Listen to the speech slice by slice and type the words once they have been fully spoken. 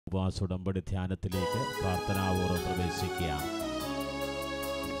ഉപവാസ ഉടമ്പടി ധ്യാനത്തിലേക്ക് പ്രാർത്ഥനാപൂർവ്വം പ്രവേശിക്കുകയാണ്.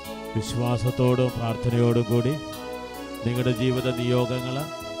 വിശ്വാസത്തോടും പ്രാർത്ഥനയോടും കൂടി നിങ്ങളുടെ ജീവിത നിയോഗങ്ങൾ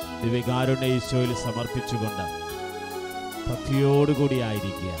ദിവ്യകാരുണ്യ ഈശോയിൽ സമർപ്പിച്ചുകൊണ്ട് ഭക്തിയോടുകൂടി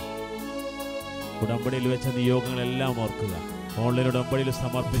ആയിരിക്കുക. ഉടമ്പടിയിൽ വെച്ച നിയോഗങ്ങളെല്ലാം ഓർക്കുക. ഓൺലൈൻ ഉടമ്പടിയിൽ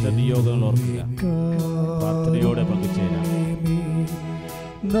സമർപ്പിച്ച നിയോഗങ്ങൾ ഓർക്കുക. പ്രാർത്ഥനയോടെ പങ്കുചേരാം.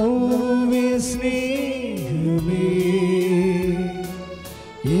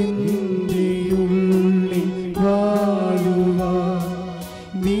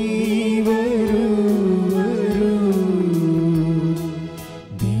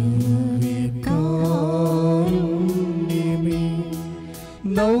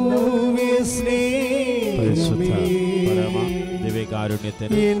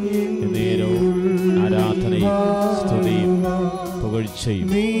 ദിവ്യകാരുണ്യത്തിന് നേരവും ആരാധനയും സ്തുതിയും പുകഴ്ചയും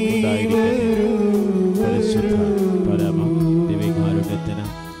ഉണ്ടായിരിക്കട്ടെ. പരിശുദ്ധ പരമ ദിവ്യകാരുണ്യത്തിന്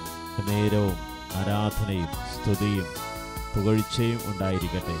നേരവും ആരാധനയും സ്തുതിയും പുകഴ്ചയും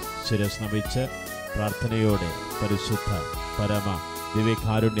ഉണ്ടായിരിക്കട്ടെ. ശിരസ് നമിച്ച് പ്രാർത്ഥനയോടെ പരിശുദ്ധ പരമ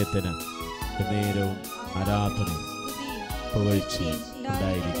ദിവ്യകാരുണ്യത്തിന് നേരവും ആരാധനയും പുകഴ്ചയും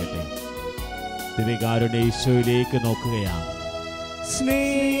ഉണ്ടായിരിക്കട്ടെ. ദിവ്യകാരുണ്യ ഈശോയിലേക്ക് നോക്കുകയാണ്.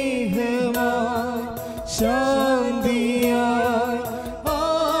 സ്നേഹമായി ശാന്തിയായി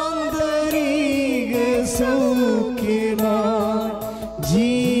ആന്തരിക സൗഖ്യമായി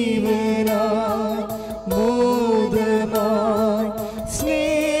ജീവനായി മോദമായി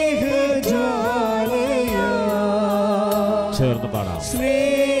സ്നേഹജാലയായി ചേർന്ന് പാടാം.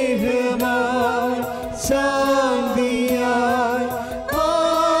 സ്നേഹമായി ശാന്തിയായി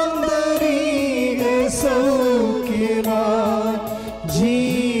ആന്തരിക സൗഖ്യമായി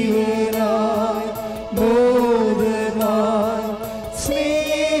ജീവനായി ബോധമായി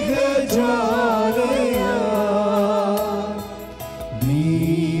സ്നേഹജാലയായി നീ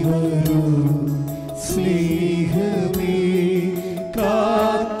വരൂ സ്നേഹമേ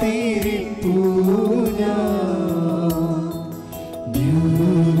കാത്തിരിപ്പൂ ഞാൻ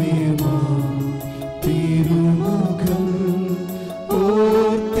ദിവ്യമാം തിരുമുഖം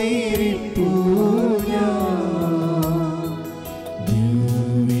ഓർത്തിരിപ്പൂ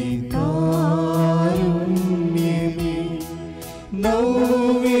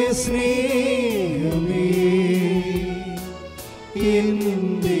സ്നേഹമേ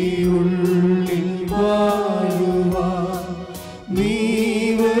എന്റെ ഉള്ളിൽ വാഴുവാൻ നീ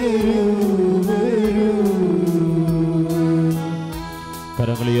വരൂ വരൂ.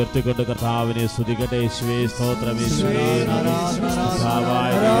 കരങ്ങൾ ഉയർത്തിക്കൊണ്ട് കർത്താവിനെ സ്തുതിക്കട്ടെ. യേശുവേ സ്തോത്രം. യേശുവേ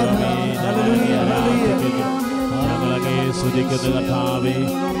കർത്താവായ ദൈവമേ, ഞങ്ങളങ്ങേ സ്തുതിക്കുന്നു കർത്താവേ.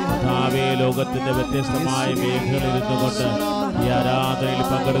 കർത്താവേ, ലോകത്തിന്റെ വ്യത്യസ്തമായ മേഖലയിൽ ഇരുന്നുകൊണ്ട് ഈ ആരാധനയിൽ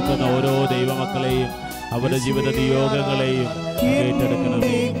പങ്കെടുക്കുന്ന ഓരോ ദൈവമക്കളെയും അവരുടെ ജീവിത നിയോഗങ്ങളെയും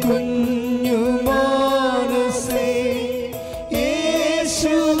ഏറ്റെടുക്കണമേ.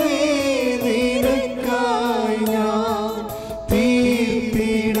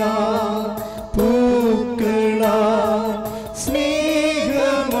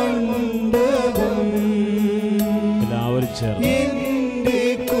 എല്ലാവരും ചേർന്ന്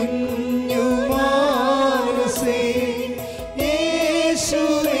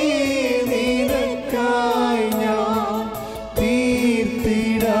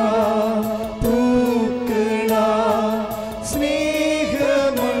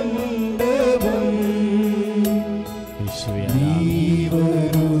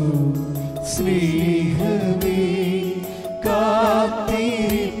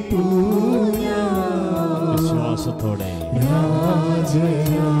വിശ്വാസത്തോടെ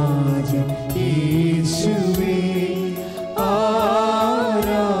രാജരാജ യേശുവേ ആരാധന.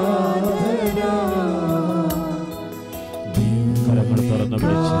 കരങ്ങൾ തുറന്നു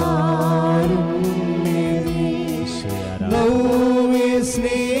വിളിച്ച്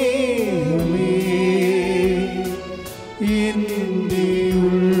സ്നേഹമേ എന്റെ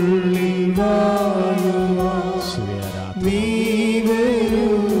ഉള്ളിൽ വാഴുവാൻ നീ വരൂ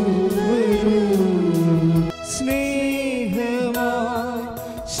വരൂ. സ്നേഹമായി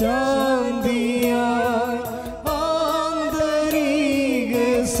ശാന്തിയായി ആന്തരിക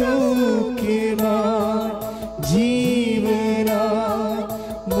സൗഖ്യമായി ജീവനായി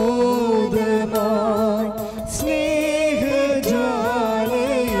മോദമായി സ്നേഹജാലയായി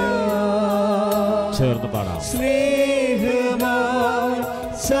ചേർന്ന് പാടാം. സ്നേഹമായി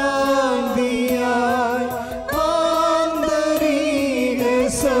ശാന്തിയായി ആന്തരിക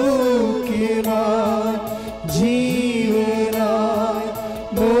സൗഖ്യമായി ജീവനായി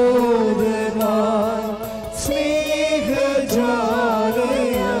ബോധമായി സ്നേഹജാലയായി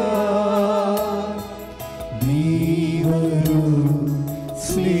നീ വരൂ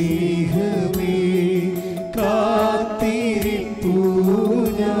സ്നേഹ സ്നേഹമേ കാത്തിരിപ്പൂ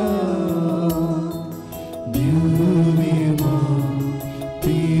ഞാൻ ദിവ്യമാം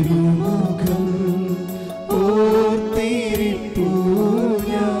തിരുമുഖം ഓർത്തിരിപ്പൂ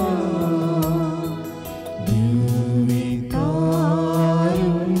ഞാൻ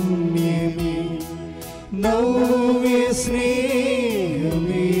ദിവ്യകാരുണ്യമേ നവ്യ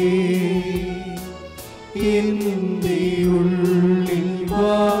സ്നേഹമേ എൻ്റെ ഉള്ളിൽ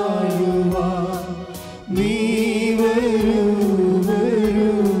വാഴുവാൻ നീ വരൂ വരൂ.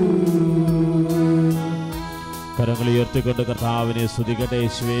 കരങ്ങൾ ഉയർത്തിക്കൊണ്ട് കർത്താവിനെ സ്തുതിക്കട്ടെ.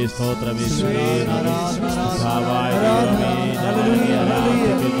 യേശുവേ സ്തോത്രം. യേശുവേ നന്ദി. കർത്താവായ ദൈവമേ, ഞങ്ങളങ്ങേ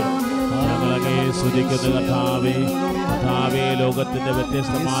ആരാധിക്കുന്നു. ഞങ്ങളങ്ങേ സ്തുതിക്കുന്നു കർത്താവേ. കർത്താവേ, ലോകത്തിന്റെ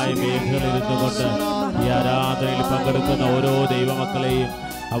വ്യത്യസ്തമായ മേഖലയിൽ ഇരുന്നുകൊണ്ട് ഈ ആരാധനയിൽ പങ്കെടുക്കുന്ന ഓരോ ദൈവമക്കളെയും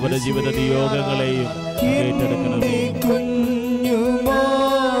അവരുടെ ജീവിത നിയോഗങ്ങളെയും ഏറ്റെടുക്കണമേ. കുഞ്ഞു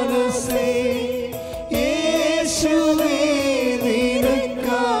മനസ്സേ യേശുവേ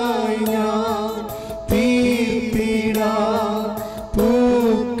നിനക്കായി ഞാൻ തീർത്തിടാം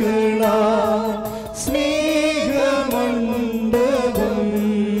പൂക്കളാൽ സ്നേഹമണ്ഡപം.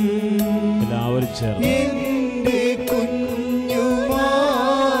 എല്ലാവരും ചേർന്ന് എൻ്റെ കുഞ്ഞു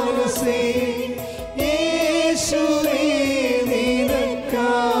മനസ്സേ യേശുവേ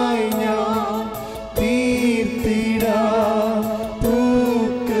നിനക്കായി ഞാൻ തീർത്തിടാം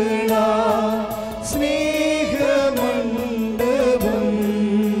പൂക്കളാൽ സ്നേഹമണ്ഡപം.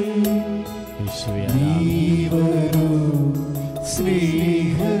 യേശുവേ നീ വരൂ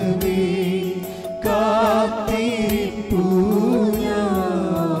സ്നേഹമേ കാത്തിരിപ്പൂ ഞാൻ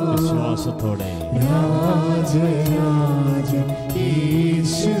വിശ്വാസത്തോടെ രാജരാജൻ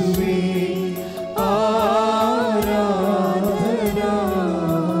യേശുവേ ആരാധന.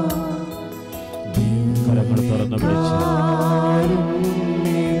 കരങ്ങൾ തുറന്ന് വിളിച്ച്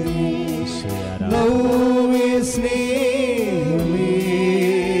കാരുണ്യമേ യേശുവേ ആരാധന. നവ്യ സ്നേഹമേ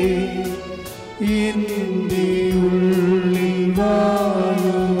എൻ്റെ ഉള്ളിൽ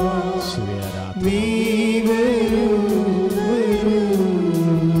വാഴുവാൻ യേശുവേ ആരാധന. നീ വരൂ വരൂ.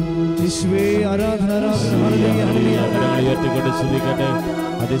 യേശുവേ ആരാധന ആരാധന ഹല്ലേലൂയ ഹല്ലേലൂയ. കരങ്ങൾ ഉയർത്തിക്കൊണ്ട് സ്തുതിക്കട്ടെ.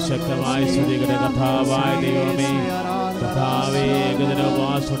 അതിശക്തമായ സ്തുതിക്കട്ടെ. കർത്താവായ ദൈവമേ, കർത്താവേ, ഏകദിന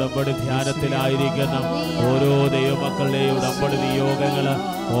ഉപവാസ ഉടമ്പടി ധ്യാനത്തിലായിരിക്കുന്ന ഓരോ ദൈവമക്കളുടെയും ഉടമ്പടി നിയോഗങ്ങൾ,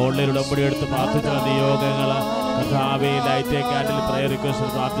 ഓൺലൈൻ ഉടമ്പടി എടുത്ത് പ്രാർത്ഥിച്ച നിയോഗങ്ങൾ, കർത്താവേ, ലൈറ്റ് ക്യാൻഡിൽ പ്രയർ റിക്വസ്റ്റ്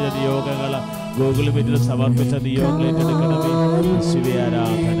പ്രാർത്ഥിച്ച നിയോഗങ്ങൾ, ഗൂഗിൾ മീറ്റിൽ സമർപ്പിച്ച നിയോഗങ്ങൾ ഏറ്റെടുക്കണമേ. യേശുവേ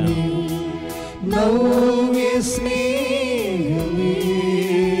ആരാധന. നവ്യ സ്നേഹമേ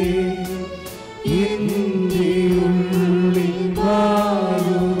എൻ്റെ ഉള്ളിൽ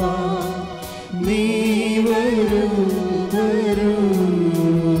വാഴുവാൻ നീ വരൂ വരൂ.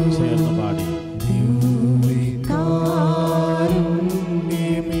 ചേർന്ന് പാടി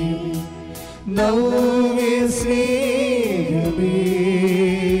ദിവ്യകാരുണ്യമേ നവ്യ സ്നേഹമേ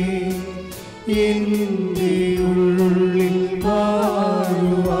എൻ്റെ ഉള്ളിൽ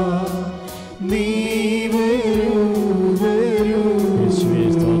വാഴുവാൻ നീ വരൂ വരൂ. യേശുവേ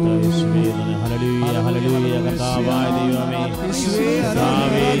സ്തോത്രം. യേശുവേ നന്ദി. ഹല്ലേലൂയ ഹല്ലേലൂയ. കർത്താവായ ദൈവമേ,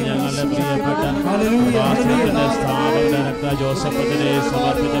 കർത്താവേ, ഞങ്ങളുടെ പ്രിയപ്പെട്ട പ്രവാസത്തിന്റെ സ്ഥാപകന്റെ ഡോക്ടർ ജോസഫത്തിനെ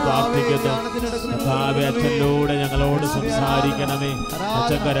സമർപ്പിച്ച് പ്രാർത്ഥിക്കുന്നു. കർത്താവേ, അച്ഛനിലൂടെ ഞങ്ങളോട് സംസാരിക്കണമേ.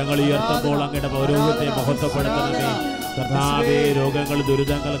 അച്ഛൻ കരങ്ങൾ ഉയർത്തുമ്പോൾ അങ്ങയുടെ പൗരോഹിത്യത്തെ മഹത്വപ്പെടുത്തണമേ. കർത്താവേ, രോഗങ്ങൾ,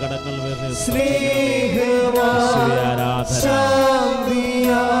 ദുരിതങ്ങൾ, കടങ്ങൾ സ്നേഹവാൻ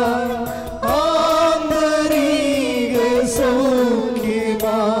ശാന്തിയാൻ ആന്തരിക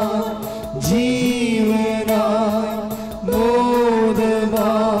സൗഖ്യമാൻ ജീവനായി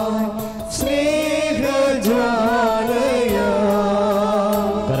മോദമായി സ്നേഹജ്വാലയായി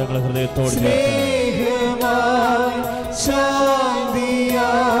കരങ്ങൾ ഹൃദയത്തോട് സ്നേഹമായി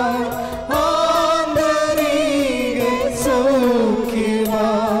ശാന്തിയായി ആന്തരിക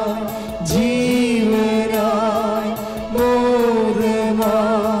സൗഖ്യമായി ജീവനായി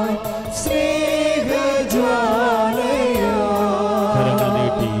മോദമായി സ്നേഹജ്വാലയായി. കരങ്ങൾ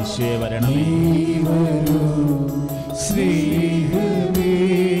നീട്ടി ഈശോയെ വരണമേ. വരൂ സ്നേഹമേ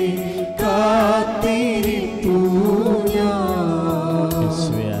കാത്തിരിപ്പൂ ഞാൻ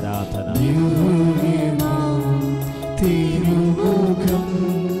യേശുവേ ആരാധന. ദിവ്യമാം തിരുമുഖം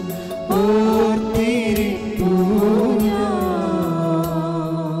ഓർത്തിരിപ്പൂ ഞാൻ.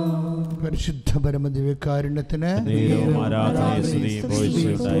 പരിശുദ്ധ പരമദിവ്യ ദിവ്യകാരുണ്യത്തിന്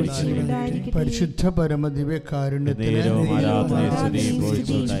പരിശുദ്ധ പരമ ദിവ്യകാരുണ്യത്തിന്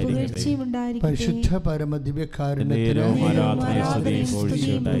പരിശുദ്ധ പരമ ദിവ്യകാരുണ്യത്തിന്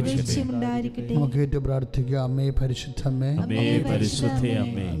നമുക്ക് ഏറ്റവും പ്രാർത്ഥിക്കാം. അമ്മേ പരിശുദ്ധമ്മേ,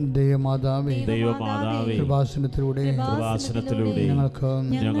 ദൈവമാതാവേ, കൃപാസനത്തിലൂടെ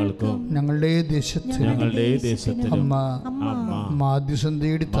ഞങ്ങൾക്കും ഞങ്ങളുടെ ദേശത്ത് അമ്മ മാധ്യസം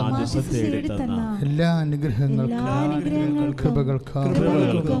തേടി തന്ന എല്ലാ അനുഗ്രഹങ്ങൾക്കും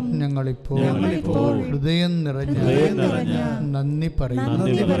കൃപകൾക്കും ഞങ്ങളിപ്പോൾ ഹൃദയം നിറഞ്ഞ നന്ദി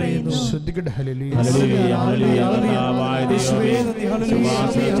പറയുന്നു. ശ്രുതികട ഹല്ലേലൂയ.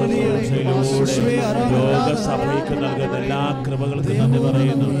 ലോകസഭയ്ക്ക് നൽകുന്ന എല്ലാ കൃപകൾക്കും നന്ദി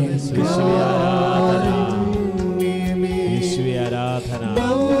പറയുന്നു. ആരാധന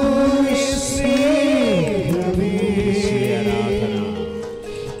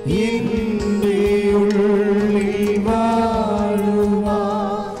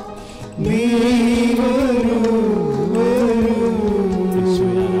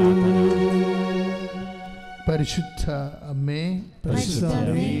പരിശുദ്ധ അമ്മേ,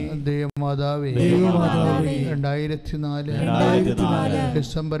 ദൈവമാതാവേ, 2004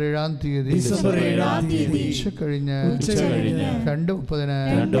 ഡിസംബർ 7-ാം തീയതി ഉച്ച കഴിഞ്ഞ്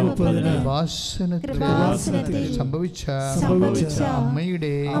 2:30 വാസനത്തിൽ സംഭവിച്ച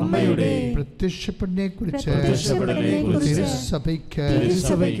അമ്മയുടെ പ്രത്യക്ഷപ്പെടലിനെ കുറിച്ച് തിരുസഭയ്ക്ക്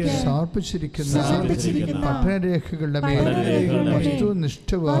സമർപ്പിച്ചിരിക്കുന്ന പഠനരേഖകളുടെ മേൽ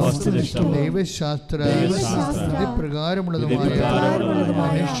വസ്തുനിഷ്ഠവും ദൈവശാസ്ത്ര പ്രകാരമുള്ളതുമായ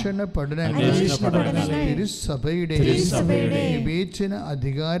അന്വേഷണ പഠനങ്ങൾ തിരുസഭയുടെ വിവേചന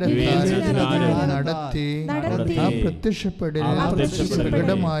അധികാരത്താൽ നടത്തി ആ പ്രത്യക്ഷപ്പെടലിൽ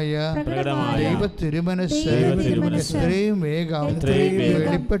പ്രകടമായ ദൈവ തിരുമനസ് എത്രയും വേഗം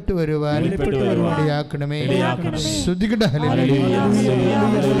വെളിപ്പെട്ടു വരുവാൻ ഇടയാക്കണമേ. ശ്രുതികട ഹല്ലേലൂയ.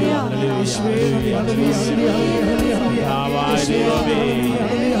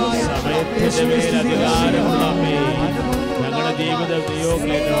 ഞങ്ങളുടെ ജീവിതം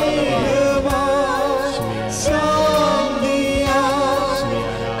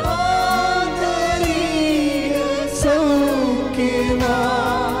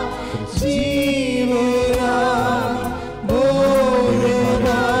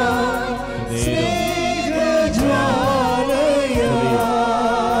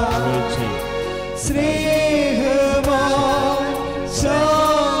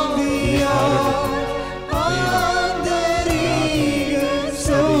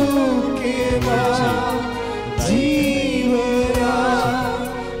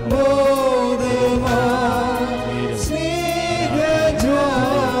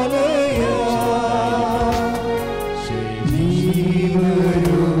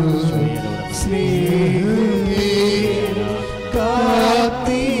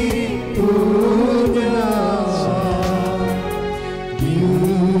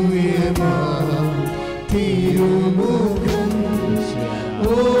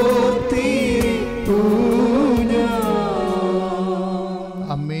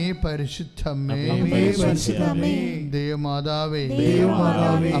പരിശുദ്ധമ്മേ, ദൈവമാതാവേ,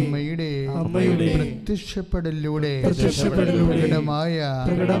 അമ്മയുടെ പ്രത്യക്ഷപ്പെടലിലൂടെ പ്രകടമായ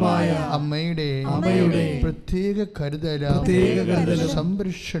അമ്മയുടെ പ്രത്യേക കരുതലും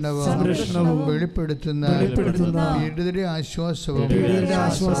സംരക്ഷണവും വെളിപ്പെടുത്തുന്ന പീഡിതരുടെ ആശ്വാസവും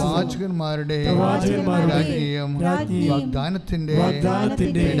പ്രവാചകന്മാരുടെ രാജ്ഞിയും വാഗ്ദാനത്തിന്റെ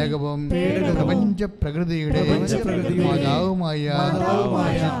പേടകവും പ്രപഞ്ച പ്രകൃതിയുടെ മാതാവുമായ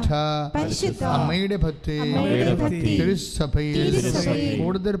അമ്മയുടെ ഭക്തി തിരുസഭയിൽ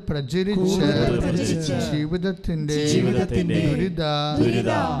കൂടുതൽ പ്രചരിച്ച് ജീവിതത്തിന്റെ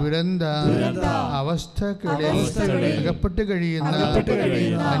ദുരന്ത അവസ്ഥകളിൽ അകപ്പെട്ട് കഴിയുന്ന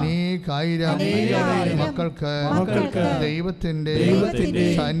അനേകായിരം മക്കൾക്ക് ദൈവത്തിന്റെ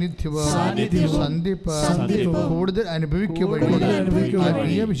സാന്നിധ്യവും സന്ധിപ്പ് കൂടുതൽ അനുഭവിക്കുവാൻ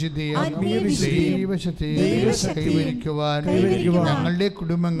ആത്മീയ വിശുദ്ധിയും ദൈവശക്തി കൈവരിക്കുവാൻ ഞങ്ങളുടെ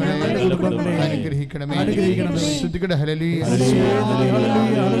കുടുംബങ്ങളെ അനുഗ്രഹിക്കണമേ. ശ്രുതികട ഹല്ലേലൂയ.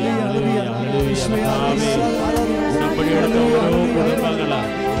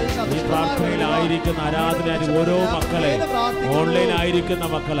 ഈ പ്രാർത്ഥനയിലായിരിക്കുന്ന ആരാധന ഓരോ മക്കളെ, ഓൺലൈനായിരിക്കുന്ന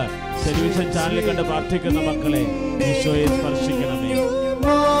മക്കള്, ടെലിവിഷൻ ചാനലിൽ കണ്ട് പ്രാർത്ഥിക്കുന്ന മക്കളെ ഈശോയെ സ്പർശിക്കണമേ.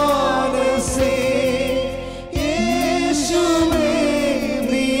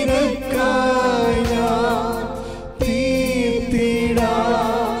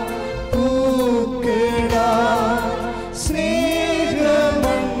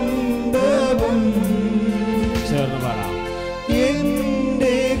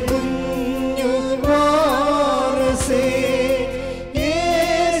 എന്റെ കുഞ്ഞു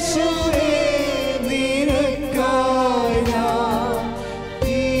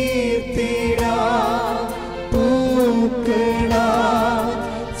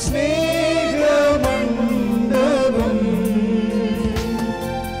സ്നേഹമണ്ഡപം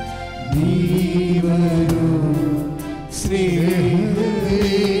നീ വരൂ സ്നേഹമേ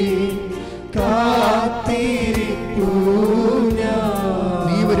കാത്തിരിപ്പൂ ഞാൻ.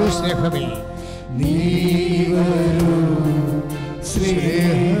 നീ വരൂ സ്നേഹമേ, നീ വരൂ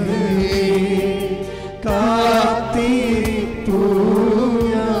സ്നേഹമേ കാത്തിരിപ്പൂ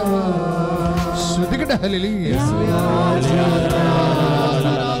ഞാൻ. ശ്രുതികട ഹല്ലേലൂയ.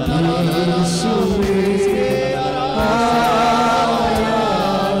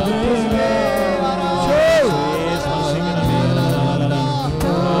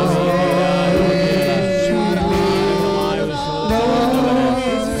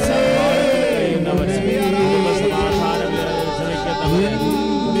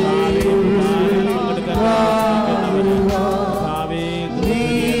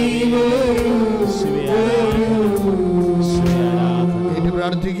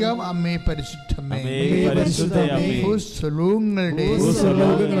 പ്രാർത്ഥിക്കാം. അമ്മേ പരിശുദ്ധമേ, ഭൂസ്വലോകങ്ങളുടെ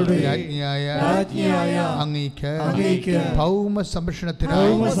രാജ്ഞിയായ അങ്ങേക്ക് ഭൗമ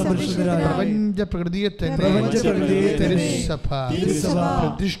സംരക്ഷണത്തിനായി പ്രപഞ്ച പ്രകൃതിയെ തന്നെ തിരുസഭ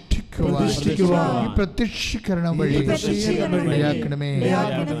പ്രതിഷ്ഠിക്കുവാൻ ഈ പ്രത്യക്ഷീകരണം വഴി ഇടയാക്കണമേ.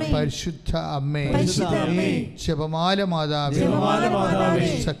 പരിശുദ്ധ അമ്മേ, ജപമാല മാതാവേ,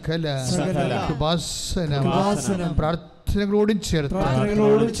 സകല ഉപാസന പ്രാർത്ഥനകളോടും ചേർത്ത്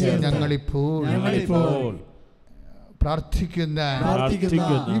ഞങ്ങളിപ്പോൾ പ്രാർത്ഥിക്കുന്ന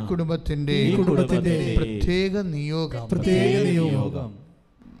ഈ കുടുംബത്തിന്റെ പ്രത്യേക നിയോഗം,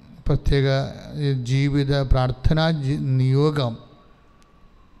 പ്രത്യേക ജീവിത പ്രാർത്ഥനാ നിയോഗം,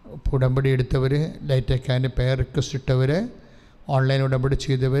 ഉടമ്പടി എടുത്തവർ, ലൈറ്റ് അക്കാൻ്റെ പേർ റിക്വസ്റ്റ് ഇട്ടവർ, ഓൺലൈൻ ഉടമ്പടി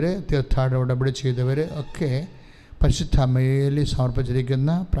ചെയ്തവർ, തീർത്ഥാടന ഉടമ്പടി ചെയ്തവർ ഒക്കെ പരിശുദ്ധ അമ്മയിൽ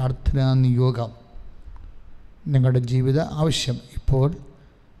സമർപ്പിച്ചിരിക്കുന്ന പ്രാർത്ഥനാ നിയോഗം, നിങ്ങളുടെ ജീവിത ആവശ്യം. ഇപ്പോൾ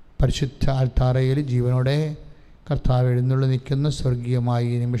പരിശുദ്ധ ആൽത്താരയിൽ ജീവനോടെ കർത്താവ് എഴുന്നള്ളി നിൽക്കുന്ന സ്വർഗീയമായ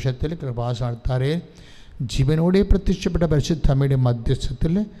ഈ നിമിഷത്തിൽ കൃപാസ ആൽത്താരയിൽ ജീവനോടെ പ്രത്യക്ഷപ്പെട്ട പരിശുദ്ധ അമ്മയുടെ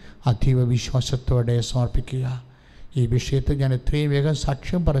മധ്യസ്ഥത്തിൽ അതീവ വിശ്വാസത്തോടെ സമർപ്പിക്കുക. ഈ വിഷയത്തിൽ ഞാൻ എത്രയും വേഗം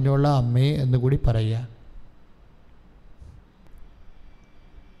സാക്ഷ്യം പറഞ്ഞോളാം അമ്മേ എന്നുകൂടി പറയുക.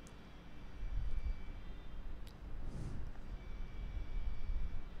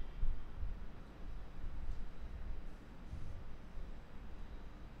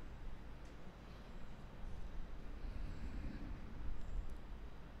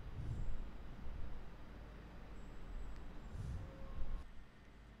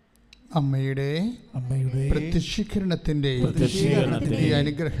 അമ്മയുടെ പ്രത്യക്ഷീകരണത്തിന്റെ ഈ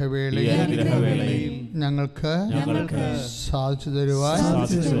അനുഗ്രഹവേളയിൽ ഞങ്ങൾക്ക് സാധിച്ചു തരുവാൻ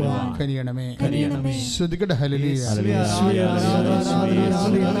കനിയണമേ. ശ്രുതികട ഹല്ലേലൂയ.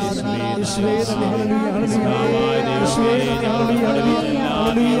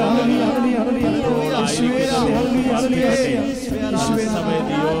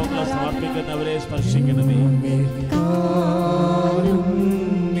 സമർപ്പിക്കുന്നവരെ സ്പർശിക്കണമേ.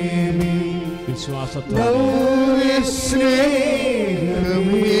 വിശ്വാസത്തോടെ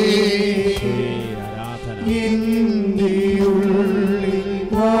സ്നേഹമേ എൻ്റെ ഉള്ളിൽ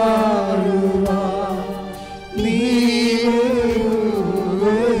വാഴുവാൻ നീ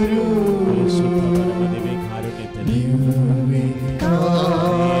വരൂ. സ്നേഹമേ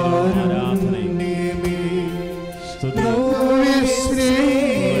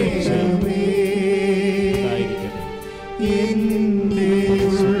എൻ്റെ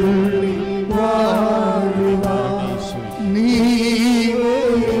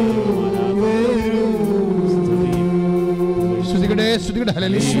ശ്രുതികട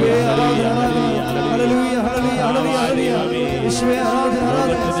ഹല്ലേലൂയ.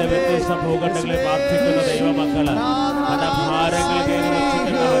 വ്യത്യസ്ത ഭൂഖണ്ഡങ്ങളെ പ്രാർത്ഥിക്കുന്ന ദൈവമക്കള് ഭാരങ്ങൾ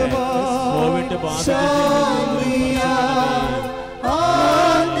കോവിഡ്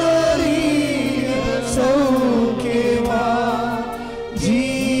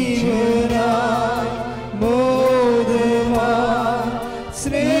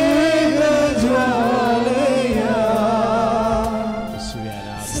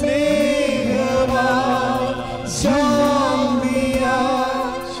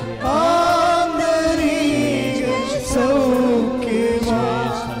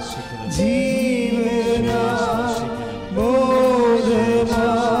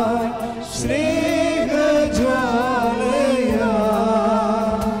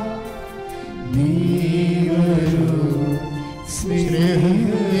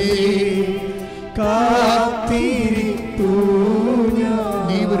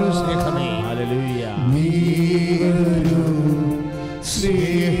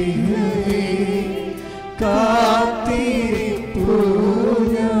കാത്തി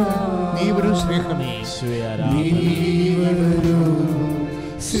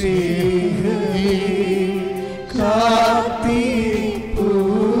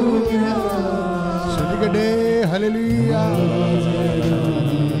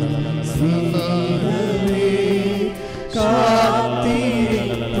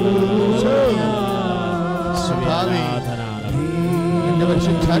എന്റെ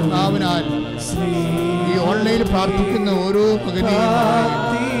പരിശുദ്ധാത്മാവിനാൽ ഈ ഓൺലൈനിൽ പ്രാർത്ഥിക്കുന്ന ഓരോ മകനെയും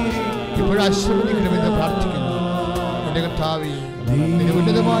ഇപ്പോഴാശീർവദിക്കണമെന്ന് പ്രാർത്ഥിക്കുന്നു. എന്റെ കർത്താവേ, നിന്റെ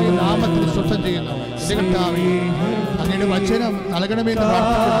ഉന്നതമായ നാമത്തിൽ സ്വസ്ഥം ചെയ്യുന്നു. എന്റെ കർത്താവേ, അങ്ങയുടെ വചനം നൽകണമെന്ന്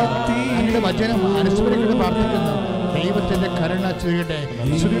പ്രാർത്ഥിക്കുന്നു. അങ്ങയുടെ വചനം അനുസ്മരിക്കണമെന്ന് പ്രാർത്ഥിക്കുന്നു. ദൈവത്തിന്റെ കരുണ ചെയ്യട്ടെ.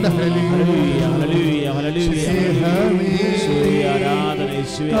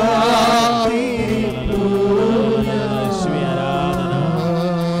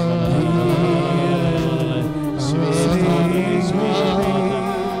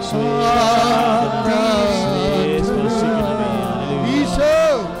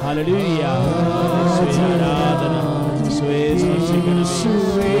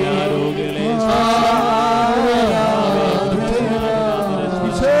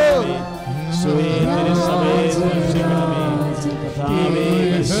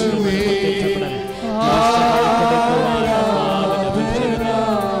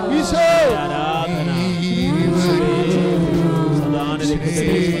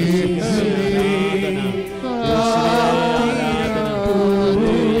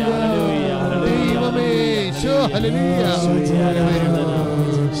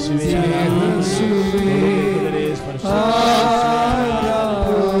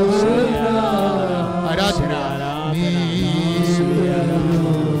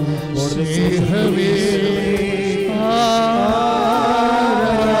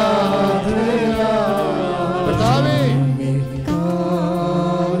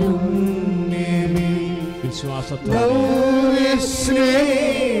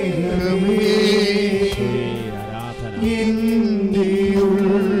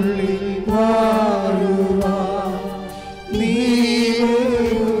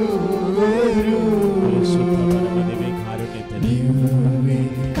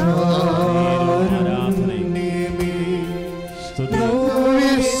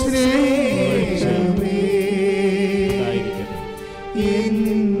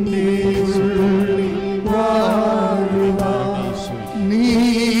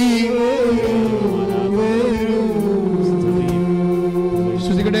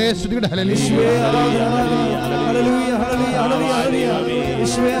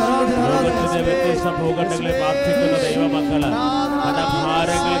 വ്യത്യസ്ത ഭൂഖണ്ഡങ്ങളെ പ്രാർത്ഥിക്കുന്ന ദൈവമക്കള്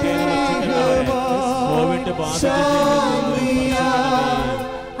ഭാരങ്ങൾ കയറി വച്ചിട്ടുള്ളവരെ കോവിഡ്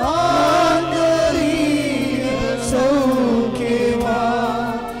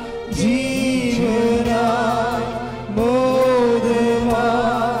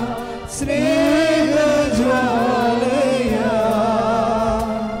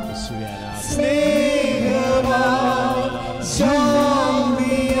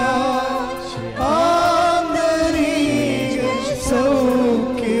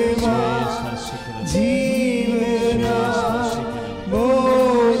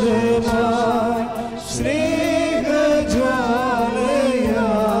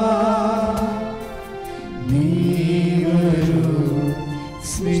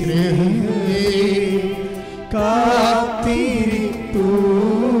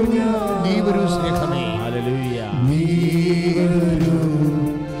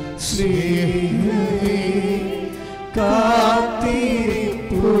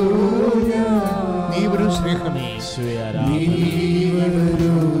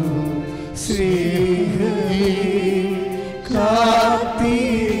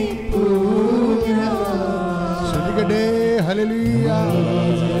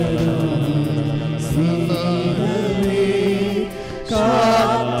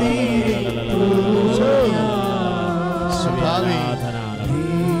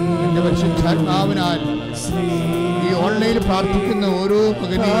പരിശുദ്ധാത്മാവിനാൽ ഈ ഓൺലൈനിൽ പ്രാർത്ഥിക്കുന്ന ഓരോ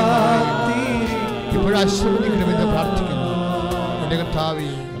മകനെയും ഇപ്പോഴാശീർവദിക്കണമെന്ന് പ്രാർത്ഥിക്കുന്നു. എന്റെ കർത്താവേ,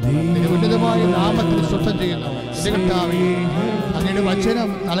 നിന്റെ ഉന്നതമായ നാമത്തിൽ സ്വസ്ഥം ചെയ്യുന്നു. എന്റെ കർത്താവേ, അങ്ങയുടെ വചനം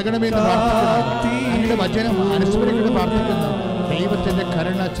നൽകണമെന്ന് പ്രാർത്ഥിക്കുന്നു. അങ്ങയുടെ വചനം അനുസ്മരിക്കണമെന്ന് പ്രാർത്ഥിക്കുന്നു. ദൈവത്തിന്റെ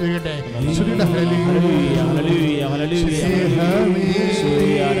കരുണ ചെയ്യട്ടെ.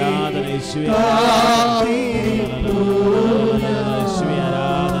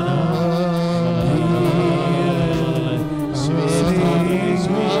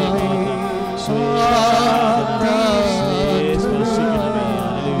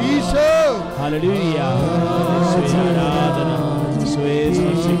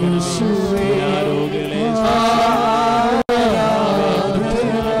 ആരോഗ്യങ്ങളെ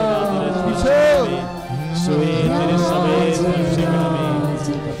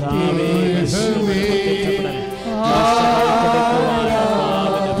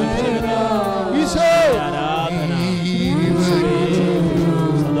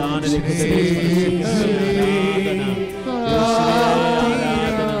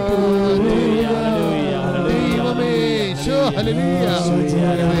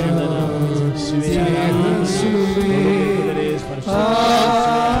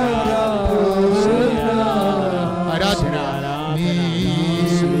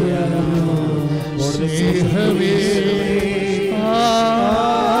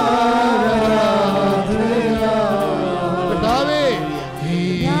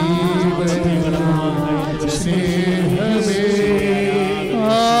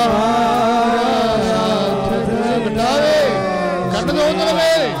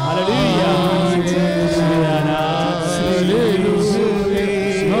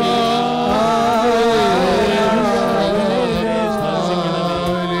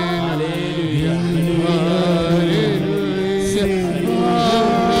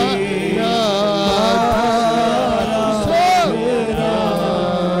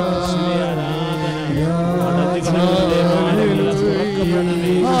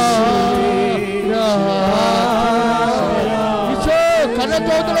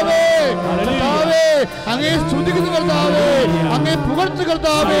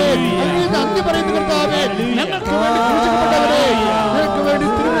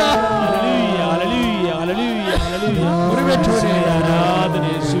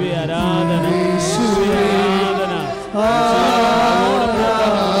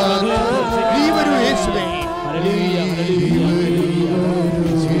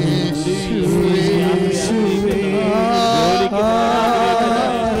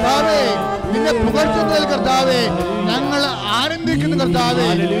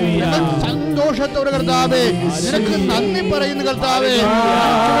സന്തോഷത്തോടെ കർത്താവേ നിനക്ക് നന്ദി പറയുന്ന കർത്താവേ,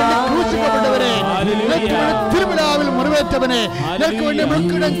 ക്രൂശിക്കപ്പെട്ടവരെ, തിരുവിലാവിൽ മുറിവേറ്റവനെ, നിനക്ക് വേണ്ടി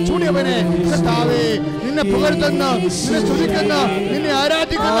മൃക്കിടം ചൂടിയവനെ കർത്താവേ, നിന്നെ പുകഴ്ത്തുന്ന, നിന്നെ സ്തുതിക്കുന്ന, നിന്നെ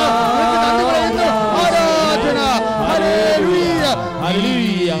ആരാധിക്കുന്ന, നിനക്ക് നന്ദി പറയുന്നു. ആരാധന. ഹല്ലേലൂയ,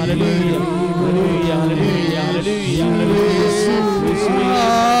 ഹല്ലേലൂയ, ഹല്ലേലൂയ, ഹല്ലേലൂയ, ഹല്ലേലൂയ, ഹല്ലേലൂയ.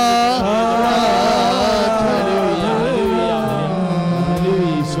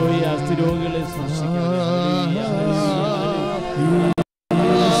 രോഗികളെ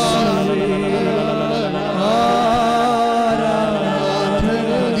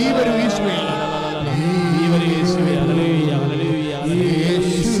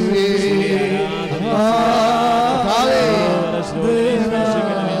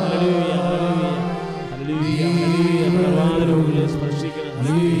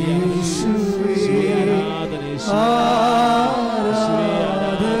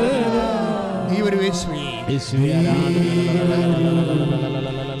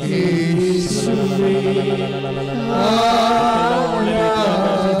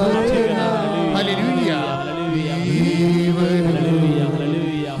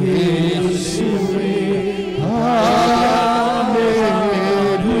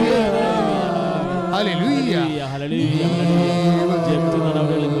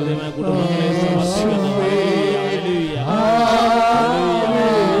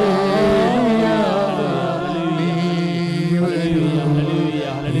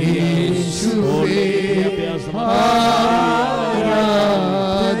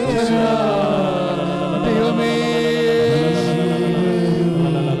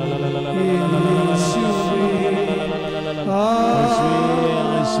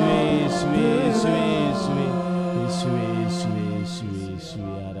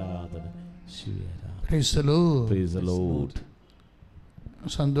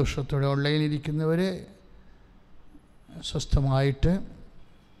സന്തോഷത്തോടെ ഓൺലൈനിൽ ഇരിക്കുന്നവരെ സ്വസ്ഥമായിട്ട്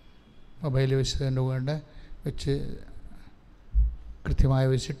മൊബൈൽ വെച്ച് കൃത്യമായി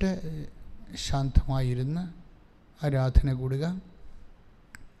വെച്ചിട്ട് ശാന്തമായിരുന്ന് ആരാധന കൂടുക.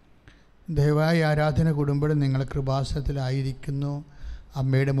 ദയവായി ആരാധന കൂടുമ്പോൾ നിങ്ങൾ കൃപാസനത്തിലായിരിക്കുന്നു,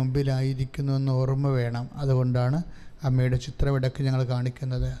 അമ്മയുടെ മുമ്പിലായിരിക്കുന്നു എന്ന് ഓർമ്മ വേണം. അതുകൊണ്ടാണ് അമ്മയുടെ ചിത്രമിടക്ക് ഞങ്ങൾ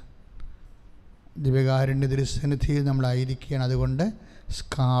കാണിക്കുന്നത്. ദിവ്യകാരുണ്യ തിരുസന്നിധിയിൽ നമ്മളായിരിക്കുകയാണ്. അതുകൊണ്ട്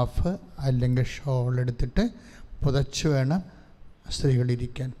സ്കാർഫ് അല്ലെങ്കിൽ ഷോൾ എടുത്തിട്ട് പുതച്ച് വേണം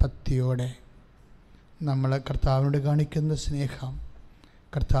സ്ത്രീകളിരിക്കാൻ. പത്തിയോടെ നമ്മൾ കർത്താവിനോട് കാണിക്കുന്ന സ്നേഹം,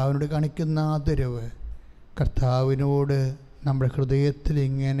 കർത്താവിനോട് കാണിക്കുന്ന ആദരവ്, കർത്താവിനോട് നമ്മുടെ ഹൃദയത്തിൽ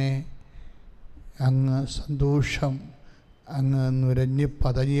ഇങ്ങനെ അങ്ങ് സന്തോഷം അങ്ങ് നുരഞ്ഞ്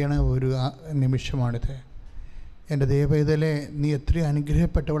പതയണ ഒരു നിമിഷമാണിത്. എൻ്റെ ദൈവവേദനെ നീ എത്ര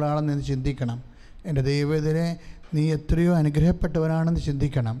അനുഗ്രഹപ്പെട്ടവളാണെന്ന് ചിന്തിക്കണം. എൻ്റെ ദൈവവേദനെ നീ എത്രയോ അനുഗ്രഹപ്പെട്ടവനാണെന്ന്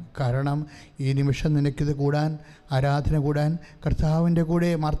ചിന്തിക്കണം. കാരണം ഈ നിമിഷം നിനക്കിത് കൂടാൻ, ആരാധന കൂടാൻ, കർത്താവിൻ്റെ കൂടെ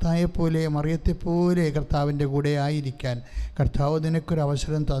മാർത്തായെപ്പോലെ മറിയത്തെപ്പോലെ കർത്താവിൻ്റെ കൂടെ ആയിരിക്കാൻ കർത്താവ് നിനക്കൊരു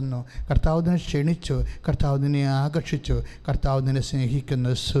അവസരം തന്നു. കർത്താവ് നിന്നെ ക്ഷണിച്ചു, കർത്താവ് നിന്നെ ആകർഷിച്ചു, കർത്താവ് നിന്നെ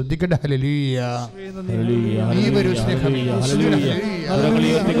സ്നേഹിക്കുന്നു. ശ്രദ്ധിക്കട്ടെ. ഹല്ലേലൂയ. നീ വരൂ സ്നേഹമേ.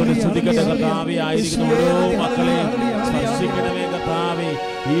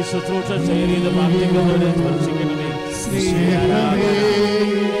 ഈ ശുശ്രൂഷ ചെയ്ത് പ്രാർത്ഥിക്കുന്നവരെ സ്പർശിക്കണമേ.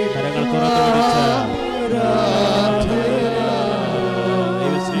 കരങ്ങൾ തുറന്നു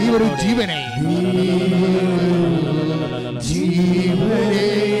നീ ഒരു ജീവനെ, ജീവനെ,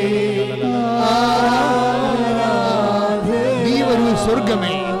 നീ ഒരു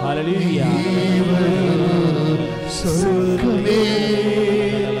സ്വർഗമേ, സ്വർഗമേ,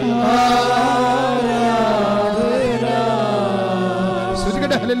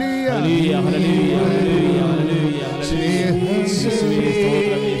 ശ്രദ്ധിക്കട്ടെ. ഹല്ലേലൂയ.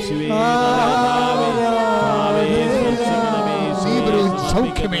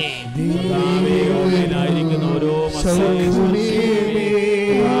 സൗഖ്യമേ, ഓരോ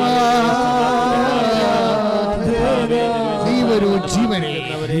നീ ഒരു ജീവനെ,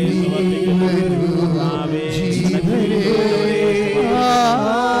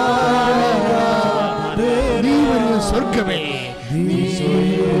 നീ ഒരു സ്വർഗമേ,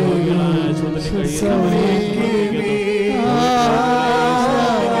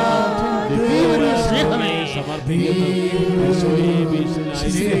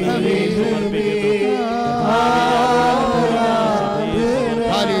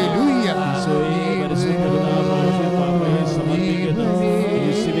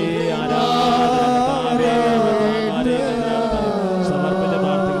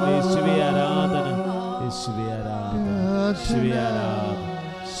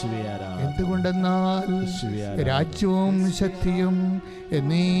 എന്തുകൊണ്ടെന്നാൽ രാജ്യവും ശക്തിയും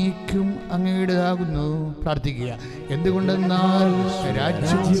എന്നേക്കും അങ്ങയുടേതാകുന്നു. പ്രാർത്ഥിക്കുക. എന്തുകൊണ്ടെന്നാൽ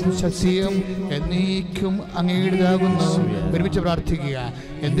രാജ്യവും ശക്തിയും എന്നേക്കും അങ്ങയുടേതാകുന്നു. ഒരുമിച്ച് പ്രാർത്ഥിക്കുക.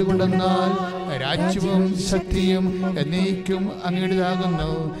 എന്തുകൊണ്ടെന്നാൽ രാജ്യവും ശക്തിയും എന്നേക്കും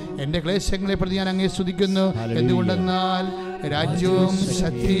അങ്ങയുടേതാകുന്നു. എൻ്റെ ക്ലേശങ്ങളെ പ്രതി ഞാൻ അങ്ങയെ സ്തുതിക്കുന്നു. എന്തുകൊണ്ടെന്നാൽ രാജ്യവും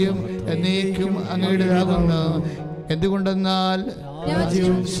ശക്തിയും എന്നേക്കും അങ്ങയുടേതാകുന്നു. എന്തുകൊണ്ടെന്നാൽ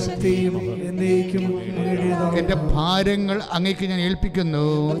എന്റെ ഭാരങ്ങൾ അങ്ങേക്ക് ഞാൻ ഏൽപ്പിക്കുന്നു.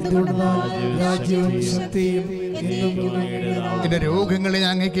 എന്റെ രോഗങ്ങളെ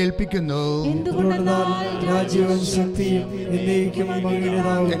ഞാൻ അങ്ങേക്ക് ഏൽപ്പിക്കുന്നു.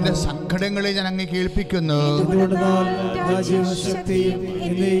 എന്റെ സങ്കടങ്ങളെ ഞാൻ അങ്ങേക്ക് ഏൽപ്പിക്കുന്നു.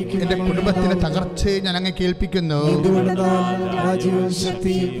 എന്റെ കുടുംബത്തിന്റെ തകർച്ചയെ ഞാൻ അങ്ങേക്ക് ഏൽപ്പിക്കുന്നു.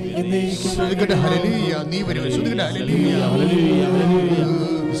 ഹല്ലേലൂയ. നീ വരൂ.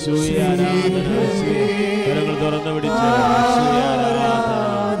 കരങ്ങൾ തുറന്നു പിടിച്ച്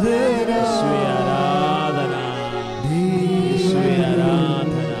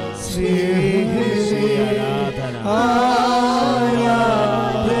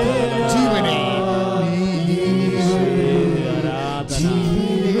ജീവനെ,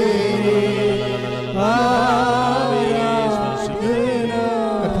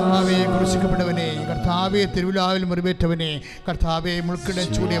 കർത്താവേ ക്രൂശിക്കപ്പെട്ടവനെ, കർത്താവേ തിരുവിലാവിൽ മുറിവേറ്റവനെ, കർത്താവേ മുൾക്കിടം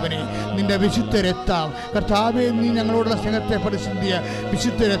ചൂടിയവനെ, നിന്റെ വിശുദ്ധ രക്തം കർത്താവേ, നീ ഞങ്ങളോടുള്ള സ്നേഹത്തെ പരിശുദ്ധിയ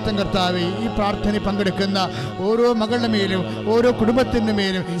വിശുദ്ധ രക്തം കർത്താവേ, ഈ പ്രാർത്ഥനയിൽ പങ്കെടുക്കുന്ന ഓരോ മകളുടെ മേലും ഓരോ കുടുംബത്തിൻ്റെ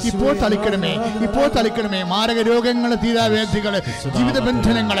മേലും ഇപ്പോൾ തളിക്കണമേ, ഇപ്പോൾ തളിക്കണമേ. മാരക രോഗങ്ങൾ, തീരാവേദികൾ, ജീവിത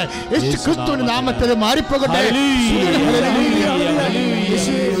ബന്ധനങ്ങൾ യേശു ക്രിസ്തുവിന്റെ നാമത്തിൽ മാറിപ്പോകട്ടെ.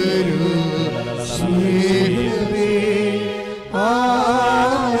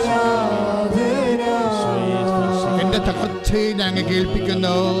 എന്റെ തകർച്ചയെ ഞങ്ങൾ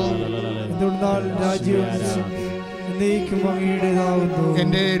കേൾപ്പിക്കുന്നു.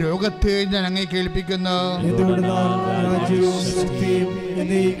 എന്റെ രോഗത്തെ ഞാൻ അങ്ങേ കേൾപ്പിക്കുന്നു.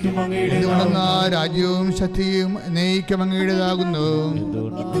 രാജ്യവും ശക്തിയും എന്നേക്കും അങ്ങയുടേതാകുന്നു.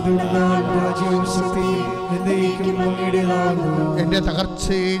 എന്റെ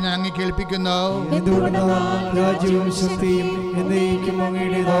തകർച്ചയെ ഞാൻ അങ്ങേ കേൾപ്പിക്കുന്നു.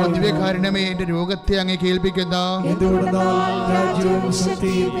 ദിവ്യകാരുണ്യമേ, എന്റെ രോഗത്തെ അങ്ങേ കേൾപ്പിക്കുന്നു.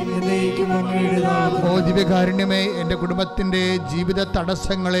 ഓ ദിവ്യകാരുണ്യമേ, എന്റെ കുടുംബത്തിന്റെ ജീവിത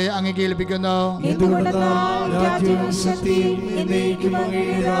തടസ്സങ്ങളെ അങ്ങ് കേൾപ്പിക്കുന്നു.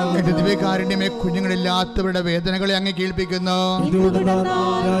 എന്റെ ദിവ്യകാരുണ്യമേ, കുഞ്ഞുങ്ങളില്ലാത്തവരുടെ വേദനകളെ അങ്ങ് കേൾപ്പിക്കുന്നു.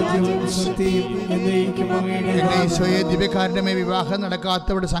 എന്റെ ഈശോയെ ദിവ്യകാരുണ്യമേ, വിവാഹം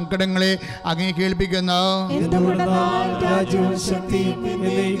നടക്കാത്തവരുടെ സങ്കടങ്ങളെ അങ്ങ് കേൾപ്പിക്കുന്നു. രാജ്യവും ശക്തിയും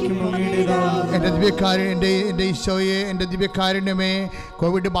എന്നേക്കും അങ്ങയുടേതാകുന്നു. എൻ്റെ ദിവ്യകാരുണ്യ എൻ്റെ ഈശോയെ, എൻ്റെ ദിവ്യകാരുണ്യമേ,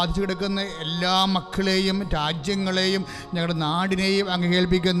 കോവിഡ് ബാധിച്ചു കിടക്കുന്ന എല്ലാ മക്കളെയും രാജ്യങ്ങളെയും ഞങ്ങളുടെ നാടിനെയും അങ്ങ്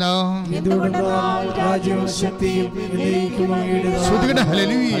കേൾപ്പിക്കുന്നു. രാജ്യവും ശക്തിയും എന്നേക്കും അങ്ങയുടേതാകുന്നു.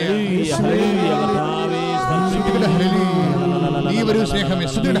 Hallelujah, hallelujah. നീ വരൂ സ്നേഹമേ,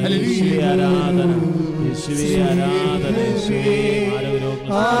 സ്തുതിയുടെ ഹല്ലേലൂയ. ആരാധന യേശുവേ, ആരാധന യേശുവേ,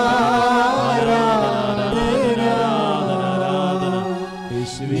 ആരാധന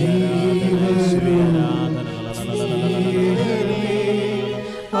യേശുവേ,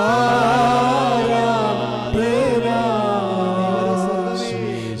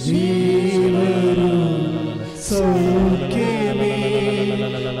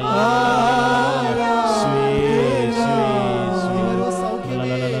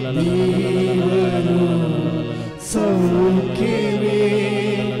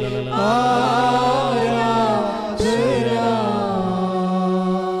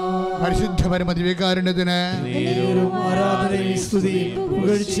 പരിശുദ്ധ പരമദിവ്യകാരുണ്യത്തിന്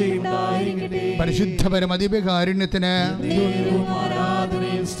പരിശുദ്ധ പരമദിവ്യകാരുണ്യത്തിന്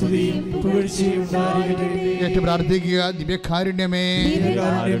ഏറ്റു പ്രാർത്ഥിക്കുക. ദിവ്യകാരുണ്യമേ,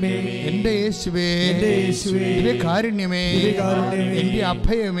 എൻ്റെ യേശുവേ, ദിവ്യകാരുണ്യമേ, എൻ്റെ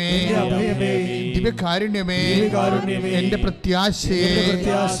അഭയമേ, ദിവ്യകാരുണ്യമേ, എൻ്റെ പ്രത്യാശയെ,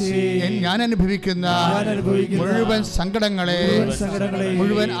 ഞാൻ അനുഭവിക്കുന്ന മുഴുവൻ സങ്കടങ്ങളെ,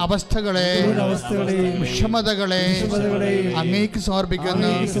 മുഴുവൻ അവസ്ഥകളെ, വിഷമതകളെ അങ്ങേക്ക്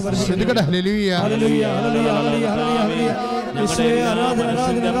സമർപ്പിക്കുന്നു.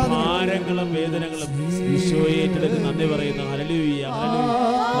 ഭാരങ്ങളും വേദനകളും ഈശോയെ ഏറ്റെടുത്ത് നന്ദി പറയുന്നു. ഹല്ലേലൂയ,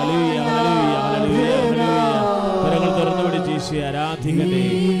 ഹല്ലേലൂയ, ഹല്ലേലൂയ, ഹല്ലേലൂയ, ഹല്ലേലൂയ. കരങ്ങൾ തുറന്നു പിടിച്ച് ഈശോയെ ആരാധിക്കട്ടെ.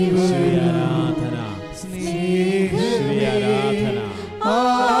 ഈശോയെ ആരാധന, ഈശോയെ ആരാധന,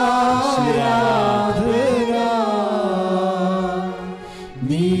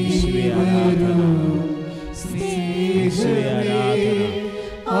 ഈശോയെ ആരാധന, ഈശോയെ ആരാധന,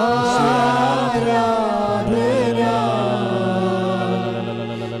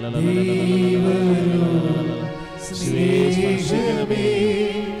 ഈശോയെ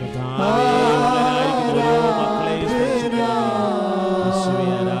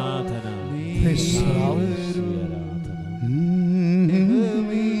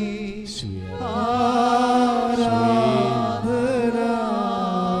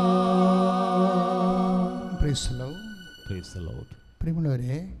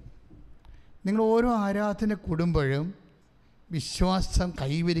പ്രിയമുള്ളവരെ, നിങ്ങൾ ഓരോ ആരാധന കൂടുമ്പോഴും വിശ്വാസം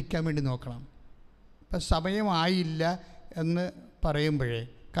കൈവരിക്കാൻ വേണ്ടി നോക്കണം. ഇപ്പം സമയമായില്ല എന്ന് പറയുമ്പോഴേ,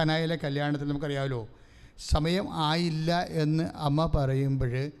 കനായിലെ കല്യാണത്തിൽ നമുക്കറിയാമല്ലോ, സമയം ആയില്ല എന്ന് അമ്മ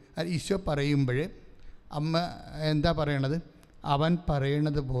പറയുമ്പോൾ, ഈശോ പറയുമ്പോൾ അമ്മ എന്താ പറയണത്? അവൻ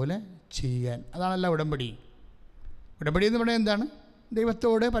പറയണത് പോലെ ചെയ്യാൻ. അതാണല്ലോ ഉടമ്പടി. ഉടമ്പടി എന്ന് പറയുന്നത് എന്താണ്?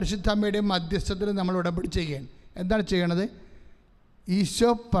 ദൈവത്തോട് പരിശുദ്ധാമ്മയുടെയും മധ്യസ്ഥത്തിൽ നമ്മൾ ഉടമ്പടി ചെയ്യാൻ. എന്താണ് ചെയ്യണത്? ഈശോ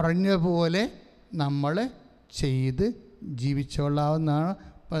പറഞ്ഞ പോലെ നമ്മൾ ചെയ്ത് ജീവിച്ചോളാവുന്നതാണ്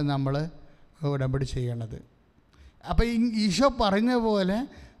ഇപ്പം നമ്മൾ ഉടമ്പടി ചെയ്യണത്. അപ്പോൾ ഈശോ പറഞ്ഞ പോലെ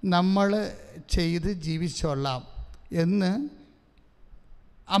നമ്മൾ ചെയ്ത് ജീവിച്ചോളാം എന്ന്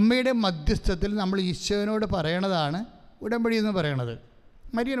അമ്മയുടെ മധ്യസ്ഥത്തിൽ നമ്മൾ ഈശോനോട് പറയണതാണ് ഉടമ്പടി എന്ന് പറയണത്,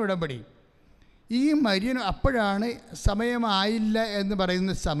 മരിയൻ ഉടമ്പടി. ഈ മരിയൻ അപ്പോഴാണ് സമയമായില്ല എന്ന്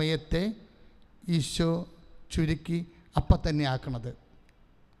പറയുന്ന സമയത്തെ ഈശോ ചുരുക്കി അപ്പം തന്നെ ആക്കണത്.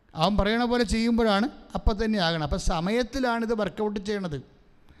 അവൻ പറയണ പോലെ ചെയ്യുമ്പോഴാണ് അപ്പം തന്നെ ആകണം. അപ്പം സമയത്തിലാണിത് വർക്കൗട്ട് ചെയ്യണത്.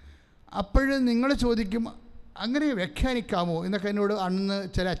 അപ്പോഴും നിങ്ങൾ ചോദിക്കും, അങ്ങനെ വ്യാഖ്യാനിക്കാമോ എന്നൊക്കെ എന്നോട് അന്ന്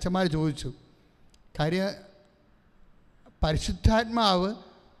ചില അച്ഛന്മാർ ചോദിച്ചു. കാര്യം പരിശുദ്ധാത്മാവ്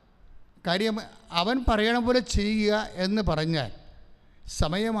അവൻ പറയണ പോലെ ചെയ്യുക എന്ന് പറഞ്ഞാൽ,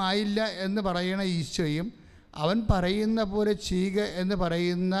 സമയമായില്ല എന്ന് പറയണ ഈശോയും അവൻ പറയുന്ന പോലെ ചെയ്യുക എന്ന്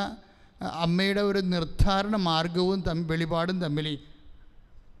പറയുന്ന അമ്മയുടെ ഒരു നിർദ്ധാരണ മാർഗവും വെളിപാടും തമ്മിൽ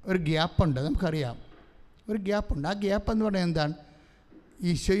ഒരു ഗ്യാപ്പുണ്ട്. നമുക്കറിയാം, ഒരു ഗ്യാപ്പുണ്ട്. ആ ഗ്യാപ്പ് എന്ന് പറയുന്നത് എന്താണ്?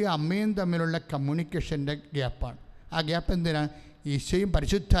 ഈശോയും അമ്മയും തമ്മിലുള്ള കമ്മ്യൂണിക്കേഷൻ്റെ ഗ്യാപ്പാണ്. ആ ഗ്യാപ്പ് എന്തിനാണ്? ഈശോയും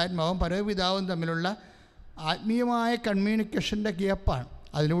പരിശുദ്ധാത്മാവും പരമപിതാവും തമ്മിലുള്ള ആത്മീയമായ കമ്മ്യൂണിക്കേഷൻ്റെ ഗ്യാപ്പാണ്.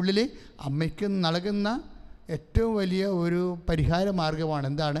 അതിനുള്ളിൽ അമ്മയ്ക്ക് നൽകുന്ന ഏറ്റവും വലിയ ഒരു പരിഹാര മാർഗമാണ്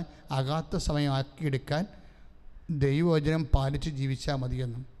എന്താണ്? ആകാത്ത സമയമാക്കിയെടുക്കാൻ ദൈവവചനം പാലിച്ച് ജീവിച്ചാൽ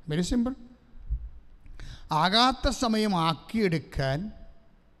മതിയെന്നും. Very simple. ആകാത്ത സമയമാക്കിയെടുക്കാൻ,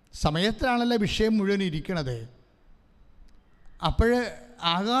 സമയത്തിലാണല്ലോ വിഷയം മുഴുവൻ ഇരിക്കണത്. അപ്പോൾ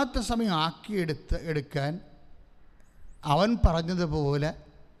ആകാത്ത സമയം എടുക്കാൻ അവൻ പറഞ്ഞതുപോലെ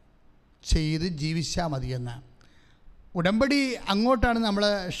ചെയ്ത് ജീവിച്ചാൽ മതിയെന്നാണ്. ഉടമ്പടി അങ്ങോട്ടാണ് നമ്മൾ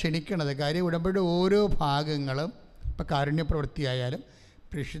ക്ഷണിക്കണത്. കാര്യം ഉടമ്പടി ഓരോ ഭാഗങ്ങളും, ഇപ്പോൾ കാരുണ്യ പ്രവൃത്തിയായാലും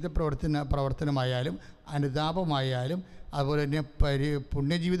പ്രേക്ഷിത പ്രവർത്തനമായാലും അനുതാപമായാലും അതുപോലെ തന്നെ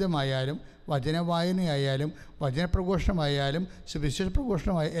പുണ്യജീവിതമായാലും വചനവായനയായാലും വചനപ്രഘോഷണമായാലും സുവിശേഷ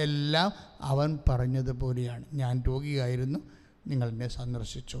പ്രഘോഷണമായാലും എല്ലാം അവൻ പറഞ്ഞതുപോലെയാണ്. ഞാൻ രോഗിയായിരുന്നു, നിങ്ങൾ എന്നെ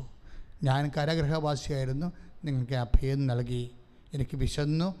സന്ദർശിച്ചു. ഞാൻ കാരാഗൃഹവാസിയായിരുന്നു, നിങ്ങൾക്ക് അഭയം നൽകി. എനിക്ക്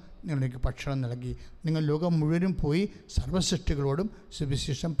വിശന്നു, നിങ്ങൾ എനിക്ക് ഭക്ഷണം നൽകി. നിങ്ങൾ ലോകം മുഴുവനും പോയി സർവ്വസൃഷ്ടികളോടും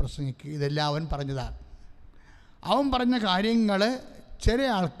സുവിശേഷം പ്രസംഗിക്കുക. ഇതെല്ലാം അവൻ പറഞ്ഞതാണ്. അവൻ പറഞ്ഞ കാര്യങ്ങൾ ചില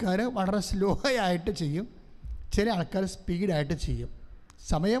ആൾക്കാർ വളരെ സ്ലോ ആയിട്ട് ചെയ്യും, ചില ആൾക്കാർ സ്പീഡായിട്ട് ചെയ്യും.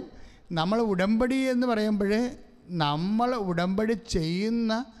 സമയം നമ്മൾ ഉടമ്പടി എന്ന് പറയുമ്പോൾ നമ്മൾ ഉടമ്പടി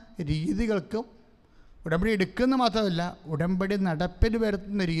ചെയ്യുന്ന രീതികൾക്കും ഉടമ്പടി എടുക്കുന്ന മാത്രമല്ല ഉടമ്പടി നടപ്പിൽ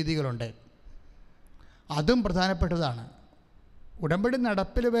വരുത്തുന്ന രീതികളുണ്ട്. അതും പ്രധാനപ്പെട്ടതാണ്. ഉടമ്പടി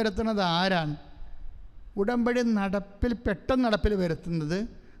നടപ്പിൽ വരുത്തുന്നത് ആരാണ്? ഉടമ്പടി പെട്ടെന്ന് നടപ്പിൽ വരുത്തുന്നത്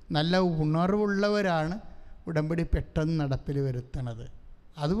നല്ല ഉണർവുള്ളവരാണ്. ഉടമ്പടി പെട്ടെന്ന് നടപ്പിൽ വരുത്തണത്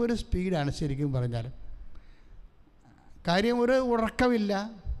അതും ഒരു സ്പീഡാണ് ശരിക്കും പറഞ്ഞാൽ. കാര്യം ഒരു ഉറക്കമില്ല,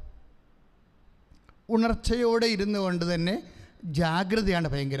 ഉണർച്ചയോടെ ഇരുന്നു കൊണ്ട് തന്നെ ജാഗ്രതയാണ്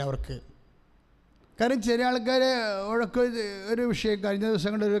ഭയങ്കര അവർക്ക്. കാര്യം ചില ആൾക്കാർ ഒരു വിഷയം കഴിഞ്ഞ ദിവസം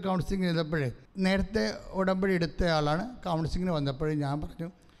കൊണ്ട് ഒരു കൗൺസിലിംഗ് ചെയ്തപ്പോഴേ നേരത്തെ ഉടമ്പടി എടുത്ത ആളാണ്. കൗൺസിലിങ്ങിന് വന്നപ്പോഴേ ഞാൻ പറഞ്ഞു,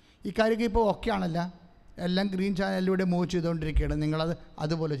 ഈ കാര്യമൊക്കെ ഇപ്പോൾ ഓക്കെ ആണല്ല, എല്ലാം ഗ്രീൻ ചാനലിലൂടെ മൂവ് ചെയ്തുകൊണ്ടിരിക്കുകയാണ്, നിങ്ങളത്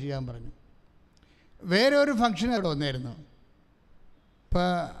അതുപോലെ ചെയ്യാൻ പറഞ്ഞു. വേറെ ഒരു ഫംഗ്ഷൻ അവിടെ വന്നായിരുന്നു. അപ്പോൾ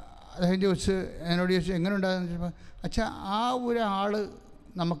അദ്ദേഹം എന്നോട് ചോദിച്ചു എങ്ങനെ ഉണ്ടാകുന്ന ചോദിച്ചപ്പോൾ, അച്ഛാ ആ ഒരാൾ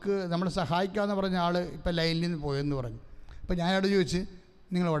നമ്മളെ സഹായിക്കാമെന്ന് പറഞ്ഞ ആൾ ഇപ്പം ലൈനിൽ നിന്ന് പോയെന്ന് പറഞ്ഞു. അപ്പോൾ ഞാനവിടെ ചോദിച്ച്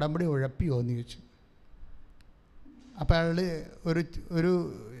നിങ്ങൾ ഉടമ്പടി ഉഴപ്പിയോ എന്ന് ചോദിച്ചു. അപ്പോൾ അയാൾ ഒരു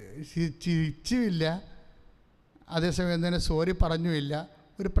ചിരിച്ചുമില്ല, അതേസമയം തന്നെ സോറി പറഞ്ഞുമില്ല,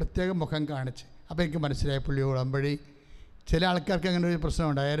 ഒരു പ്രത്യേക മുഖം കാണിച്ച്. അപ്പോൾ എനിക്ക് മനസ്സിലായി പുള്ളി ഉടമ്പടി. ചില ആൾക്കാർക്ക് അങ്ങനെ ഒരു പ്രശ്നം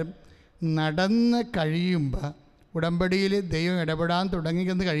ഉണ്ടായാലും നടന്ന് കഴിയുമ്പോൾ ഉടമ്പടിയിൽ ദൈവം ഇടപെടാൻ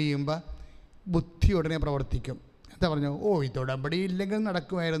തുടങ്ങിയെന്ന് കഴിയുമ്പോൾ ബുദ്ധി ഉടനെ പ്രവർത്തിക്കും. എന്താ പറഞ്ഞു, ഇത് ഉടമ്പടി ഇല്ലെങ്കിൽ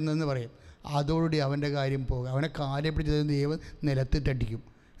നടക്കുമായിരുന്നു എന്ന് പറയും. അതോടുകൂടി അവൻ്റെ കാര്യം പോകും. അവനെ കാലെ പിടിച്ച് ദൈവം നിലത്തിട്ടടിക്കും.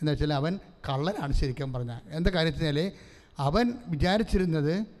 എന്താ വെച്ചാൽ അവൻ കള്ളനാണ് ശരിക്കും പറഞ്ഞാൽ. എന്താ കാര്യത്തിനാൽ അവൻ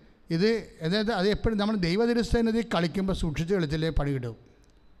വിചാരിച്ചിരുന്നത് അതായത് അത് എപ്പോഴും നമ്മൾ ദൈവതിരുസേനതി കളിക്കുമ്പോൾ സൂക്ഷിച്ച് കളിച്ചാലേ പണി കിട്ടും.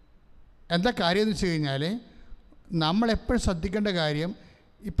 എന്താ കാര്യം എന്ന് വെച്ച് കഴിഞ്ഞാൽ നമ്മളെപ്പോഴും ശ്രദ്ധിക്കേണ്ട കാര്യം,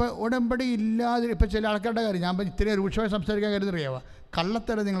 ഇപ്പോൾ ഉടമ്പടി ഇല്ലാതെ ഇപ്പോൾ ചില ആൾക്കാരുടെ കാര്യം ഞാൻ ഇത്രയും രൂക്ഷമായി സംസാരിക്കാൻ കാര്യം അറിയാവുക,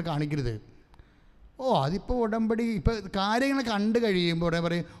 കള്ളത്തരം നിങ്ങൾ കാണിക്കരുത്. അതിപ്പോൾ ഉടമ്പടി ഇപ്പോൾ കാര്യങ്ങൾ കണ്ടു കഴിയുമ്പോൾ ഉടനെ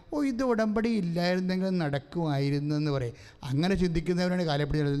പറയും, ഇത് ഉടമ്പടി ഇല്ലായിരുന്നെങ്കിൽ നടക്കുമായിരുന്നു എന്ന് പറയും. അങ്ങനെ ചിന്തിക്കുന്നവരാണ്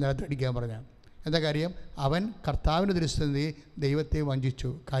കാലപ്പിടി നിലത്തടിക്കാൻ പറഞ്ഞാൽ. എന്താ കാര്യം, അവൻ കർത്താവിൻ്റെ ദൃശ്യത്തെ ദൈവത്തെ വഞ്ചിച്ചു.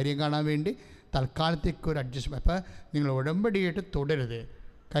 കാര്യം കാണാൻ വേണ്ടി തൽക്കാലത്തേക്ക് ഒരു അഡ്ജസ്റ്റ്മെൻറ്റ്. അപ്പോൾ നിങ്ങൾ ഉടമ്പടിയായിട്ട് തുടരുത്.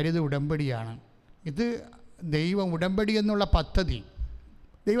 കാര്യം ഇത് ഉടമ്പടിയാണ്. ഇത് ദൈവം ഉടമ്പടി എന്നുള്ള പദ്ധതി,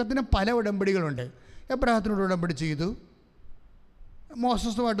 ദൈവത്തിന് പല ഉടമ്പടികളുണ്ട്. എബ്രഹാത്തിനോട് ഉടമ്പടി ചെയ്തു,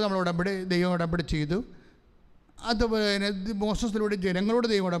 മോസസുമായിട്ട് ദൈവം ഉടമ്പടി ചെയ്തു. അതുപോലെ തന്നെ മോസസിലൂടെ ജനങ്ങളോട്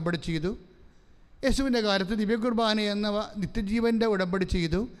ദൈവം ഉടമ്പടി ചെയ്തു. യേശുവിൻ്റെ കാലത്ത് ദിവ്യകുർബാന എന്ന നിത്യജീവൻ്റെ ഉടമ്പടി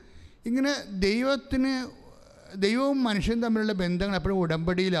ചെയ്തു. ഇങ്ങനെ ദൈവവും മനുഷ്യനും തമ്മിലുള്ള ബന്ധങ്ങൾ എപ്പോഴും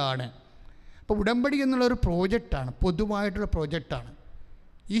ഉടമ്പടിയിലാണ്. അപ്പോൾ ഉടമ്പടി എന്നുള്ളൊരു പ്രോജക്റ്റാണ്, പൊതുവായിട്ടുള്ള പ്രോജക്റ്റാണ്.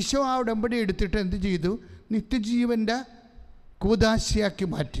 ഈശോ ആ ഉടമ്പടി എടുത്തിട്ട് എന്ത് ചെയ്തു, നിത്യജീവൻ്റെ കൂദാശയാക്കി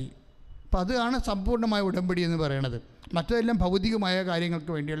മാറ്റി. അപ്പം അതാണ് സമ്പൂർണ്ണമായ ഉടമ്പടി എന്ന് പറയുന്നത്. മറ്റതെല്ലാം ഭൗതികമായ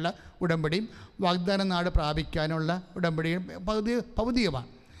കാര്യങ്ങൾക്ക് വേണ്ടിയുള്ള ഉടമ്പടിയും വാഗ്ദാന നാട് പ്രാപിക്കാനുള്ള ഉടമ്പടിയും ഭൗതികമാണ്.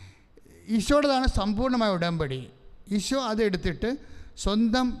 ഈശോയുടേതാണ് സമ്പൂർണ്ണമായ ഉടമ്പടി. ഈശോ അതെടുത്തിട്ട്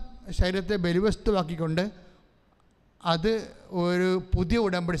സ്വന്തം ശരീരത്തെ ബലിവസ്തുവാക്കിക്കൊണ്ട് അത് ഒരു പുതിയ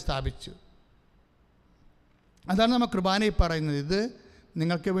ഉടമ്പടി സ്ഥാപിച്ചു. അതാണ് നമ്മൾ കുർബാനയിൽ പറയുന്നത്. ഇത്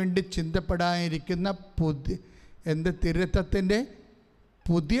നിങ്ങൾക്ക് വേണ്ടി ചിന്തപ്പെടാനിരിക്കുന്ന തിരുരക്തത്തിൻ്റെ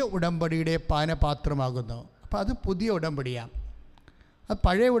പുതിയ ഉടമ്പടിയുടെ പാനപാത്രമാകുന്നു. അപ്പോൾ അത് പുതിയ ഉടമ്പടിയാണ്. അത്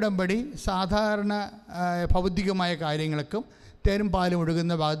പഴയ ഉടമ്പടി സാധാരണ ഭൗതികമായ കാര്യങ്ങൾക്കും തേനും പാലും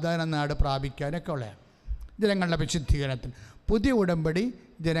ഒഴുകുന്ന വാഗ്ദാന നാട് പ്രാപിക്കാനൊക്കെ ഉള്ളതാണ്, ജനങ്ങളുടെ വിശുദ്ധീകരണത്തിൽ. പുതിയ ഉടമ്പടി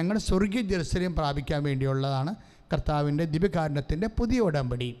ജനങ്ങൾ സ്വർഗീയ ജെറുസലേം പ്രാപിക്കാൻ വേണ്ടിയുള്ളതാണ്. കർത്താവിൻ്റെ ദിവ്യകാരുണ്യത്തിൻ്റെ പുതിയ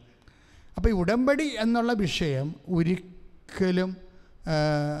ഉടമ്പടി. അപ്പോൾ ഈ ഉടമ്പടി എന്നുള്ള വിഷയം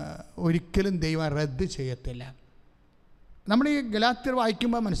ഒരിക്കലും ദൈവം റദ്ദ് ചെയ്യത്തില്ല. നമ്മൾ ഈ ഗലാത്യർ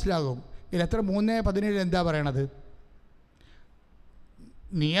വായിക്കുമ്പോൾ മനസ്സിലാകും. ഗലാത്യർ 3:17 എന്താ പറയണത്?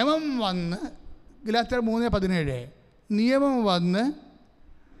 നിയമം വന്ന്, ഗലാത്യർ 3:17 നിയമം വന്ന്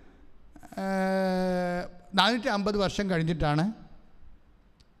 450 വർഷം കഴിഞ്ഞിട്ടാണ്,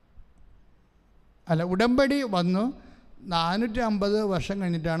 ഉടമ്പടി വന്നു 450 വർഷം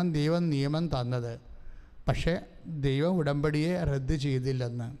കഴിഞ്ഞിട്ടാണ് ദൈവം നിയമം തന്നത്. പക്ഷേ ദൈവം ഉടമ്പടിയെ റദ്ദ്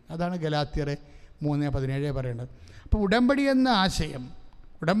ചെയ്തില്ലെന്ന്. അതാണ് ഗലാത്യർ 3:17 പറയുന്നത്. അപ്പോൾ ഉടമ്പടി എന്ന ആശയം,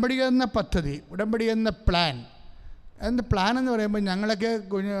 ഉടമ്പടി എന്ന പദ്ധതി, ഉടമ്പടി എന്ന പ്ലാൻ എന്ത് പ്ലാൻ എന്ന് പറയുമ്പോൾ ഞങ്ങളൊക്കെ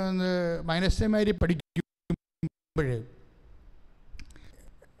മൈനസ്മാരി പഠിക്കുമ്പോഴേ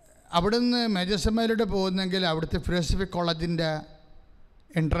അവിടുന്ന് മേജർ സെമിനാരിയിലൂടെ പോകുന്നെങ്കിൽ അവിടുത്തെ ഫിലോസഫി കോളേജിൻ്റെ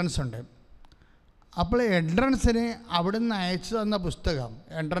എൻട്രൻസ് ഉണ്ട്. അപ്പോൾ എൻട്രൻസിന് അവിടുന്ന് അയച്ചു തന്ന പുസ്തകം,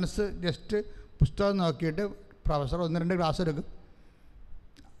 എൻട്രൻസ് ജസ്റ്റ് പുസ്തകം നോക്കിയിട്ട് പ്രൊഫസർ 1-2 ക്ലാസ് എടുക്കും.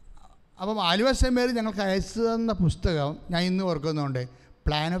 അപ്പം ആലുവ സെമിനാരി ഞങ്ങൾക്ക് അയച്ചു തന്ന പുസ്തകം ഞാൻ ഇന്ന് ഓർക്കുന്നുണ്ട്,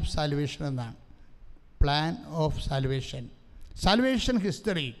 പ്ലാൻ ഓഫ് സാൽവേഷൻ എന്നാണ്. Plan of salvation, salvation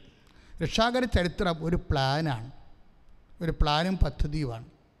history, രക്ഷാകര ചരിത്രം ഒരു പ്ലാനാണ്, ഒരു പ്ലാനും പദ്ധതിയുമാണ്.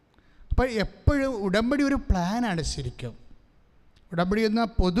 അപ്പോൾ എപ്പോഴും ഉടമ്പടി ഒരു പ്ലാനാണ്. ശരിക്കും ഉടമ്പടി എന്ന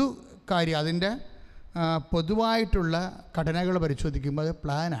പൊതു കാര്യം, അതിൻ്റെ പൊതുവായിട്ടുള്ള ഘടനകൾ പരിശോധിക്കുമ്പോൾ അത്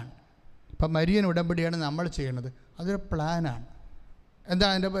പ്ലാനാണ്. ഇപ്പം മരിയൻ ഉടമ്പടിയാണ് നമ്മൾ ചെയ്യുന്നത്, അതൊരു പ്ലാനാണ്. എന്താ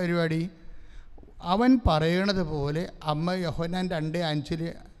അതിൻ്റെ പരിപാടി? അവൻ പറയണത് പോലെ, അമ്മ യോഹന്നാൻ 2:5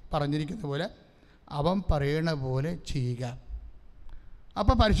 പറഞ്ഞിരിക്കുന്ന പോലെ അവൻ പറയണ പോലെ ചെയ്യുക.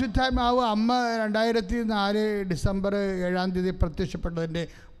 അപ്പോൾ പരിശുദ്ധാത്മാവ് അമ്മ 2004 ഡിസംബർ 7 പ്രത്യക്ഷപ്പെട്ടതിൻ്റെ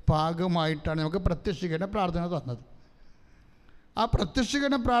ഭാഗമായിട്ടാണ് നമുക്ക് പ്രത്യക്ഷീകരണ പ്രാർത്ഥന തന്നത്. ആ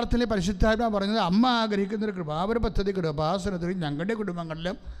പ്രത്യക്ഷീകരണ പ്രാർത്ഥനയിൽ പരിശുദ്ധാത്മാവ് പറഞ്ഞത്, അമ്മ ആഗ്രഹിക്കുന്നൊരു കൃപാവര പദ്ധതി കൃപാസനത്തിൽ ഞങ്ങളുടെ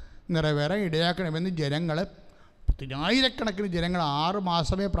കുടുംബങ്ങളിലും നിറവേറാൻ ഇടയാക്കണമെന്ന് ജനങ്ങൾ, 10,000-കണക്കിന് ജനങ്ങൾ 6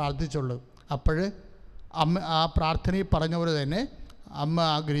 മാസമേ പ്രാർത്ഥിച്ചുള്ളൂ. അപ്പോൾ അമ്മ ആ പ്രാർത്ഥനയിൽ പറഞ്ഞ പോലെ തന്നെ അമ്മ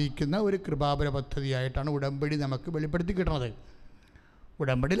ആഗ്രഹിക്കുന്ന ഒരു കൃപാപര പദ്ധതിയായിട്ടാണ് ഉടമ്പടി നമുക്ക് വെളിപ്പെടുത്തി കിട്ടുന്നത്.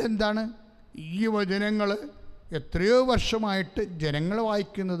 ഉടമ്പടിയിൽ എന്താണ്? ഈ വചനങ്ങൾ എത്രയോ വർഷമായിട്ട് ജനങ്ങൾ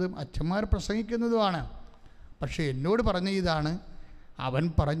വായിക്കുന്നതും അച്ഛന്മാർ പ്രസംഗിക്കുന്നതുമാണ്. പക്ഷേ എന്നോട് പറഞ്ഞ ഇതാണ്, അവൻ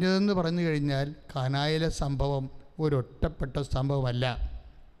പറഞ്ഞതെന്ന് പറഞ്ഞു കഴിഞ്ഞാൽ കാനായിലെ സംഭവം ഒരൊറ്റപ്പെട്ട സംഭവമല്ല,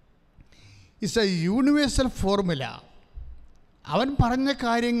 ഇറ്റ്സ് എ യൂണിവേഴ്സൽ ഫോർമുല. അവൻ പറഞ്ഞ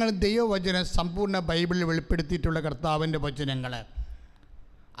കാര്യങ്ങൾ ദൈവവചനം സമ്പൂർണ്ണ ബൈബിളിൽ വെളിപ്പെടുത്തിയിട്ടുള്ള കർത്താവിൻ്റെ വചനങ്ങൾ,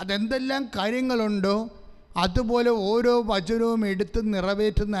 അതെന്തെല്ലാം കാര്യങ്ങളുണ്ടോ അതുപോലെ ഓരോ വചനവും എടുത്ത്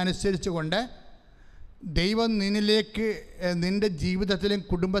നിറവേറ്റുന്ന അനുസരിച്ച് കൊണ്ട് ദൈവം നിന്നിലേക്ക്, നിൻ്റെ ജീവിതത്തിലും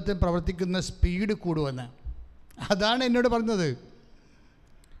കുടുംബത്തിലും പ്രവർത്തിക്കുന്ന സ്പീഡ് കൂടുമെന്ന്. അതാണ് എന്നോട് പറഞ്ഞത്.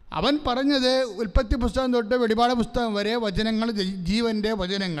 അവൻ പറഞ്ഞത് ഉൽപ്പത്തി പുസ്തകം തൊട്ട് വെളിപാട് പുസ്തകം വരെ വചനങ്ങൾ, ജീവൻ്റെ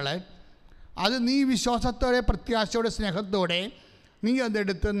വചനങ്ങൾ, അത് നീ വിശ്വാസത്തോടെ, പ്രത്യാശയോടെ, സ്നേഹത്തോടെ നീ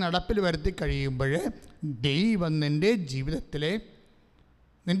അതെടുത്ത് നടപ്പിൽ വരുത്തി കഴിയുമ്പോൾ ദൈവം നിൻ്റെ ജീവിതത്തിലെ,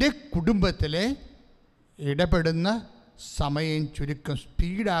 നിൻ്റെ കുടുംബത്തിലെ ഇടപെടുന്ന സമയം ചുരുക്കം,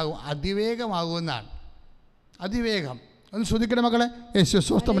 സ്പീഡാകും, അതിവേഗമാകുമെന്നാണ്. അതിവേഗം. ഒന്ന് ശ്രദ്ധിക്കണം മക്കളെ. യേശു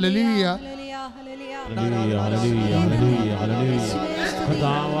സ്വസ്ഥം. ഹല്ലേലൂയ.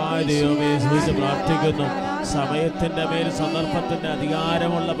 പ്രാർത്ഥിക്കുന്നു. സമയത്തിൻ്റെ മേൽ സന്ദർഭത്തിൻ്റെ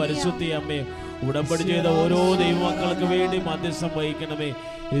അധികാരമുള്ള പരിശുദ്ധി അമ്മേ, ഉടമ്പടി ചെയ്ത ഓരോ ദൈവമക്കൾക്ക് വേണ്ടി മധ്യസ്ഥം വഹിക്കണമേ.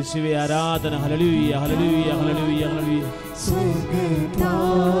 യേശുവേ ആരാധന. ഹല്ലേലൂയ, ഹല്ലേലൂയ, ഹല്ലേലൂയ, ഹല്ലേലൂയ.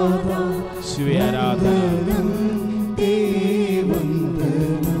 യേശുവേ ആരാധന.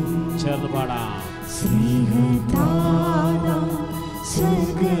 ചേർന്ന് പാടാം.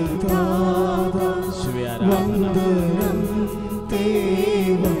 യേശുവേ ആരാധന.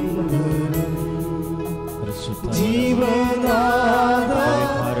 ജീവനാഥ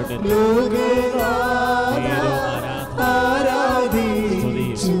ലോകനാഥ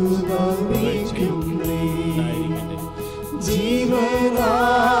ആരാധിച്ചു നമിക്കുന്നേ.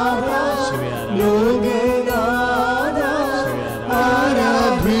 ജീവനാഥ ലോകനാഥ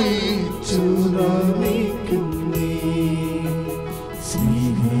ആരാധിച്ചു നമിക്കുന്നേ.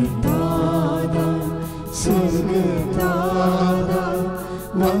 സ്നേഹദാത സ്വർഗദാത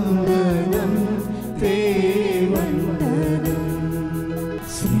വന്ദനം തേ വന്ദനം.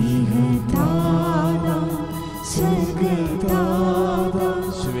 സ്നേഹദാത സ്വർഗദാത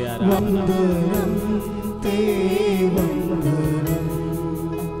വന്ദനം തേ വന്ദനം.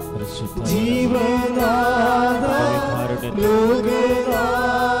 ജീവനാഥ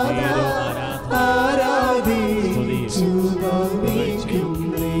ലോകനാഥ ആരാധിച്ചു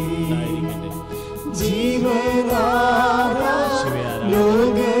നമിക്കുന്നേ. ജീവനാഥ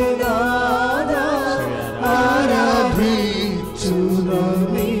ലോകനാഥ ആരാധിച്ചു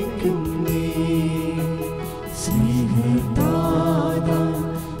നമിക്കുന്നേ. സ്നേഹദാത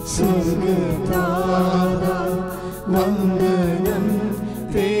സ്വർഗദാത വന്ദനം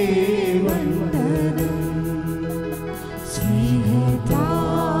തേ വന്ദനം.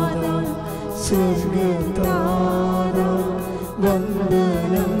 സ്നേഹദാത സ്വർഗദാത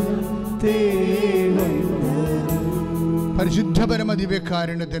വന്ദനം തേ വന്ദനം. പരിശുദ്ധ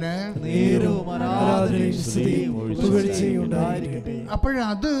പരമദിവ്യകാരുണ്യത്തിന്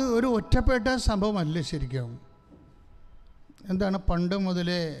അപ്പോഴത് ഒരു ഒറ്റപ്പെട്ട സംഭവമല്ല. ശരിക്കും എന്താണ്, പണ്ട്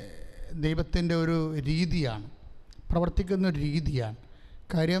മുതലേ ദൈവത്തിൻ്റെ ഒരു രീതിയാണ്, പ്രവർത്തിക്കുന്ന ഒരു രീതിയാണ്.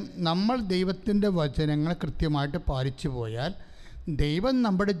 കാര്യം നമ്മൾ ദൈവത്തിൻ്റെ വചനങ്ങൾ കൃത്യമായിട്ട് പാലിച്ചു പോയാൽ ദൈവം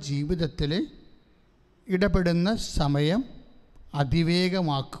നമ്മുടെ ജീവിതത്തിൽ ഇടപെടുന്ന സമയം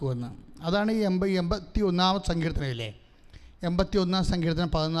അതിവേഗമാക്കുമെന്ന്. അതാണ് ഈ 81-ാം സങ്കീർത്തനയിലെ 81-ാം സങ്കീർത്തനം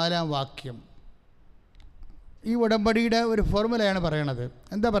 14-ാം വാക്യം. ഈ ഉടമ്പടിയുടെ ഒരു ഫോർമുലയാണ് പറയണത്.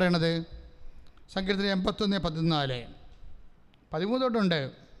 എന്താ പറയണത്? സങ്കീർത്തനം 81:14 13 തൊട്ടുണ്ട്.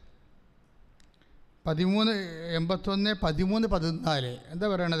 81:13-14 എന്താ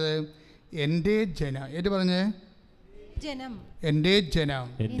പറയണത്? എൻ്റെ ജനം, ഏറ്റ് പറഞ്ഞ് എൻ്റെ ജനം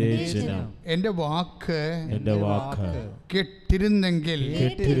എൻ്റെ വാക്ക് കേട്ടിരുന്നെങ്കിൽ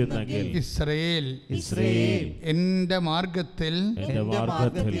ഇസ്രായേൽ എൻ്റെ മാർഗത്തിൽ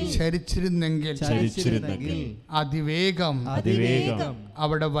ചരിച്ചിരുന്നെങ്കിൽ അതിവേഗം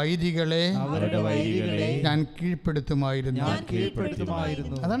അവിടെ വൈരികളെ ഞാൻ കീഴ്പ്പെടുത്തുമായിരുന്നു.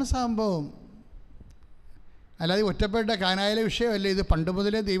 അതാണ് സംഭവം. അല്ലാതെ ഒറ്റപ്പെട്ട കാനായിലെ വിഷയമല്ല ഇത്. പണ്ട്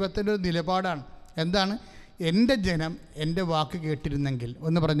മുതലേ ദൈവത്തിൻ്റെ ഒരു നിലപാടാണ്. എന്താണ്? എൻ്റെ ജനം എൻ്റെ വാക്ക് കേട്ടിരുന്നെങ്കിൽ.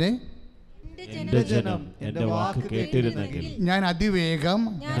 ഒന്ന് പറഞ്ഞേ, എൻ്റെ ജനം എൻ്റെ വാക്ക് കേട്ടിരുന്നെങ്കിൽ ഞാൻ അതിവേഗം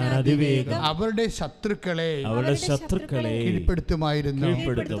അവരുടെ ശത്രുക്കളെ കീഴ്പ്പെടുത്തുമായിരുന്നു.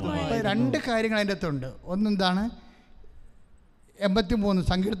 രണ്ട് കാര്യങ്ങൾ അതിൻ്റെ അകത്തുണ്ട്. ഒന്നെന്താണ്? 83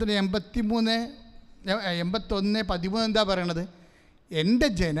 സങ്കീർത്തനം 81:13 എന്താ പറയണത്? എൻ്റെ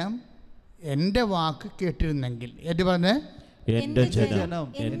ജനം എൻ്റെ വാക്ക് കേട്ടിരുന്നെങ്കിൽ. ഏറ്റു പറഞ്ഞേ, എൻ്റെ ജനം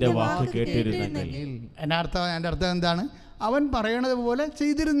എൻ്റെ വാക്ക് കേട്ടിരുന്നെങ്കിൽ. എൻ്റെ അർത്ഥം എന്താണ്? അവൻ പറയണത് പോലെ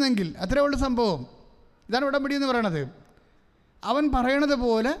ചെയ്തിരുന്നെങ്കിൽ. അത്രേ ഉള്ള സംഭവം. ഇതാണ് ഉടമ്പടി എന്ന് പറയണത്. അവൻ പറയണത്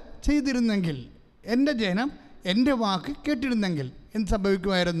പോലെ ചെയ്തിരുന്നെങ്കിൽ, എൻ്റെ ജനം എൻ്റെ വാക്ക് കേട്ടിരുന്നെങ്കിൽ എന്ത്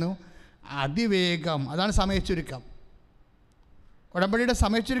സംഭവിക്കുമായിരുന്നു? അതിവേഗം. അതാണ് സമയച്ചുരുക്കം. ഉടമ്പടിയുടെ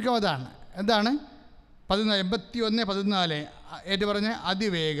സമയച്ചുരുക്കം അതാണ്. എന്താണ്? 81:14 ഏറ്റു പറഞ്ഞ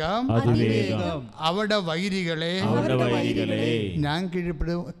അതിവേഗം അവിടെ വൈരികളെ ഞാൻ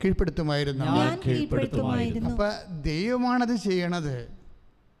കീഴ്പ്പെടുത്തുമായിരുന്നു. അപ്പൊ ദൈവമാണത് ചെയ്യണത്.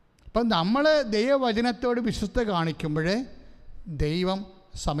 അപ്പം നമ്മൾ ദൈവവചനത്തോട് വിശ്വസ്ത കാണിക്കുമ്പോൾ ദൈവം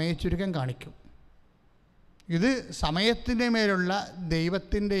സമയച്ചുരുക്കം കാണിക്കും. ഇത് സമയത്തിൻ്റെ മേലുള്ള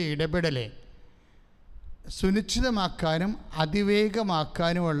ദൈവത്തിൻ്റെ ഇടപെടലെ സുനിശ്ചിതമാക്കാനും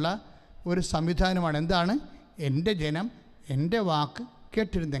അതിവേഗമാക്കാനുമുള്ള ഒരു സംവിധാനമാണ്. എന്താണ്? എൻ്റെ ജനം എൻ്റെ വാക്ക്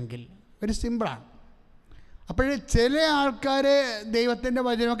കേട്ടിരുന്നെങ്കിൽ. ഒരു സിമ്പിളാണ്. അപ്പോഴേ ചില ആൾക്കാർ ദൈവത്തിൻ്റെ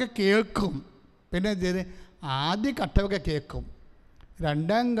വചനമൊക്കെ കേൾക്കും. പിന്നെ ആദ്യ ഘട്ടമൊക്കെ കേൾക്കും,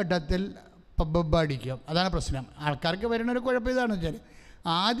 രണ്ടാം ഘട്ടത്തിൽ പബ്ബടിക്കും. അതാണ് പ്രശ്നം. ആൾക്കാർക്ക് വരുന്നൊരു കുഴപ്പം ഇതാണെന്ന് വെച്ചാൽ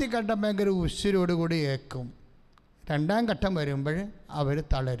ആദ്യ ഘട്ടം ഭയങ്കര ഉശിരോടുകൂടി കേൾക്കും. രണ്ടാം ഘട്ടം വരുമ്പോൾ അവർ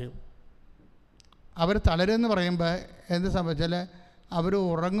തളരും. അവർ തളരുമെന്ന് പറയുമ്പോൾ എന്ത് സംഭവിച്ചാൽ അവർ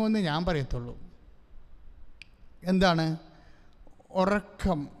ഉറങ്ങുമെന്ന് ഞാൻ പറയത്തുള്ളൂ. എന്താണ്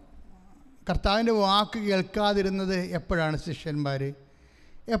ഉറക്കം? കർത്താവിൻ്റെ വാക്ക് കേൾക്കാതിരുന്നത് എപ്പോഴാണ്? ശിഷ്യന്മാർ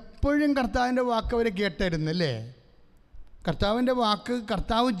എപ്പോഴും കർത്താവിൻ്റെ വാക്ക് അവർ കേട്ടായിരുന്നല്ലേ. കർത്താവിൻ്റെ വാക്ക്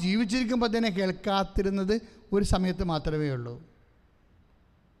കർത്താവ് ജീവിച്ചിരിക്കുമ്പോൾ തന്നെ കേൾക്കാതിരുന്നത് ഒരു സമയത്ത് മാത്രമേ ഉള്ളൂ.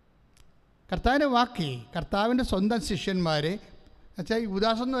 കർത്താവിൻ്റെ വാക്ക് കർത്താവിൻ്റെ സ്വന്തം ശിഷ്യന്മാർ എന്നുവെച്ചാൽ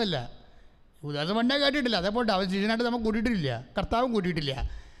യൂദാസൊന്നുമല്ല. യൂദാസ് പണ്ടേ കേട്ടിട്ടില്ല. അതേപോലെ അവൻ ശിഷ്യനായിട്ട് നമുക്ക് കൂട്ടിയിട്ടില്ല, കർത്താവും കൂട്ടിയിട്ടില്ല.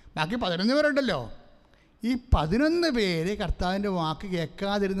 ബാക്കി 11 പേരുണ്ടല്ലോ. ഈ 11 പേര് കർത്താവിൻ്റെ വാക്ക്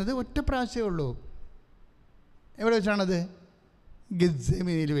കേൾക്കാതിരുന്നത് ഒറ്റ പ്രാവശ്യമേ ഉള്ളൂ. എവിടെ വെച്ചാണത്?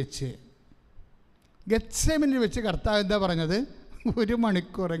 ഗെത്സേമനിൽ വെച്ച്. ഗെത്സേമനിൽ വെച്ച് കർത്താവ് എന്താ പറഞ്ഞത്? 1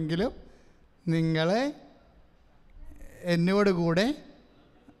 മണിക്കൂറെങ്കിലും നിങ്ങളെ എന്നോട് കൂടെ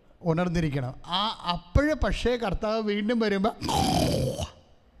ഉണർന്നിരിക്കണം. അപ്പോഴേ പക്ഷേ കർത്താവ് വീണ്ടും വരുമ്പോൾ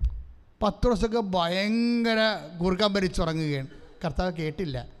പത്രോസൊക്കെ ഭയങ്കര ഗുർക്കം ഭരിച്ചുറങ്ങുകയാണ്. കർത്താവ്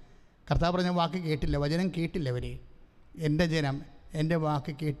കേട്ടില്ല. കർത്താവ് പറഞ്ഞ വാക്ക് കേട്ടില്ല, വചനം കേട്ടില്ല. അവർ എൻ്റെ ജനം എൻ്റെ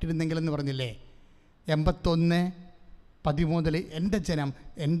വാക്ക് കേട്ടിരുന്നെങ്കിലെന്ന് പറഞ്ഞില്ലേ. 81:13 എൻ്റെ ജനം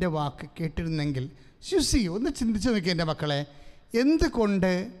എൻ്റെ വാക്ക് കേട്ടിരുന്നെങ്കിൽ. ശുസി ഒന്ന് ചിന്തിച്ച് നോക്കി എൻ്റെ മക്കളെ,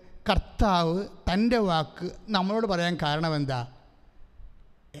 എന്തുകൊണ്ട് കർത്താവ് തൻ്റെ വാക്ക് നമ്മളോട് പറയാൻ കാരണം എന്താ?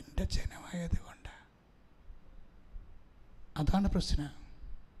 എൻ്റെ ജനമായത് കൊണ്ട്. അതാണ് പ്രശ്നം.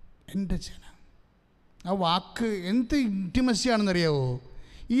 എൻ്റെ ജനം. ആ വാക്ക് എന്ത് ഇൻറ്റിമസിയാണെന്നറിയാവോ?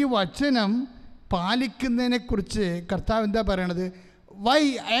 ഈ വചനം പാലിക്കുന്നതിനെക്കുറിച്ച് കർത്താവ് എന്താ പറയണത്? Y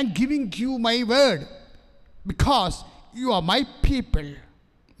I am giving you my word because you are my people.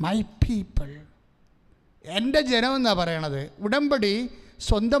 My people, എൻ്റെ ജനം എന്നാണ് പറയണത്. ഉടമ്പടി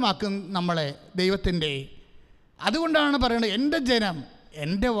സ്വന്തമാക്കും നമ്മളെ ദൈവത്തിൻ്റെ. അതുകൊണ്ടാണ് പറയണത് എൻ്റെ ജനം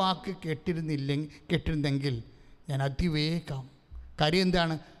എൻ്റെ വാക്ക് കേട്ടിരുന്നെങ്കിൽ ഞാൻ അതിവേഗം. കാര്യം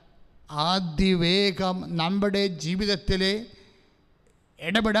എന്താണ്? അതിവേഗം നമ്മുടെ ജീവിതത്തിൽ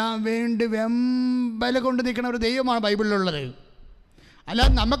ഇടപെടാൻ വേണ്ടി വെമ്പല കൊണ്ട് നിൽക്കുന്ന ഒരു ദൈവമാണ് ബൈബിളിലുള്ളത്.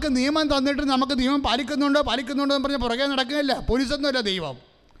 അല്ലാതെ നമുക്ക് നിയമം തന്നിട്ട് നമുക്ക് നിയമം പാലിക്കുന്നുണ്ടോ എന്ന് പറഞ്ഞ് പുറകെ നടക്കുകയല്ല. പോലീസൊന്നുമല്ല ദൈവം.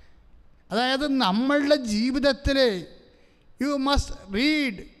 അതായത് നമ്മളുടെ ജീവിതത്തിൽ you must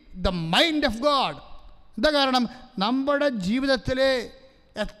read the mind of God. എന്താ കാരണം? നമ്മുടെ ജീവിതത്തിൽ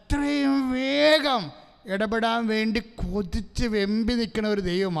എത്രയും വേഗം ഇടപെടാൻ വേണ്ടി കൊതിച്ച് വെമ്പി നിൽക്കുന്ന ഒരു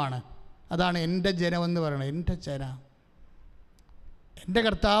ദൈവമാണ്. അതാണ് എൻ്റെ ജനമെന്ന് പറയുന്നത്. എൻ്റെ ജനം, എൻ്റെ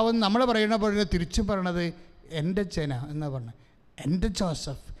കർത്താവ് നമ്മൾ പറയുന്ന പോലെ തിരിച്ചും പറയണത് എൻ്റെ ജന എന്ന് പറഞ്ഞത്. എൻ്റെ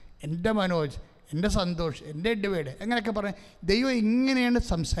ജോസഫ്, എൻ്റെ മനോജ്, എൻ്റെ സന്തോഷ്, എൻ്റെ എഡ്വേഡ്, അങ്ങനെയൊക്കെ പറഞ്ഞ് ദൈവം ഇങ്ങനെയാണ്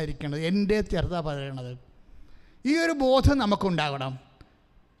സംസാരിക്കുന്നത്. എൻ്റെ ചേർത്താ പറയണത്. ഈ ഒരു ബോധം നമുക്കുണ്ടാകണം.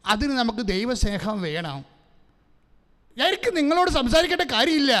 അതിന് നമുക്ക് ദൈവസ്നേഹം വേണം. എനിക്ക് നിങ്ങളോട് സംസാരിക്കേണ്ട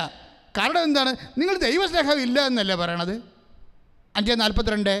കാര്യമില്ല. കാരണം എന്താണ്? നിങ്ങൾ ദൈവസ്നേഹം ഇല്ല എന്നല്ലേ പറയണത്.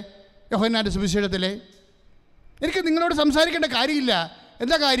 5:42 യോഹന്നാൻ്റെ സുവിശേഷത്തിലെ. എനിക്ക് നിങ്ങളോട് സംസാരിക്കേണ്ട കാര്യമില്ല.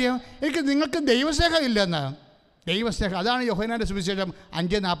 എന്താ കാര്യം? നിങ്ങൾക്ക് ദൈവസ്നേഹം ഇല്ല എന്നാണ്. ദൈവസ്നേഹം, അതാണ് യോഹന്നാൻ്റെ സുവിശേഷം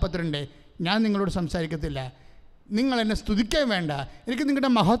 5:42. ഞാൻ നിങ്ങളോട് സംസാരിക്കത്തില്ല, നിങ്ങൾ എന്നെ സ്തുതിക്കാൻ വേണ്ട, എനിക്ക്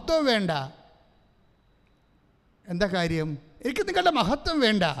നിങ്ങളുടെ മഹത്വം വേണ്ട. എന്താ കാര്യം? എനിക്ക് നിങ്ങളുടെ മഹത്വം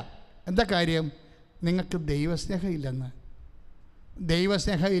വേണ്ട. എന്താ കാര്യം? നിങ്ങൾക്ക് ദൈവസ്നേഹം ഇല്ലെന്ന്.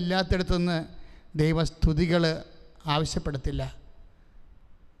 ദൈവസ്നേഹം ഇല്ലാത്തടത്തുനിന്ന് ദൈവസ്തുതികൾ ആവശ്യപ്പെടത്തില്ല,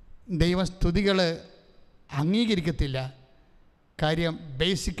 ദൈവസ്തുതികൾ അംഗീകരിക്കത്തില്ല. കാര്യം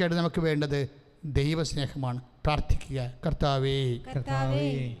ബേസിക്കായിട്ട് നമുക്ക് വേണ്ടത് ദൈവസ്നേഹമാണ്. പ്രാർത്ഥിക്കുക, കർത്താവേ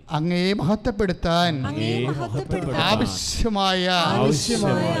അങ്ങയെ മഹത്വപ്പെടുത്താൻ ആവശ്യമായ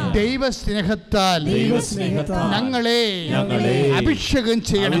ദൈവസ്നേഹത്താൽ ഞങ്ങളെ അഭിഷേകം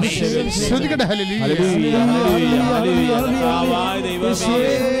ചെയ്യണം.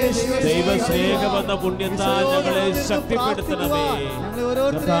 ദൈവസ്നേഹമെന്ന പുണ്യത്താൽ ഞങ്ങളെ ശക്തിപ്പെടുത്തണമേ.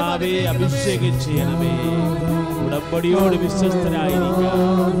 കർത്താവേ അഭിഷേകം ചെയ്യണമേ. ഉടമ്പടിയോട് വിശ്വസ്തരായിരിക്കാൻ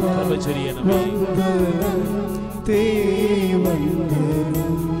കൃപ ചെയ്യണമേ.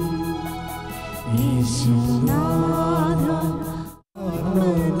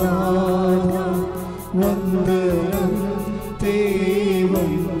 വന്ദനം തേ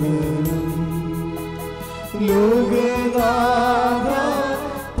വന്ദനം ലോകനാഥ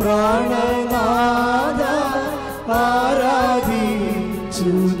പ്രാണനാഥ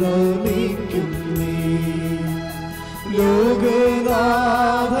ആരാധിച്ചു നമിക്കുന്നേ.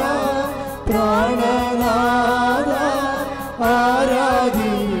 ലോകനാഥ പ്രാണനാഥ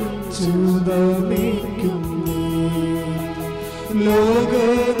ആരാധിച്ചു നമിക്കുന്നേ.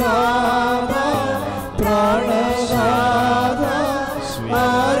 ലോകനാഥ പ്രാണനാഥ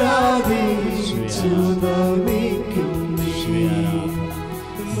ആരാധിച്ചു നമിക്കുന്നേ.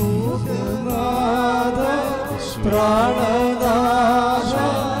 ലോകനാഥ പ്രാണനാഥ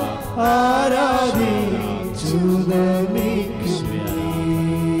ആരാധിച്ചു നമിക്കുന്നേ.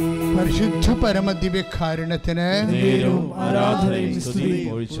 പരിശുദ്ധ പരമദിവ്യകാരുണ്യത്തിന്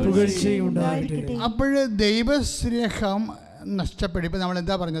അപ്പോൾ ദൈവസ്നേഹം നഷ്ടപ്പെടും. ഇപ്പം നമ്മൾ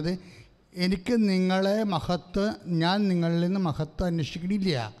എന്താ പറഞ്ഞത്? എനിക്ക് നിങ്ങളെ മഹത്വം, ഞാൻ നിങ്ങളിൽ നിന്ന് മഹത്വം അന്വേഷിക്കണില്ല,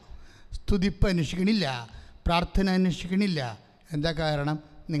 സ്തുതിപ്പ് അന്വേഷിക്കണില്ല, പ്രാർത്ഥന അന്വേഷിക്കണില്ല. എന്താ കാരണം?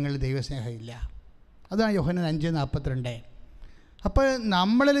 നിങ്ങൾ ദൈവസ്നേഹം ഇല്ല. അതാണ് യോഹന്നാൻ 5:42. അപ്പോൾ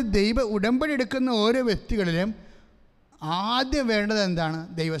നമ്മളിൽ ഉടമ്പടി എടുക്കുന്ന ഓരോ വ്യക്തികളിലും ആദ്യം വേണ്ടത് എന്താണ്?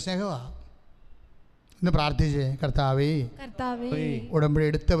 ദൈവസ്നേഹമാണ്. ഇന്ന് പ്രാർത്ഥിച്ചേ, കർത്താവേ ഉടമ്പടി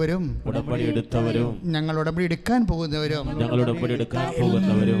എടുത്തവരും ഞങ്ങൾ ഉടമ്പടി എടുക്കാൻ പോകുന്നവരും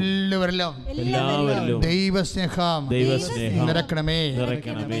എല്ലാവരിലും ദൈവസ്നേഹം നിറക്കണമേ.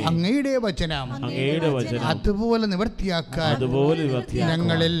 അങ്ങയുടെ വചനം അതുപോലെ നിവർത്തിയാക്കാൻ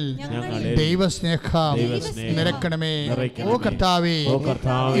ഞങ്ങളിൽ ദൈവസ്നേഹം നിറക്കണമേ. ഓ കർത്താവേ,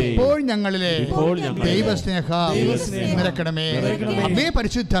 ഇപ്പോൾ ഞങ്ങളിലെ ദൈവസ്നേഹം നിറക്കണമേ. അമ്മേ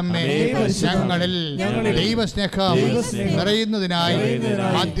പരിശുദ്ധമ്മേ, ഞങ്ങളിൽ ദൈവസ്നേഹം നിറയുന്നതിനായി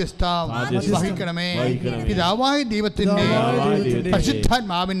മാധ്യസ്ഥം വഹിക്കണമേ. പിതാവായ ദൈവത്തിന്റെ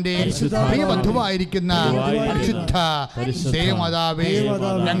പരിശുദ്ധാത്മാവിന്റെ പ്രിയ ബന്ധുവായിരിക്കുന്ന പരിശുദ്ധ ദേവമാതാവേ,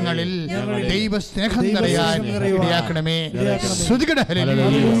 ഞങ്ങളിൽ ദൈവസ്നേഹം നിറയാൻ ഇടയാക്കണമേ. ശ്രുതികട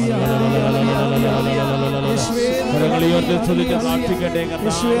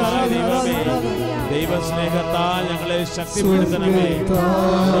ദൈവസ്നേഹത്താൽ ഞങ്ങളെ ശക്തിപ്പെടുത്തണമേ.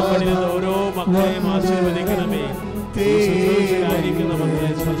 ഓരോ മക്കളെയും ആശീർവദിക്കണമേ. ആയിരിക്കുന്ന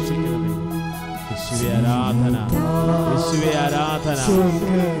മക്കളെ സ്പർശിക്കണമേ. യേശുവേ ആരാധന, യേശുവേ ആരാധന,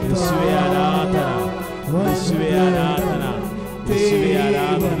 യേശുവേ ആരാധന, യേശുവേ ആരാധന, യേശുവേ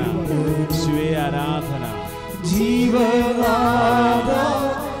ആരാധന, യേശുവേ ആരാധന. ജീവനാഥ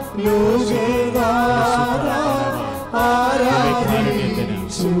ലോകനാഥ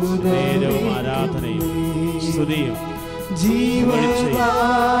നേരവും ആരാധനയും സ്തുതിയും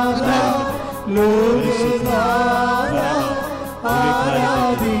ജീവനാഥ ലോകനാഥ ആരാധിച്ചു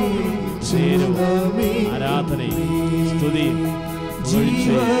ആരാധനയും സ്തുതിയും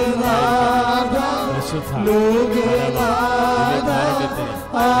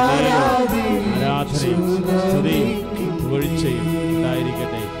ആരാധനയും സ്തുതിയും പുകഴ്ചയും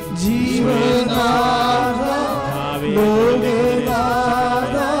ഉണ്ടായിരിക്കട്ടെ.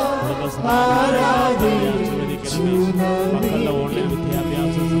 മക്കളുടെ ഓൺലൈൻ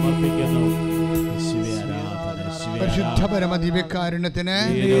വിദ്യാഭ്യാസം സമർപ്പിക്കുന്നു. പരിശുദ്ധ പരമദിവ്യകാരുണ്യത്തിന്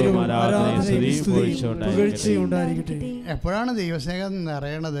എപ്പോഴാണ് ദൈവസ്നേഹം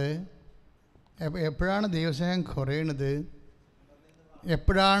നിറയണത്? എപ്പോഴാണ് ദൈവസ്നേഹം കുറയണത്?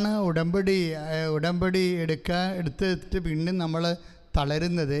 എപ്പോഴാണ് ഉടമ്പടി എടുത്തിട്ട് പിന്നെ നമ്മൾ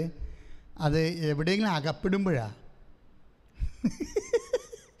തളരുന്നത്? അത് എവിടെയെങ്കിലും അകപ്പെടുമ്പോഴാണ്.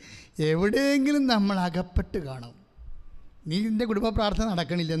 എവിടെയെങ്കിലും നമ്മൾ അകപ്പെട്ട് കാണും. നീ നിൻ്റെ കുടുംബ പ്രാർത്ഥന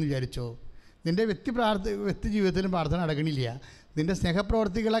നടക്കണില്ലെന്ന് വിചാരിച്ചോ, നിൻ്റെ വ്യക്തി ജീവിതത്തിലും പ്രാർത്ഥന നടക്കണില്ല, നിൻ്റെ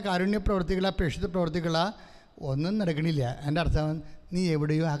സ്നേഹപ്രവർത്തികളാ, കാരുണ്യപ്രവർത്തികളാ, പ്രേക്ഷിത പ്രവർത്തികളാ, ഒന്നും നടക്കണില്ല. എൻ്റെ അർത്ഥം നീ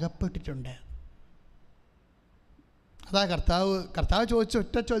എവിടെയോ അകപ്പെട്ടിട്ടുണ്ട്. അതാ കർത്താവ് ചോദിച്ച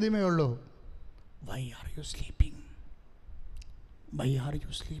ഒറ്റ ചോദ്യമേ ഉള്ളൂ, why are you sleeping? Why are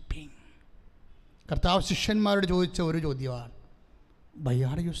you sleeping? കർത്താവ് ശിഷ്യന്മാരോട് ചോദിച്ച ഒരു ചോദ്യമാണ്, വൈ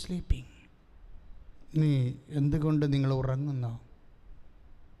ആർ യു സ്ലീപ്പിംഗ്? നീ എന്തുകൊണ്ട് നിങ്ങൾ ഉറങ്ങുന്നു?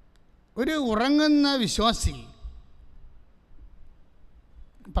 ഒരു ഉറങ്ങുന്ന വിശ്വാസി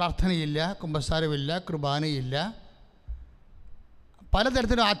പ്രാർത്ഥനയില്ല, കുമ്പസാരമില്ല, കുർബാനയില്ല,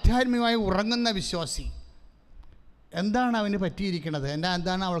 പലതരത്തിലും ആധ്യാത്മികമായി ഉറങ്ങുന്ന വിശ്വാസി എന്താണ് അവന് പറ്റിയിരിക്കുന്നത്?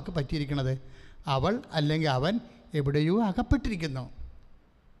 എന്താണ് അവൾക്ക് പറ്റിയിരിക്കുന്നത്? അവൾ അല്ലെങ്കിൽ അവൻ എവിടെയോ അകപ്പെട്ടിരിക്കുന്നു.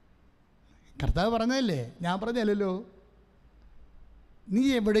 കർത്താവ് പറഞ്ഞതല്ലേ, ഞാൻ പറഞ്ഞല്ലോ. നീ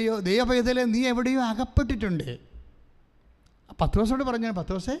എവിടെയോ, ദൈവപൈതലെ നീ എവിടെയോ അകപ്പെട്ടിട്ടുണ്ട്. പത്രോസോട് പറഞ്ഞു,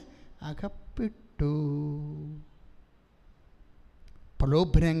 പത്രോസേ അകപ്പെട്ടു.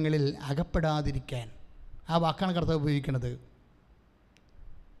 പ്രലോഭനങ്ങളിൽ അകപ്പെടാതിരിക്കാൻ ആ വാക്കാണ് കർത്താവ് ഉപയോഗിക്കുന്നത്.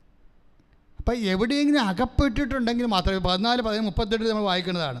 അപ്പം എവിടെയെങ്കിലും അകപ്പെട്ടിട്ടുണ്ടെങ്കിൽ മാത്രമേ 14, 15, 38 നമ്മൾ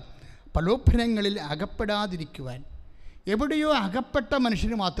വായിക്കുന്നതാണ്. പ്രലോഭനങ്ങളിൽ അകപ്പെടാതിരിക്കുവാൻ. എവിടെയോ അകപ്പെട്ട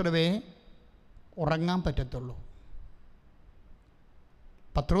മനുഷ്യന് മാത്രമേ ഉറങ്ങാൻ പറ്റത്തുള്ളൂ.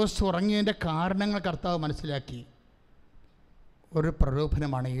 പത്രോസ് ഉറങ്ങിയതിൻ്റെ കാരണങ്ങൾ കർത്താവ് മനസ്സിലാക്കി. ഒരു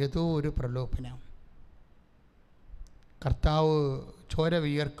പ്രലോഭനമാണ്, ഏതോ ഒരു പ്രലോഭനം. കർത്താവ് ചോര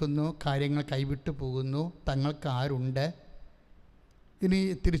വിയർക്കുന്നു, കാര്യങ്ങൾ കൈവിട്ടു പോകുന്നു, തങ്ങൾക്ക് ആരുണ്ട്, ഇനി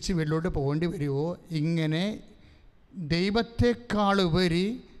തിരിച്ച് വെള്ളോട്ട് പോകേണ്ടി വരുമോ? ഇങ്ങനെ ദൈവത്തെക്കാളുപരി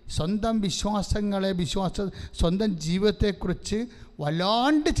സ്വന്തം വിശ്വാസങ്ങളെ, സ്വന്തം ജീവിതത്തെക്കുറിച്ച്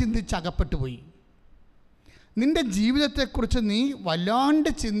വല്ലാണ്ട് ചിന്തിച്ചകപ്പെട്ടു പോയി. നിൻ്റെ ജീവിതത്തെക്കുറിച്ച് നീ വല്ലാണ്ട്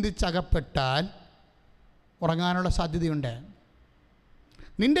ചിന്തിച്ചകപ്പെട്ടാൽ ഉറങ്ങാനുള്ള സാധ്യതയുണ്ട്.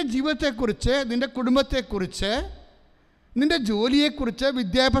 നിൻ്റെ ജീവിതത്തെക്കുറിച്ച്, നിൻ്റെ കുടുംബത്തെക്കുറിച്ച്, നിൻ്റെ ജോലിയെക്കുറിച്ച്,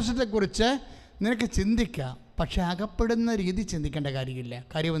 വിദ്യാഭ്യാസത്തെക്കുറിച്ച് നിനക്ക് ചിന്തിക്കാം. പക്ഷെ അകപ്പെടുന്ന രീതി ചിന്തിക്കേണ്ട കാര്യമില്ല.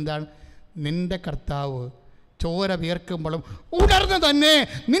 കാര്യം എന്താണ്? നിൻ്റെ കർത്താവ് ചോര വിയർക്കുമ്പോഴും ഉണർന്ന് തന്നെ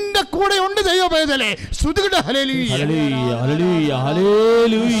നിന്റെ കൂടെ ഉണ്ട്. ദൈവപൈതലേ സ്തുതിക്കട്ടെ, ഹല്ലേലൂയ, ഹല്ലേലൂയ, ഹല്ലേലൂയ,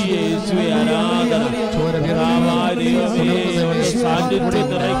 ഹല്ലേലൂയ.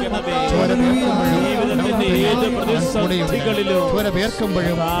 ചോര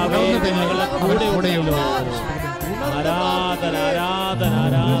വിയർക്കുമ്പോഴും കൂടെയുള്ളൂ. ആരാധന, ആരാധന,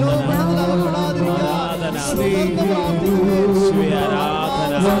 ആരാധന,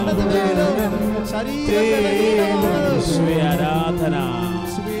 ആരാധന,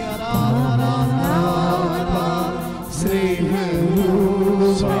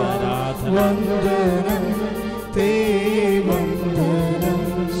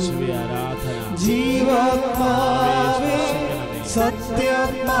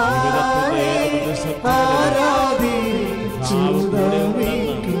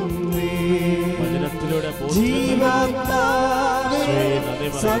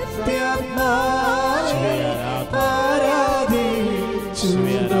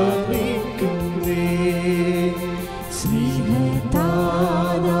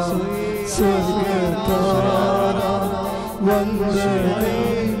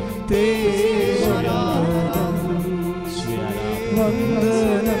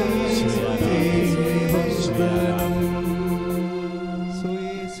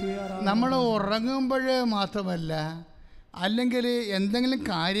 നമ്മൾ ഉറങ്ങുമ്പോൾ മാത്രമല്ല, അല്ലെങ്കിൽ എന്തെങ്കിലും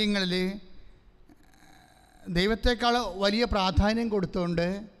കാര്യങ്ങളിൽ ദൈവത്തെക്കാൾ വലിയ പ്രാധാന്യം കൊടുത്തുകൊണ്ട്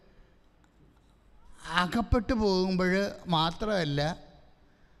അകപ്പെട്ടു പോകുമ്പോൾ മാത്രമല്ല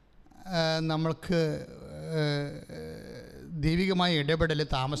നമ്മൾക്ക് ദൈവികമായ ഇടപെടൽ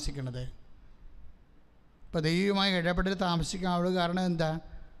താമസിക്കുന്നത്. ഇപ്പോൾ ദൈവികമായ ഇടപെടൽ താമസിക്കാനുള്ള കാരണം എന്താ?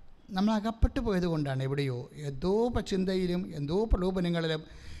 നമ്മൾ അകപ്പെട്ടു പോയത് കൊണ്ടാണ്. എവിടെയോ എന്തോ ചിന്തയിലും എന്തോ പ്രലോഭനങ്ങളിലും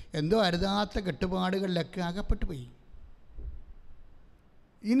എന്തോ അരുതാത്ത കെട്ടുപാടുകളിലൊക്കെ അകപ്പെട്ടു പോയി.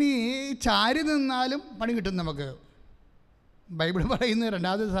 ഇനി ചാരി നിന്നാലും പണി കിട്ടും നമുക്ക്. ബൈബിൾ പറയുന്ന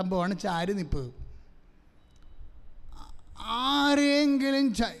രണ്ടാമത്തെ സംഭവമാണ് ചാരി നിപ്പ്. ആരെങ്കിലും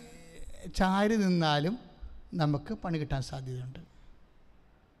ചാരി നിന്നാലും നമുക്ക് പണി കിട്ടാൻ സാധ്യതയുണ്ട്.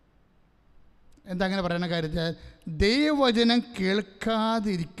 എന്താ അങ്ങനെ പറയുന്ന കാര്യത്തിൽ ദൈവവചനം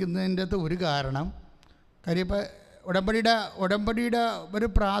കേൾക്കാതിരിക്കുന്നതിൻ്റെ ഒരു കാരണം കാര്യം ഇപ്പോൾ ഉടമ്പടിയുടെ ഒരു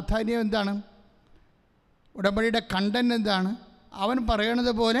പ്രാധാന്യം എന്താണ്? ഉടമ്പടിയുടെ കണ്ടന്റ് എന്താണ്? അവൻ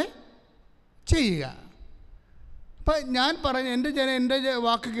പറയണത് പോലെ ചെയ്യുക. അപ്പം ഞാൻ എൻ്റെ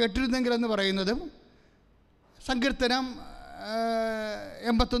വാക്ക് കേട്ടിരുന്നെങ്കിലെന്ന് പറയുന്നതും സങ്കീർത്തനം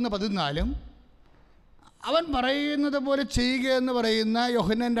 81:14 അവൻ പറയുന്നത് പോലെ ചെയ്യുക എന്ന് പറയുന്ന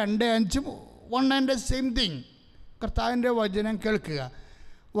യോഹന്നാൻ 2:5 വൺ ആൻഡ് സെയിം തിങ്. കർത്താവിൻ്റെ വചനം കേൾക്കുക.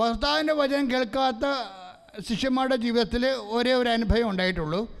 കർത്താവിൻ്റെ വചനം കേൾക്കാത്ത ശിഷ്യന്മാരുടെ ജീവിതത്തിൽ ഒരേ ഒരു അനുഭവം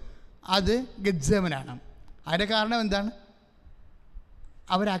ഉണ്ടായിട്ടുള്ളൂ. അത് ഗെത്സെമനാണ്. അതിൻ്റെ കാരണം എന്താണ്?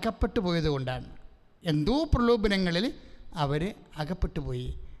 അവരകപ്പെട്ടു പോയത് കൊണ്ടാണ്. എന്തോ പ്രലോഭനങ്ങളിൽ അവർ അകപ്പെട്ടു പോയി.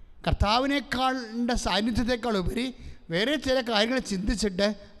 കർത്താവിനേക്കാളിൻ്റെ സാന്നിധ്യത്തെക്കാൾ ഉപരി വേറെ ചില കാര്യങ്ങൾ ചിന്തിച്ചിട്ട്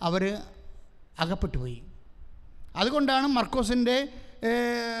അവർ അകപ്പെട്ടു പോയി. അതുകൊണ്ടാണ് മർക്കോസിൻ്റെ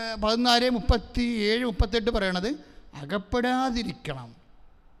 14:37-38 പറയണത് അകപ്പെടാതിരിക്കണം.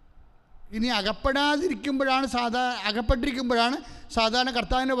 ഇനി അകപ്പെടാതിരിക്കുമ്പോഴാണ് അകപ്പെട്ടിരിക്കുമ്പോഴാണ് സാധാരണ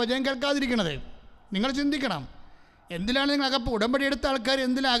കർത്താവിൻ്റെ വചനം കേൾക്കാതിരിക്കണത്. നിങ്ങൾ ചിന്തിക്കണം, എന്തിലാണ് നിങ്ങൾ ഉടമ്പടി എടുത്ത ആൾക്കാർ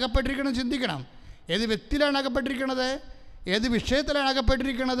എന്തിലാണ് അകപ്പെട്ടിരിക്കണം ചിന്തിക്കണം. ഏത് വ്യക്തിയിലാണ് അകപ്പെട്ടിരിക്കണത്, ഏത് വിഷയത്തിലാണ്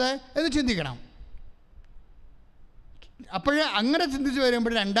അകപ്പെട്ടിരിക്കണത് എന്ന് ചിന്തിക്കണം. അപ്പോൾ അങ്ങനെ ചിന്തിച്ച്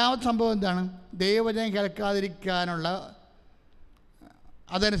വരുമ്പോൾ രണ്ടാമത്തെ സംഭവം എന്താണ്? ദൈവവചനം കേൾക്കാതിരിക്കാനുള്ള,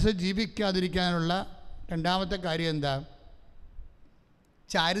 അതനുസരിച്ച് ജീവിക്കാതിരിക്കാനുള്ള രണ്ടാമത്തെ കാര്യം എന്താ?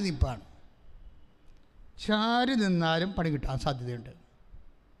 ചാരി നിൽപ്പാണ്. ചാരി നിന്നാലും പണി കിട്ടാൻ സാധ്യതയുണ്ട്.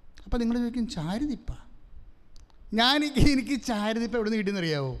 അപ്പോൾ നിങ്ങൾ ചോദിക്കും ചാരി നിൽപ്പാ, എനിക്ക് ചാരി നിൽപ്പ് എവിടെ നിന്ന്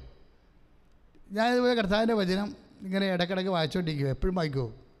കിട്ടിയെന്നറിയാവോ? ഞാനിതുപോലെ കർത്താവിൻ്റെ വചനം ഇങ്ങനെ ഇടയ്ക്കിടയ്ക്ക് വായിച്ചുകൊണ്ടിരിക്കുക. എപ്പോഴും വായിക്കുമോ?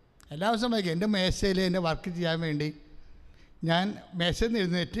 എല്ലാ ദിവസവും വായിക്കും. എൻ്റെ മേശയിൽ എൻ്റെ വർക്ക് ചെയ്യാൻ വേണ്ടി ഞാൻ മേശയിൽ നിന്ന്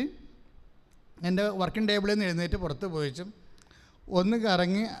എഴുന്നേറ്റ് എൻ്റെ വർക്കിംഗ് ടേബിളിൽ നിന്ന് എഴുന്നേറ്റ് പുറത്ത് പോയിച്ചും ഒന്ന്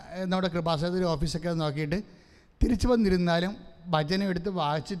കറങ്ങി നമ്മുടെ കൃപാസനത്തിൻ്റെ ഓഫീസൊക്കെ നോക്കിയിട്ട് തിരിച്ചു വന്നിരുന്നാലും ഭജനം എടുത്ത്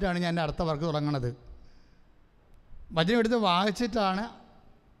വായിച്ചിട്ടാണ് ഞാൻ എൻ്റെ അടുത്ത വർക്ക് തുടങ്ങണത്. ഭജനം എടുത്ത് വായിച്ചിട്ടാണ്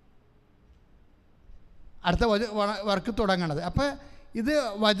അടുത്ത വർക്ക് തുടങ്ങണത്. അപ്പോൾ ഇത്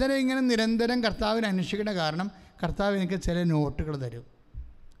വചനം ഇങ്ങനെ നിരന്തരം കർത്താവിനെ അന്വേഷിക്കുന്ന കാരണം കർത്താവ് എനിക്ക് ചില നോട്ടുകൾ തരും.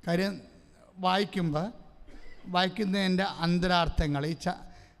 കാര്യം വായിക്കുന്നതിൻ്റെ അന്തരാർത്ഥങ്ങൾ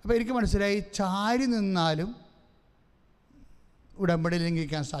അപ്പോൾ എനിക്ക് മനസ്സിലായി ചാരി നിന്നാലും ഉടമ്പടി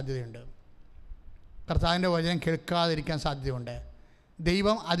ലംഘിക്കാൻ സാധ്യതയുണ്ട്. കർത്താവിൻ്റെ വചനം കേൾക്കാതിരിക്കാൻ സാധ്യതയുണ്ട്.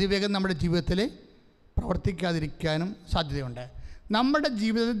 ദൈവം അതിവേഗം നമ്മുടെ ജീവിതത്തിൽ പ്രവർത്തിക്കാതിരിക്കാനും സാധ്യതയുണ്ട്. നമ്മുടെ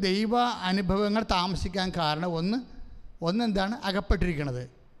ജീവിതത്തിൽ ദൈവ അനുഭവങ്ങൾ താമസിക്കാൻ കാരണം ഒന്നെന്താണ്? അകപ്പെട്ടിരിക്കുന്നത്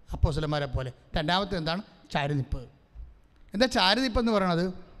അപ്പോസ്തലന്മാരെ പോലെ. രണ്ടാമത്തെ എന്താണ്? ചാരിനിപ്പ്. എന്താ ചാരിനിപ്പെന്ന് പറയണത്?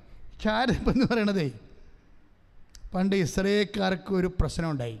 ചാരിനിപ്പെന്ന് പറയണതേ പണ്ട് ഇസ്രായേൽക്കാർക്ക് ഒരു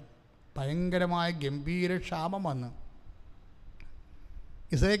പ്രശ്നമുണ്ടായി. ഭയങ്കരമായ ഗംഭീര ക്ഷാമം വന്നു.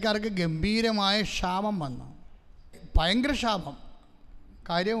 ഇസ്രായേൽക്കാർക്ക് ഗംഭീരമായ ക്ഷാമം വന്നു, ഭയങ്കര ക്ഷാമം.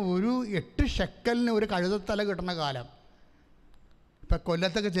 കാര്യം 8 ഷെക്കലിന് ഒരു കഴുതത്തല കിട്ടുന്ന കാലം. ഇപ്പം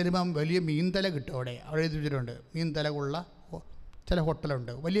കൊല്ലത്തൊക്കെ ചെല്ലുമ്പം വലിയ മീൻതല കിട്ടും. അവിടെ എഴുതിച്ചിട്ടുണ്ട് മീൻതല ഉള്ള ചില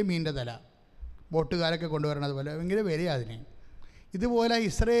ഹോട്ടലുണ്ട്. വലിയ മീനിൻ്റെ തല ബോട്ടുകാരൊക്കെ കൊണ്ടുവരണത് പോലെ ഭയങ്കര വിലയാണ് അതിന്. ഇതുപോലെ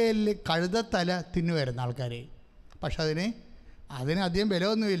ഇസ്രായേലിൽ കഴുതത്തല തിന്നുവരുന്ന ആൾക്കാർ. പക്ഷെ അതിന് അധികം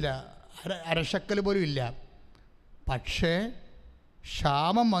വിലയൊന്നുമില്ല, അരശക്കൽ പോലും ഇല്ല. പക്ഷേ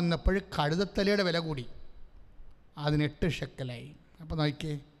ക്ഷാമം വന്നപ്പോൾ കഴുതത്തലയുടെ വില കൂടി, അതിന് 8 ഷെക്കലായി. അപ്പോൾ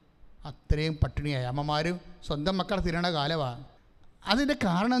നോക്കിയേ, അത്രയും പട്ടിണിയായി. അമ്മമാരും സ്വന്തം മക്കളെ തിന്നണ കാലമാണ്. അതിൻ്റെ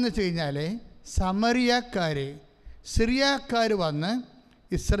കാരണം എന്ന് വെച്ച് കഴിഞ്ഞാൽ സിറിയക്കാർ വന്ന്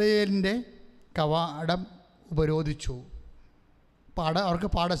ഇസ്രയേലിൻ്റെ കവാടം ഉപരോധിച്ചു. അവർക്ക്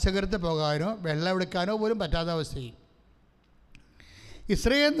പാടശേഖരത്തിൽ പോകാനോ വെള്ളം എടുക്കാനോ പോലും പറ്റാത്ത അവസ്ഥയും.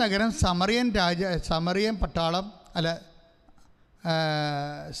 ഇസ്രയേൽ നഗരം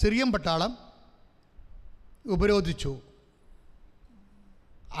സിറിയൻ പട്ടാളം ഉപരോധിച്ചു.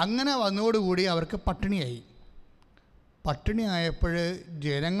 അങ്ങനെ വന്നതോടുകൂടി അവർക്ക് പട്ടിണിയായപ്പോൾ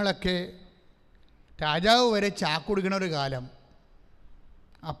ജനങ്ങളൊക്കെ രാജാവ് വരെ ചാക്കുടുക്കണ ഒരു കാലം.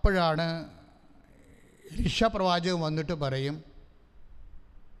 അപ്പോഴാണ് എലീശാ പ്രവാചകൻ വന്നിട്ട് പറയും,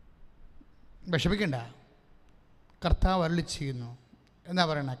 വിഷമിക്കണ്ട, കർത്താവ് അരുളി ചെയ്യുന്നു. എന്താ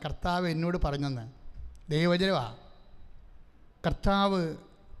പറയണേ? കർത്താവ് എന്നോട് പറഞ്ഞെന്ന്. ദൈവവചനമാ. കർത്താവ്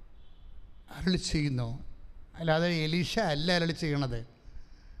അരുളി ചെയ്യുന്നു, അല്ലാതെ എലീശ അല്ല അരുളി ചെയ്യണത്.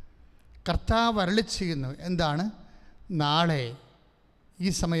 കർത്താവ് അരുളി ചെയ്യുന്നു. എന്താണ്? നാളെ ഈ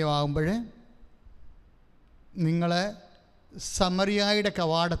സമയമാകുമ്പോൾ നിങ്ങൾ സമറിയായുടെ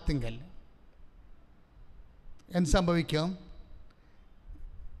കവാടത്തിങ്കൽ എന്ത് സംഭവിക്കും?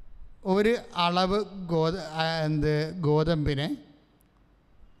 ഒരു അളവ് ഗോതമ്പിന്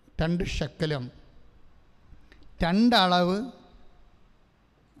 2 ഷെക്കലും 2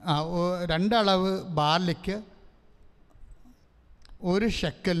 അളവ് ബാർലിക്ക് 1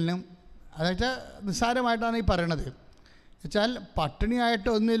 ഷെക്കലിനും, അതായത് നിസ്സാരമായിട്ടാണ് ഈ പറയണത്. വെച്ചാൽ പട്ടിണിയായിട്ട്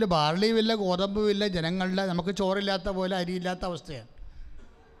ഒന്നുമില്ല, ബാർലിയുമില്ല, ഗോതമ്പുമില്ല, ജനങ്ങളുടെ നമുക്ക് ചോറില്ലാത്ത പോലെ അരിയില്ലാത്ത അവസ്ഥയാണ്,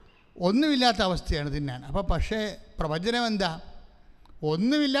 ഒന്നുമില്ലാത്ത അവസ്ഥയാണ് തിന്നാൻ. അപ്പോൾ പക്ഷേ പ്രവചനം എന്താ?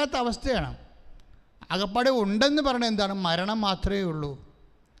 ഒന്നുമില്ലാത്ത അവസ്ഥയാണ്. അകപ്പാടെ ഉണ്ടെന്ന് പറയുന്നത് എന്താണ്? മരണം മാത്രമേ ഉള്ളൂ.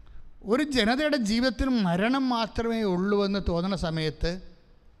 ഒരു ജനതയുടെ ജീവിതത്തിൽ മരണം മാത്രമേ ഉള്ളൂ എന്ന് തോന്നുന്ന സമയത്ത്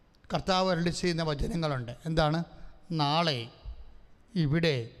കർത്താവ് അരുളി ചെയ്യുന്ന വചനങ്ങളുണ്ട്. എന്താണ്? നാളെ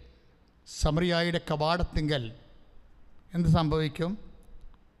ഇവിടെ സമറിയായുടെ കവാടത്തിങ്കൽ എന്ത് സംഭവിക്കും?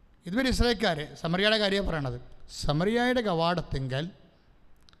 ഇതുവരെ ഇസ്രായേൽക്കാർ സമറിയയുടെ കാര്യമാണ് പറയണത്. സമറിയായുടെ കവാടത്തിങ്കൽ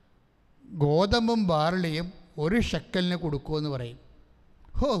ഗോതമ്പും ബാർലിയും 1 ഷെക്കലിന് കൊടുക്കുമെന്ന് പറയും.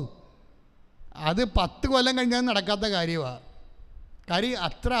 അത് 10 കൊല്ലം കഴിഞ്ഞാൽ നടക്കാത്ത കാര്യമാണ്. കാര്യം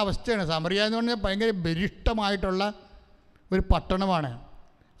അത്ര അവസ്ഥയാണ്. സമറിയ എന്ന് പറഞ്ഞാൽ ഭയങ്കര ബലിഷ്ഠമായിട്ടുള്ള ഒരു പട്ടണമാണ്.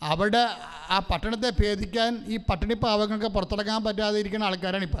 അവിടെ ആ പട്ടണത്തെ ഭേദിക്കാൻ ഈ പട്ടിണി പാവങ്ങൾക്ക് പുറത്തിറങ്ങാൻ പറ്റാതെ ഇരിക്കുന്ന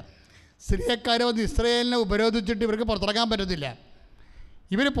ആൾക്കാരാണ് ഇപ്പം. സിറിയക്കാരെ വന്ന് ഇസ്രായേലിനെ ഉപരോധിച്ചിട്ട് ഇവർക്ക് പുറത്തിറങ്ങാൻ പറ്റത്തില്ല.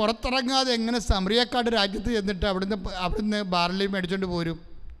 ഇവർ പുറത്തിറങ്ങാതെ എങ്ങനെ സമറിയക്കാരുടെ രാജ്യത്ത് ചെന്നിട്ട് അവിടുന്ന് ബാർലി മേടിച്ചുകൊണ്ട് പോരും?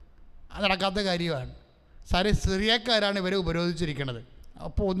 അത് നടക്കാത്ത കാര്യമാണ്. സിറിയക്കാരാണ് ഇവരെ ഉപരോധിച്ചിരിക്കുന്നത്.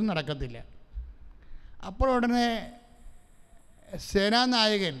 അപ്പോൾ ഒന്നും നടക്കത്തില്ല. അപ്പോൾ ഉടനെ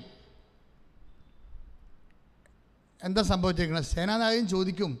സേനാനായകൻ എന്താ സംഭവിച്ചിരിക്കുന്നത്? സേനാനായകൻ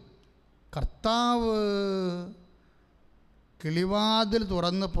ചോദിക്കും, കർത്താവ് കിളിവാതിൽ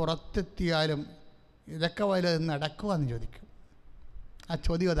തുറന്ന് പുറത്തെത്തിയാലും ഇതൊക്കെ വല്ലതും നടക്കുമെന്ന് ചോദിക്കും. ആ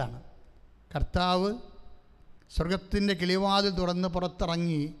ചോദ്യം അതാണ്. കർത്താവ് സ്വർഗത്തിൻ്റെ കിളിവാതിൽ തുറന്ന്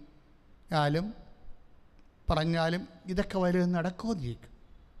പുറത്തിറങ്ങിയാലും പറഞ്ഞാലും ഇതൊക്കെ വല്ലതും നടക്കുമെന്ന് ചോദിക്കും.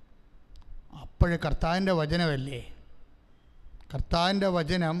 അപ്പോഴേ കർത്താവിൻ്റെ വചനമല്ലേ? കർത്താവിൻ്റെ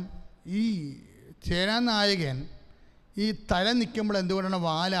വചനം. ഈ സേനാനായകൻ ഈ തല നിൽക്കുമ്പോൾ എന്തുകൊണ്ടാണ്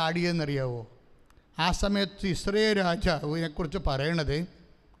വാലാടിയെന്നറിയാവോ? ആ സമയത്ത് ഇസ്രായേൽ രാജാവിനെക്കുറിച്ച് പറയണത്,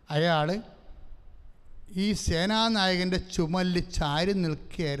 അയാൾ ഈ സേനാനായകൻ്റെ ചുമലിൽ ചാരി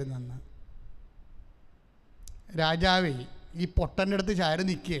നിൽക്കുകയായിരുന്നെന്ന്. രാജാവേ ഈ പൊട്ടൻ്റെ അടുത്ത് ചാരി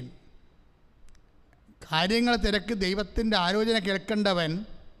നിൽക്കുകയാണ്. കാര്യങ്ങൾ തിരക്ക് ദൈവത്തിൻ്റെ ആലോചന കേൾക്കേണ്ടവൻ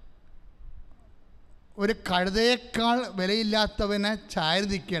ഒരു കഴുതയേക്കാൾ വിലയില്ലാത്തവനെ ചാരി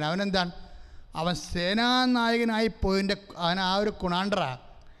നിൽക്കുകയാണ്. അവനെന്താണ്? അവൻ സേനാനായകനായി പോയതിൻ്റെ അവൻ ആ ഒരു കുണാണ്ടറ.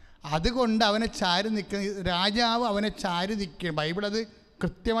 അതുകൊണ്ട് അവനെ ചാരി നിൽക്കുന്ന രാജാവ് അവനെ ചാരി നിൽക്കുകയാണ്. ബൈബിൾ അത്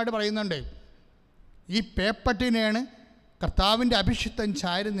കൃത്യമായിട്ട് പറയുന്നുണ്ട്. ഈ പേപ്പട്ടിനെയാണ് കർത്താവിൻ്റെ അഭിഷിക്തൻ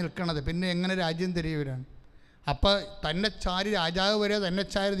ചാരി നിൽക്കണത്. പിന്നെ എങ്ങനെ രാജ്യം തിരിയുവരാണ്? അപ്പോൾ തന്നെ ചാരി രാജാവ് വരെ തന്നെ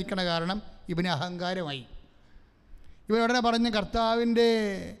ചാരി നിൽക്കണ കാരണം ഇവന് അഹങ്കാരമായി. ഇവൻ ഉടനെ പറഞ്ഞ് കർത്താവിൻ്റെ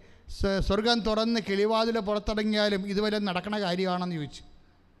സ്വർഗം തുറന്ന് കിളിവാതിൽ പുറത്തിറങ്ങിയാലും ഇതുവരെ നടക്കണ കാര്യമാണെന്ന് ചോദിച്ചു.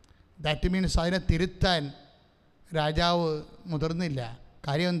 ദാറ്റ് മീൻസ് അതിനെ തിരുത്താൻ രാജാവ് മുതിർന്നില്ല.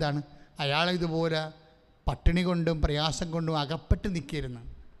 കാര്യം എന്താണ്? അയാൾ ഇതുപോലെ പട്ടിണി കൊണ്ടും പ്രയാസം കൊണ്ടും അകപ്പെട്ട് നിൽക്കിയിരുന്നു.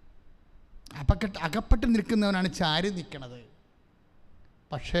 അകപ്പെട്ട് നിൽക്കുന്നവനാണ് ചാരി നിൽക്കണത്.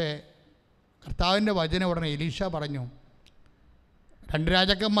 പക്ഷേ കർത്താവിൻ്റെ വചനം ഉടനെ എലീഷ പറഞ്ഞു. 2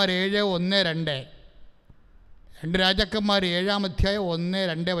 രാജാക്കന്മാർ 7:1-2. 2 രാജാക്കന്മാർ 7-ാം അധ്യായം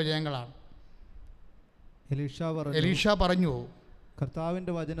 1-2 വചനങ്ങളാണ്. എലീഷ പറഞ്ഞു,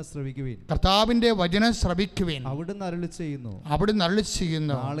 കർത്താവിന്റെ വചനം ശ്രവിക്കുവിൻ. കർത്താവിന്റെ വചനം ശ്രവിക്കുവിൻ. അവിടുന്ന് അരുളി ചെയ്യുന്നു.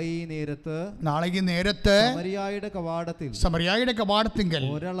 നാളെ ഈ നേരത്ത് സമറിയായുടെ കവാടത്തിൽ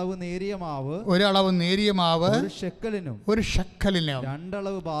ഒരളവ് നേരിയ മാവ് 1 ഷെക്കലിനും 2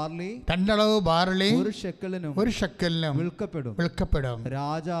 അളവ് ബാർലി 1 ഷെക്കലിനും വിൽക്കപ്പെടും.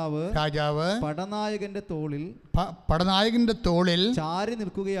 രാജാവ് പടനായകന്റെ തോളിൽ ചാരി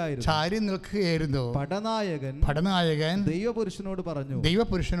നിൽക്കുകയായിരുന്നു. പടനായകൻ ദൈവപുരുഷനോട്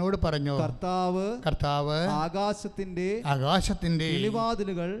പറഞ്ഞു, കർത്താവ് ആകാശത്തിന്റെ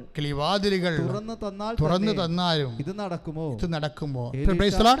കിളിവാതിലുകൾ തുറന്നു തന്നാലും ഇത് നടക്കുമോ?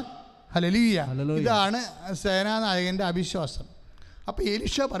 ഹല്ലേലൂയ. ഇതാണ് സേനാനായകൻ്റെ അവിശ്വാസം. അപ്പോൾ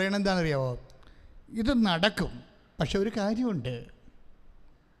എലീഷ പറയണത് എന്താണെന്നറിയാമോ? ഇത് നടക്കും, പക്ഷെ ഒരു കാര്യമുണ്ട്.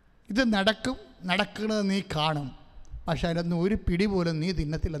 ഇത് നടക്കുന്നത് നീ കാണും, പക്ഷെ അതിനൊന്നും ഒരു പിടി പോലും നീ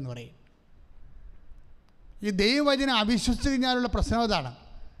തിന്നത്തില്ലെന്ന് പറയും. ഈ ദൈവവചനം അവിശ്വസിച്ച് കഴിഞ്ഞാലുള്ള പ്രശ്നം അതാണ്.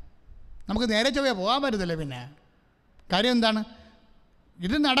 നമുക്ക് നേരെ ചൊവ്വേ പോകാൻ പറ്റത്തില്ല. പിന്നെ കാര്യം എന്താണ്?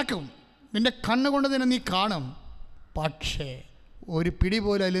 ഇത് നടക്കും, നിൻ്റെ കണ്ണുകൊണ്ട് തന്നെ നീ കാണും, പക്ഷേ ഒരു പിടി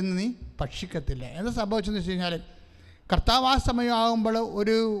പോലും അതിൽ നിന്ന് നീ ഭക്ഷിക്കത്തില്ല. എന്താ സംഭവിച്ചെന്ന് വെച്ച് കഴിഞ്ഞാൽ, കർത്താവ് ആ സമയമാകുമ്പോൾ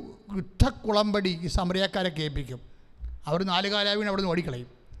ഒരു യുദ്ധക്കുളമ്പടി ഈ സമറിയാക്കാരെ കേൾപ്പിക്കും. അവർ 4 കാലാ വീണ് അവിടെ നിന്ന് ഓടിക്കളയും.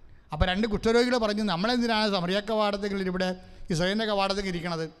 അപ്പോൾ 2 കുഷ്ഠരോഗികൾ പറഞ്ഞു, നമ്മളെന്തിനാണ് സമറിയ കവാടത്തിൽ ഇവിടെ ഇസ്രായേലിൻ്റെ കവാടത്തിൽ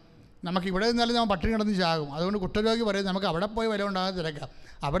ഇരിക്കണത്, നമുക്ക് ഇവിടെ നിന്നാലും നമ്മൾ പട്ടിണി കിടന്ന് ചാകും. അതുകൊണ്ട് കുഷ്ഠരോഗി പറയും നമുക്ക് അവിടെ പോയി വില ഉണ്ടാകാൻ തിരക്കാം.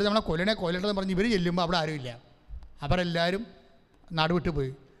 അവർ നമ്മളെ കൊല്ലട്ടെന്ന് പറഞ്ഞ് ഇവർ ചെല്ലുമ്പോൾ അവിടെ ആരുമില്ല. അവരെല്ലാവരും നാടുവിട്ട്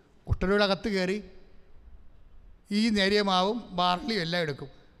പോയി. കുഷ്ഠരോഗിയുടെ അകത്ത് കയറി ഈ നേരിയ മാവും ബാർലിയും എല്ലാം എടുക്കും.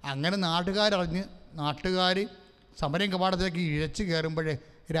 അങ്ങനെ നാട്ടുകാർ സമരം കവാടത്തിലേക്ക് ഇഴച്ച് കയറുമ്പോഴേ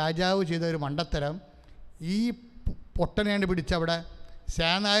രാജാവ് ചെയ്ത ഒരു മണ്ടത്തരം, ഈ പൊട്ടനെയാണ് പിടിച്ചവിടെ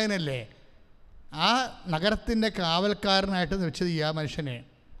സേനായകനല്ലേ ആ നഗരത്തിൻ്റെ കാവൽക്കാരനായിട്ട് വെച്ചത് ഈ ആ മനുഷ്യനെ,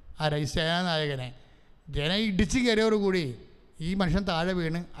 ഈ സേനാനായകനെ. ജനം ഇടിച്ച് കയറിയോടുകൂടി ഈ മനുഷ്യൻ താഴെ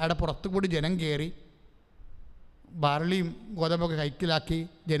വീണ് അവിടെ പുറത്തു കൂടി ജനം കയറി ബാർലിയും ഗോതമ്പൊക്കെ കൈക്കിലാക്കി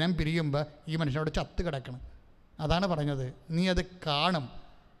ജനം പിരിയുമ്പോൾ ഈ മനുഷ്യനോട് ചത്ത് കിടക്കണം. അതാണ് പറഞ്ഞത്, നീ അത് കാണും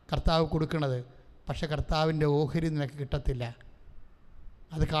കർത്താവ് കൊടുക്കണത്, പക്ഷെ കർത്താവിൻ്റെ ഓഹരി നിനക്ക് കിട്ടത്തില്ല,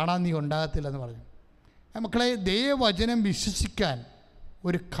 അത് കാണാൻ നീ ഉണ്ടാകത്തില്ലെന്ന് പറഞ്ഞു. മക്കളെ, ദൈവവചനം വിശ്വസിക്കാൻ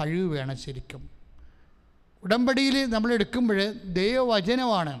ഒരു കഴിവ് വേണം. ശരിക്കും ഉടമ്പടിയിൽ നമ്മൾ എടുക്കുമ്പോൾ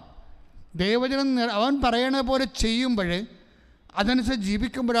ദൈവവചനമാണ്. ദൈവവചനം അവൻ പറയണ പോലെ ചെയ്യുമ്പോൾ അതനുസരിച്ച്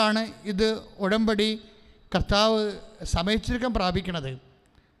ജീവിക്കുമ്പോഴാണ് ഇത് ഉടമ്പടി കർത്താവ് സമയച്ചുരുക്കം പ്രാപിക്കണത്.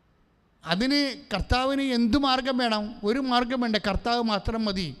 അതിന് കർത്താവിന് എന്തു മാർഗം വേണം? ഒരു മാർഗം വേണ്ട, കർത്താവ് മാത്രം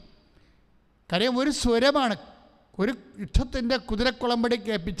മതി. കാര്യം ഒരു സ്വരമാണ്, ഒരു യുദ്ധത്തിൻ്റെ കുതിരക്കുളമ്പടി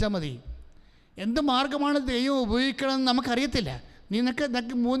കേൾപ്പിച്ചാൽ മതി. എന്ത് മാർഗമാണ് ദൈവം ഉപയോഗിക്കണമെന്ന് നമുക്കറിയത്തില്ല. നിനക്ക്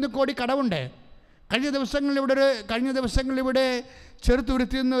 3 കോടി കടമുണ്ട്. കഴിഞ്ഞ ദിവസങ്ങളിലിവിടെ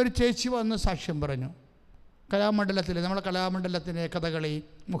ചെറുത്തുരുത്തിൽ നിന്ന് ഒരു ചേച്ചി വന്ന് സാക്ഷ്യം പറഞ്ഞു. നമ്മളെ കലാമണ്ഡലത്തിൻ്റെ കഥകളി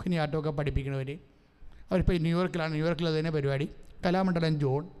മോഹിനിയാട്ടമൊക്കെ പഠിപ്പിക്കുന്നവർ, അവരിപ്പോൾ ന്യൂയോർക്കിൽ അതിനെ പരിപാടി, കലാമണ്ഡലം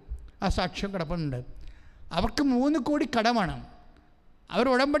ജോൺ, ആ സാക്ഷ്യം കിടപ്പുണ്ട്. അവർക്ക് 3 കോടി കടമാണ്. അവർ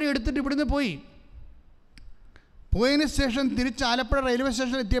ഉടമ്പടി എടുത്തിട്ട് ഇവിടുന്ന് പോയതിന് ശേഷം തിരിച്ച് ആലപ്പുഴ റെയിൽവേ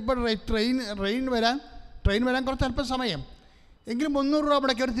സ്റ്റേഷനിൽ എത്തിയപ്പോൾ ട്രെയിൻ വരാൻ കുറച്ച് അല്പം സമയം എങ്കിലും 300 രൂപ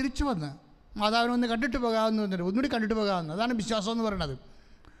മുടക്കി അവർ തിരിച്ചു വന്ന് മാതാവിനെ ഒന്ന് കണ്ടിട്ട് പോകാമെന്ന് പറഞ്ഞിട്ട് ഒന്നുകൂടി കണ്ടിട്ട് പോകാമെന്ന്. അതാണ് വിശ്വാസം എന്ന് പറയുന്നത്.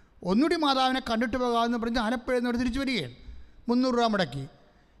 ഒന്നുകൂടി മാതാവിനെ കണ്ടിട്ട് പോകാമെന്ന് പറഞ്ഞ് ആലപ്പുഴയിൽ നിന്ന് അവർ തിരിച്ചു വരികയാണ്. 300 രൂപ മുടക്കി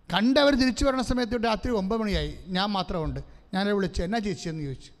കണ്ടവർ തിരിച്ചു വരുന്ന സമയത്ത് രാത്രി 9 മണിയായി. ഞാൻ മാത്രമുണ്ട്. ഞാനത് വിളിച്ച് എന്നാ ചേച്ചിയെന്ന്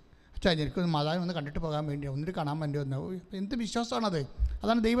ചോദിച്ചു. അച്ഛാ എനിക്കൊന്ന് മാതാവിനെ ഒന്ന് കണ്ടിട്ട് പോകാൻ വേണ്ടി, ഒന്നിട്ട് കാണാൻ വേണ്ടി വന്നു. എന്ത് വിശ്വാസമാണത്?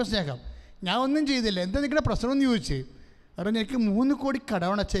 അതാണ് ദൈവസ്നേഹം. ഞാൻ ഒന്നും ചെയ്തില്ല, എന്താ നിങ്ങളുടെ പ്രശ്നമെന്ന് ചോദിച്ചു. കാരണം എനിക്ക് 3 കോടി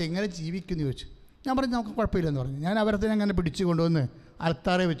കടവണച്ച എങ്ങനെ ജീവിക്കുമെന്ന് ചോദിച്ചു. ഞാൻ പറഞ്ഞു നമുക്ക് കുഴപ്പമില്ലെന്ന് പറഞ്ഞു. ഞാൻ അവരെ അങ്ങനെ പിടിച്ചു കൊണ്ടുവന്ന്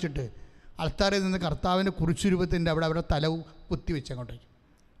അൾത്താറെ വെച്ചിട്ട് അൾത്താറിൽ നിന്ന് കർത്താവിൻ്റെ കുരിശുരൂപത്തിൻ്റെ അവിടെ തല കുത്തി വെച്ച് അങ്ങോട്ടേക്ക്.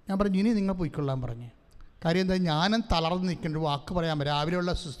 ഞാൻ പറഞ്ഞു ഇനി നിങ്ങൾ പോയിക്കൊള്ളാൻ പറഞ്ഞു. കാര്യം എന്താ, ഞാനും തളർന്ന് നിൽക്കേണ്ട ഒരു വാക്ക് പറയാൻ പറ്റും.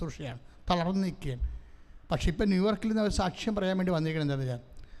 രാവിലെയുള്ള ശുശ്രൂഷയാണ്, തളർന്ന് നിൽക്കുകയാണ്. പക്ഷേ ഇപ്പം ന്യൂയോർക്കിൽ നിന്ന് അവർ സാക്ഷ്യം പറയാൻ വേണ്ടി വന്നിരിക്കണം. എന്താണ് ഞാൻ,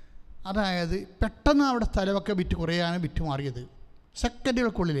 അതായത് പെട്ടെന്ന് അവിടെ സ്ഥലമൊക്കെ കുറേയാണ് വിറ്റ് മാറിയത്.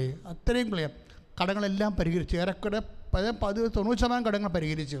 സെക്കൻഡുകൾക്കുള്ളിൽ അത്രയും കടങ്ങളെല്ലാം പരിഹരിച്ചു. ഏറെക്കുറെ 90% കടങ്ങൾ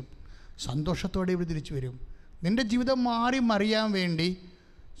പരിഹരിച്ചു. സന്തോഷത്തോടെ ഇവിടെ തിരിച്ചു വരും. നിൻ്റെ ജീവിതം മറിയാൻ വേണ്ടി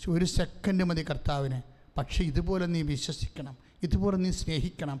 1 സെക്കൻഡ് മതി കർത്താവിന്. പക്ഷേ ഇതുപോലെ നീ വിശ്വസിക്കണം, ഇതുപോലെ നീ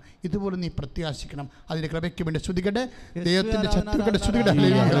സ്നേഹിക്കണം, ഇതുപോലെ നീ പ്രത്യാശിക്കണം. അതിൻ്റെ കൃപയ്ക്ക് വേണ്ടി സ്തുതിക്കട്ടെ. ദൈവത്തിൻ്റെ ശത്രുക്കളുടെ സ്തുതിക്കട്ടെ.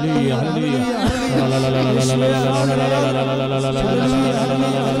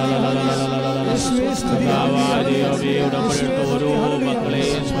 ഓരോ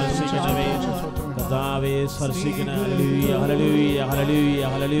മക്കളെയും സ്പർശിക്കണമേ കർത്താവേ, സ്പർശിക്കണ. ഹല്ലേലൂയ ഹല്ലേലൂയ ഹല്ലേലൂയ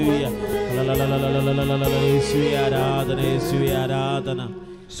ഹല്ലേലൂയ യേശുവേ ആരാധന, യേശുവേ ആരാധന.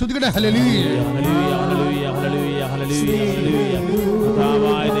 സ്തുതിക്കട്ടെ. ഹല്ലേലൂയ ഹല്ലേലൂയ ഹല്ലേലൂയ ഹല്ലേലൂയ ഹല്ലേലൂയ ഹല്ലേലൂയ.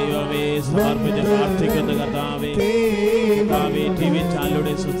 കർത്താവായ ദൈവമേ, സമർപ്പിച്ച് പ്രാർത്ഥിക്കുന്ന കർത്താവേ, ടി.വി.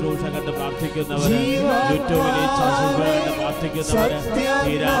 ചാനലിലൂടെ ശുശ്രൂഷ കണ്ട് പ്രാർത്ഥിക്കുന്നവര്, യൂട്യൂബിലെ ശുശ്രൂഷ കണ്ട് പ്രാർത്ഥിക്കുന്നവര്,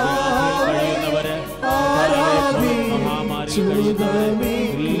 കഴിയുന്നവര്, മഹാമാരി കഴിയുന്നവര്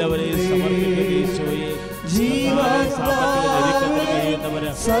എല്ലാവരെയും സമർപ്പിക്കുന്ന ഈശോയെ, സാമ്പത്തിക ഞെരുക്കത്തിൽ കഴിയുന്നവര്,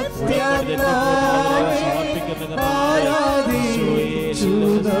 സമർപ്പിക്കുന്ന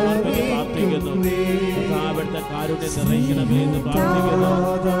കർത്താവിന്റെ കാരുണ്യം നിറയ്ക്കണമേ എന്ന് പ്രാർത്ഥിക്കുന്നു.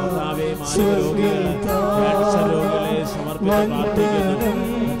 കർത്താവേ, മാനവ രോഗികളെ, ക്യാൻസർ രോഗികളെ സമർപ്പിച്ച് പ്രാർത്ഥിക്കുന്നു.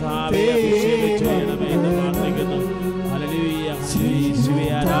 കർത്താവേ, അഭിഷേകം ചെയ്യണമേ എന്ന് പ്രാർത്ഥിക്കുന്നു. ഹല്ലേലൂയ യേശുവേ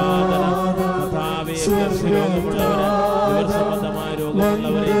ആരാധന. കർത്താവേ, രോഗമുള്ളവരെ, ഇവർ സംബന്ധമായ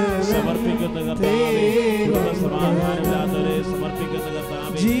രോഗമുള്ളവരെ സമർപ്പിക്കുന്ന കർത്താവേ, സമാധാനമില്ലാത്തവരെ സമർപ്പിക്കുന്ന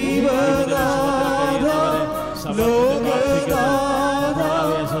കർത്താവേ, കഴിയുന്നവരെ സമർപ്പിച്ച് പ്രാർത്ഥിക്കുന്നു.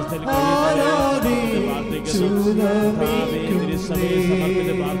 കർത്താവേ, അസ്വസ്ഥയിൽ കഴിയുന്നവരെ പ്രാർത്ഥിക്കുന്നു. കർത്താവേ, തിരുസഭയെ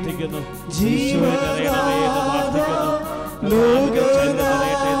സമർപ്പിച്ച് പ്രാർത്ഥിക്കുന്നു. ഈശോയെ നിറയണമേ എന്ന് പ്രാർത്ഥിക്കുന്നു.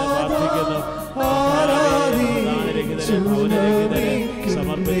 നിറയട്ടെ എന്ന് പ്രാർത്ഥിക്കുന്നു. ഭവനരഹിതരെ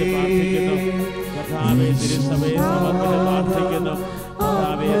സമർപ്പിച്ച് പ്രാർത്ഥിക്കുന്നു. കർത്താവേ തിരുസഭയെ സമർപ്പിച്ച് പ്രാർത്ഥിക്കുന്നു.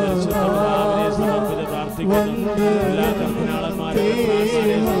 കർത്താവേ പരിശുദ്ധ പിതാവിനെ സമർപ്പിച്ച് പ്രാർത്ഥിക്കുന്നു. എല്ലാ കർദിനാളന്മാരെ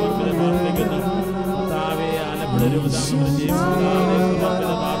സമർപ്പിച്ച് പ്രാർത്ഥിക്കുന്നു. കർത്താവേ ആലപ്പുഴ രൂപതാമന്ത്രിയെ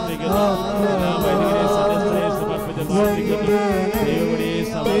സമർപ്പിച്ച് പ്രാർത്ഥിക്കുന്നു. എല്ലാ വൈദികരെ സദസ്യരെ സമർപ്പിച്ച് പ്രാർത്ഥിക്കുന്നു. ദൈവവിളിയെ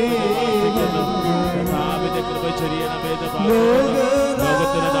സമർപ്പിച്ച് പ്രാർത്ഥിക്കുന്നു. കർത്താവിന്റെ കൃപ ചൊരിയണമെന്ന് പ്രാർത്ഥിക്കുന്നു.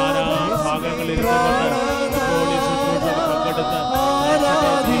 ലോകത്തിന് ധാരാളം ഭാഗങ്ങളിൽ പങ്കെടുത്ത് സമർപ്പിക്കുന്നവരെ സമർപ്പിച്ച് പ്രാർത്ഥിക്കുന്നു.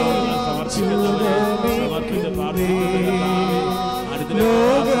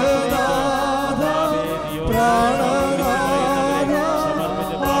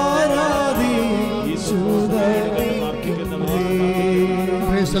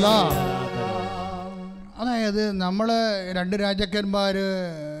 അതായത് നമ്മൾ 2 രാജാക്കന്മാർ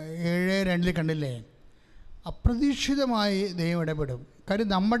 7:2 കണ്ടില്ലേ? അപ്രതീക്ഷിതമായി ദൈവം ഇടപെടും. കാര്യം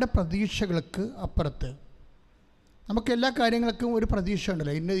നമ്മുടെ പ്രതീക്ഷകൾക്ക് അപ്പുറത്ത് നമുക്ക് എല്ലാ കാര്യങ്ങൾക്കും ഒരു പ്രതീക്ഷ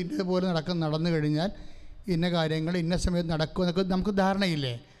ഉണ്ടല്ലോ. ഇന്നതുപോലെ നടന്നു കഴിഞ്ഞാൽ ഇന്ന കാര്യങ്ങൾ ഇന്ന സമയത്ത് നടക്കുമെന്നൊക്കെ നമുക്ക്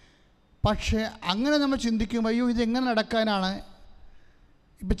ധാരണയില്ലേ? പക്ഷേ അങ്ങനെ നമ്മൾ ചിന്തിക്കുമ്പോൾ അയ്യോ ഇതെങ്ങനെ നടക്കാനാണ്?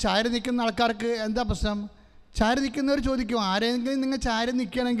 ഇപ്പം ചാരി നിൽക്കുന്ന ആൾക്കാർക്ക് എന്താ പ്രശ്നം? ചാരി നിൽക്കുന്നവർ ചോദിക്കും, ആരെങ്കിലും നിങ്ങൾ ചാരി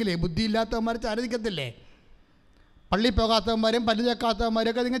നിൽക്കണമെങ്കിൽ ബുദ്ധിയില്ലാത്തവന്മാർ ചാരി നിൽക്കത്തില്ലേ? പള്ളി പോകാത്തവന്മാരും പല്ല്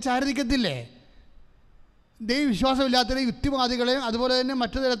ചേക്കാത്തവന്മാരൊക്കെ നിങ്ങൾ ചാരി നിൽക്കത്തില്ലേ? ദൈവവിശ്വാസമില്ലാത്തവരെയും യുക്തിവാദികളെയും അതുപോലെ തന്നെ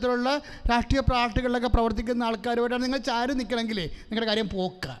മറ്റു തരത്തിലുള്ള രാഷ്ട്രീയ പാർട്ടികളിലൊക്കെ പ്രവർത്തിക്കുന്ന ആൾക്കാരുമായിട്ടാണ് നിങ്ങൾ ചാരി നിൽക്കണമെങ്കിൽ നിങ്ങളുടെ കാര്യം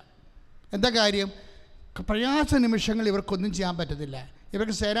പോക്ക. എന്താ കാര്യം? പ്രയാസ നിമിഷങ്ങൾ ഇവർക്കൊന്നും ചെയ്യാൻ പറ്റത്തില്ല.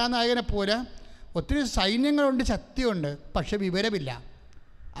 ഇവർക്ക് സേനാനായകനെ പോലെ ഒത്തിരി സൈന്യങ്ങളുണ്ട്, ശക്തിയുണ്ട്, പക്ഷെ വിവരമില്ല,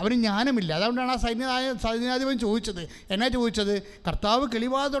 അവന് ജ്ഞാനമില്ല. അതുകൊണ്ടാണ് ആ സൈന്യാധിപൻ ചോദിച്ചത്. എന്നാ ചോദിച്ചത്? കർത്താവ്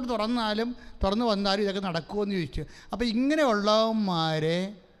കിളിവാതിലോട്ട് തുറന്നു വന്നാലും ഇതൊക്കെ നടക്കുമോ എന്ന് ചോദിച്ചു. അപ്പോൾ ഇങ്ങനെയുള്ളവന്മാരെ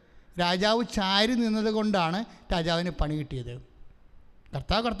രാജാവ് ചാരി നിന്നത് കൊണ്ടാണ് രാജാവിന് പണി കിട്ടിയത്.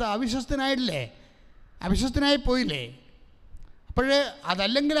 കർത്താവ് അവിശ്വസ്തനായില്ലേ? അവിശ്വസ്തനായി പോയില്ലേ? അപ്പോഴേ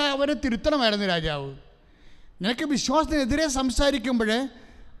അതല്ലെങ്കിൽ അവരെ തിരുത്തണമായിരുന്നു രാജാവ്. നിനക്ക് വിശ്വാസത്തിനെതിരെ സംസാരിക്കുമ്പോൾ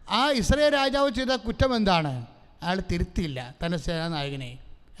ആ ഇസ്രായേൽ രാജാവ് ചെയ്ത കുറ്റം എന്താണ്? അയാൾ തിരുത്തിയില്ല തൻ്റെ സേനാനായകനെ.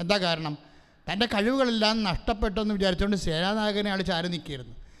 എന്താ കാരണം? തൻ്റെ കഴിവുകളെല്ലാം നഷ്ടപ്പെട്ടെന്ന് വിചാരിച്ചുകൊണ്ട് സേനാനായകനെ അയാൾ ചാരി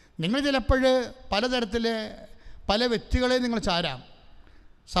നിൽക്കുകയായിരുന്നു. നിങ്ങൾ ചിലപ്പോൾ പലതരത്തിൽ പല വ്യക്തികളെ നിങ്ങൾ ചാരാം.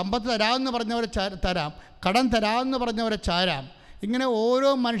 സമ്പത്ത് തരാമെന്ന് പറഞ്ഞവരെ തരാം, കടം തരാമെന്ന് പറഞ്ഞവരെ ചാരാം. ഇങ്ങനെ ഓരോ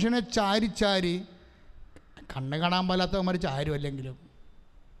മനുഷ്യനെ ചാരി കണ്ണ് കാണാൻ പാലാത്തവന്മാർ ചാരും. അല്ലെങ്കിലും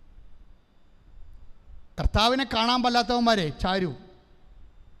കർത്താവിനെ കാണാൻ പാലാത്തവന്മാരെ ചാരും.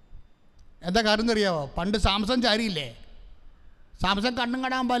 എന്താ കാര്യം എന്നറിയാവോ? പണ്ട് സാംസൺ ചാരിയില്ലേ? സാംസൺ കണ്ണും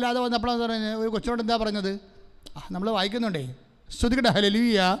കാണാൻ പാലാതെ വന്നപ്പോഴാണ് പറഞ്ഞത്. ഒരു കൊച്ചിനോട് എന്താ പറഞ്ഞത്? നമ്മൾ വായിക്കുന്നുണ്ടേ, സ്തുതിക്കട്ടെ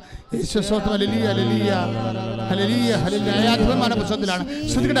ഹല്ലേലൂയ യേശുസ്തോത്രം ഹല്ലേലൂയ ഹല്ലേലൂയ ഹല്ലേലൂയ ഹല്ലേലൂയ. ന്യായാധിപന്മാരുടെ പുസ്തകത്തിലാണ്.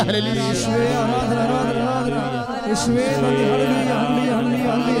 സ്തുതിക്കട്ടെ ഹല്ലേലൂയ യേശുവേ യേശുവേ ഹല്ലേലൂയ ഹല്ലേലൂയ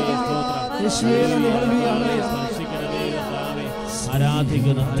യേശുവേ ഹല്ലേലൂയ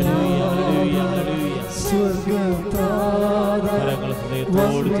ആരാധിക്കുന്നു. ഹല്ലേലൂയ ഹല്ലേലൂയ ഹല്ലേലൂയ. സ്വർഗ്ഗത്താദ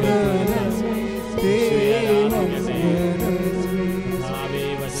ഹൃദയത്തോട്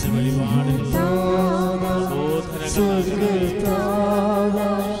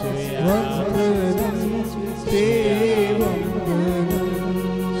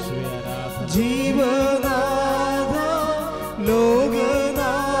ജീവനാഥ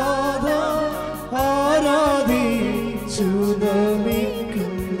ലോകനാഥ ആരാധിച്ചു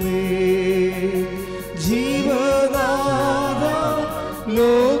നമിക്കുന്നേ. ജീവനാഥ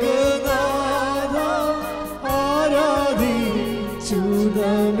ലോകനാഥ ആരാധിച്ചു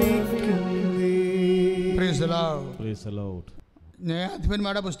നമിക്കുന്നേ.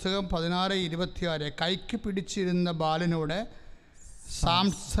 ന്യായാധിപന്മാരുടെ പുസ്തകം 16:26. കൈക്ക് പിടിച്ചിരുന്ന ബാലനോട്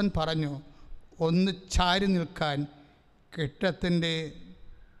സാംസൺ പറഞ്ഞു, ഒന്ന് ചാരി നിൽക്കാൻ കെട്ടിടത്തിൻ്റെ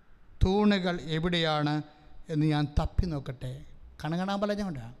തൂണുകൾ എവിടെയാണ് എന്ന് ഞാൻ തപ്പി നോക്കട്ടെ. കണകാണാൻ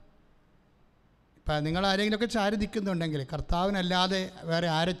പറഞ്ഞുകൊണ്ടാണ്. ഇപ്പം നിങ്ങൾ ആരെങ്കിലുമൊക്കെ ചാരി നിൽക്കുന്നുണ്ടെങ്കിൽ കർത്താവിനല്ലാതെ വേറെ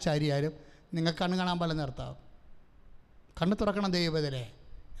ആരെ ചാരിയാലും നിങ്ങൾക്ക് കണ്ണ് കാണാൻ പാടില്ലെന്ന് നിർത്താവും. കണ്ണ് തുറക്കണം ദൈവത്തിലെ.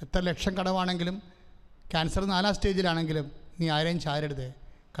 എത്ര ലക്ഷം കടമാണെങ്കിലും ക്യാൻസർ 4ാം സ്റ്റേജിലാണെങ്കിലും നീ ആരെയും ചാരരുത്,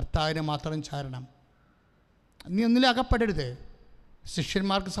 കർത്താവിനെ മാത്രം ചാരണം. നീ ഒന്നിലും അകപ്പെടരുത്.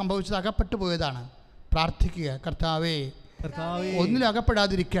 ശിഷ്യന്മാർക്ക് സംഭവിച്ചത് അകപ്പെട്ടു പോയതാണ്. പ്രാർത്ഥിക്കുക, കർത്താവേ ഒന്നിലും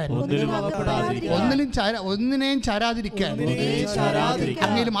അകപ്പെടാതിരിക്കാൻ, ഒന്നിനെയും ചാരാതിരിക്കാൻ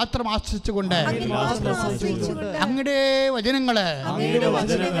അങ്ങയിൽ മാത്രം ആശ്രയിച്ചുകൊണ്ട് അങ്ങയുടെ വചനങ്ങള്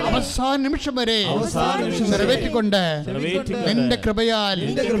അവസാന നിമിഷം വരെ നിറവേറ്റിക്കൊണ്ട് നിന്റെ കൃപയാൽ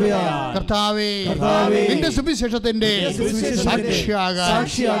കർത്താവേ നിന്റെ സുവിശേഷത്തിന്റെ സാക്ഷിയാകാൻ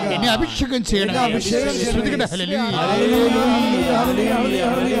എന്നെ അഭിഷേകം ചെയ്യണം.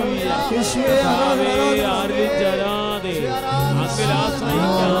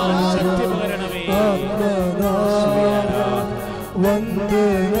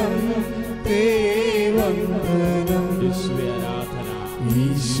 വന്ദനം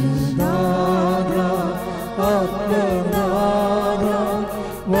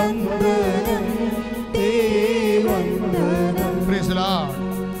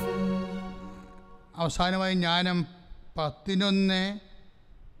അവസാനമായി ജ്ഞാനം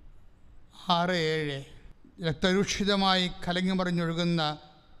 11:6-7 രക്തരൂക്ഷിതമായി കലങ്ങി മറിഞ്ഞൊഴുകുന്ന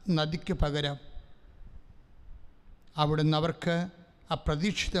നദിക്ക് പകരം അവിടുന്ന് അവർക്ക്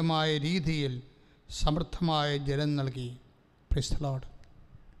അപ്രതീക്ഷിതമായ രീതിയിൽ സമൃദ്ധമായ ജലം നൽകി. Praise the Lord.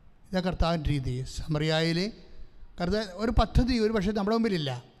 ഇതാ കർത്താവിൻ്റെ രീതി. സമറിയായിലെ ഒരു പദ്ധതി ഒരു പക്ഷേ നമ്മുടെ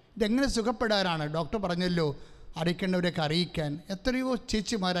മുമ്പിലില്ല. ഇതെങ്ങനെ സുഖപ്പെടാനാണ്? ഡോക്ടർ പറഞ്ഞല്ലോ അറിയിക്കേണ്ടവരെയൊക്കെ അറിയിക്കാൻ. എത്രയോ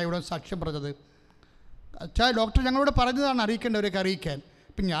ചേച്ചിമാരാണ് ഇവിടെ സാക്ഷ്യം പറഞ്ഞത്. ഡോക്ടർ ഞങ്ങളോട് പറഞ്ഞതാണ് അറിയിക്കേണ്ടവരെയൊക്കെ അറിയിക്കാൻ.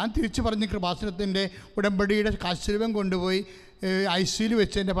 ഇപ്പം ഞാൻ തിരിച്ചു പറഞ്ഞ് കൃപാസനത്തിൻ്റെ ഉടമ്പടിയുടെ കാശുരൂപം കൊണ്ടുപോയി ICUയിൽ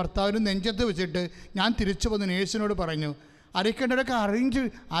വെച്ച് എൻ്റെ ഭർത്താവിന് നെഞ്ചത്ത് വെച്ചിട്ട് ഞാൻ തിരിച്ചു വന്ന് നേഴ്സിനോട് പറഞ്ഞു അറിയിക്കേണ്ടവരൊക്കെ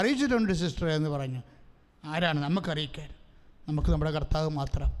അറിയിച്ചിട്ടുണ്ട് സിസ്റ്റർ എന്ന് പറഞ്ഞു. ആരാണ് നമുക്കറിയിക്കാൻ? നമുക്ക് നമ്മുടെ കർത്താവ്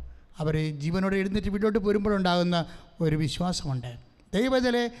മാത്രം. അവർ ജീവനോടെ എഴുന്നേറ്റ് വീട്ടിലോട്ട് പോരുമ്പോഴുണ്ടാകുന്ന ഒരു വിശ്വാസമുണ്ട്.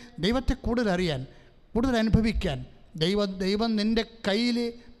 ദൈവത്തെ കൂടുതൽ അറിയാൻ, കൂടുതൽ അനുഭവിക്കാൻ, ദൈവം നിൻ്റെ കയ്യിൽ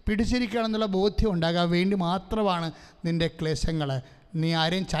പിടിച്ചിരിക്കുകയാണെന്നുള്ള ബോധ്യം ഉണ്ടാകാൻ വേണ്ടി മാത്രമാണ് നിൻ്റെ ക്ലേശങ്ങൾ. നീ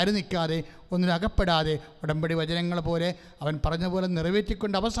ആരെയും ചാരി നിൽക്കാതെ, ഒന്നിനും അകപ്പെടാതെ, ഉടമ്പടി വചനങ്ങൾ പോലെ അവൻ പറഞ്ഞ പോലെ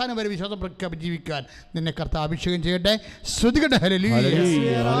നിറവേറ്റിക്കൊണ്ട് അവസാനം വരെ വിശ്വാസം ജീവിക്കാൻ നിന്നെ കർത്താവ് അഭിഷേകം ചെയ്യട്ടെ. ശ്രുതികട്ടെ. ഹല്ലേലൂയ.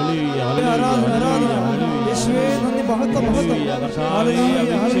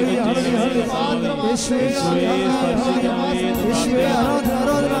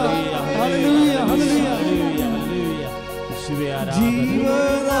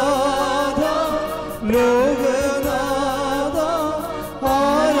 ജീവനാഥ ലോകനാഥ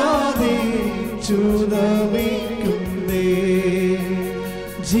ആരാധിച്ചു നമിക്കുന്നേ.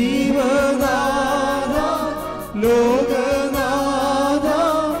 ജീവനാഥ ലോകനാഥ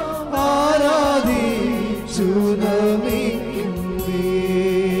ആരാധിച്ചു നമിക്കുന്നേ.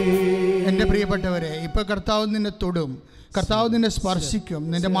 എൻ്റെ പ്രിയപ്പെട്ടവരെ, ഇപ്പോൾ കർത്താവ് നിന്നെ തൊടും, കർത്താവ് നിന്നെ സ്പർശിക്കും.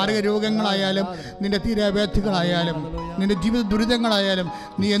 നിൻ്റെ മാർഗരോഗങ്ങളായാലും, നിൻ്റെ തീരാവ്യാധികളായാലും, നിൻ്റെ ജീവിത ദുരിതങ്ങളായാലും,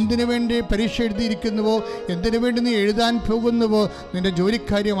 നീ എന്തിനു വേണ്ടി പരീക്ഷ എഴുതിയിരിക്കുന്നുവോ, എന്തിനു വേണ്ടി നീ എഴുതാൻ പോകുന്നുവോ, നിൻ്റെ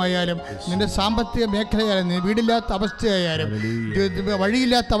ജോലിക്കാര്യമായാലും, നിൻ്റെ സാമ്പത്തിക മേഖലയായാലും, നീ വീടില്ലാത്ത അവസ്ഥയായാലും,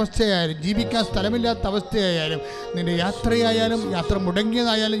 വഴിയില്ലാത്ത അവസ്ഥയായാലും, ജീവിക്കാൻ സ്ഥലമില്ലാത്ത അവസ്ഥയായാലും, നിൻ്റെ യാത്രയായാലും, യാത്ര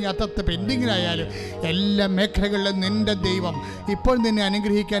മുടങ്ങിയതായാലും, യാത്ര പെൻഡിങ്ങിലായാലും, എല്ലാ മേഖലകളിലും നിൻ്റെ ദൈവം ഇപ്പോൾ നിന്നെ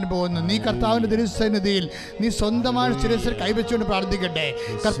അനുഗ്രഹിക്കാൻ പോകുന്നു. നീ കർത്താവിൻ്റെ തിരുസന്നിധിയിൽ നീ സ്വന്തമായി ശിരസിൽ കൈവച്ചുകൊണ്ട് പ്രാർത്ഥിക്കട്ടെ.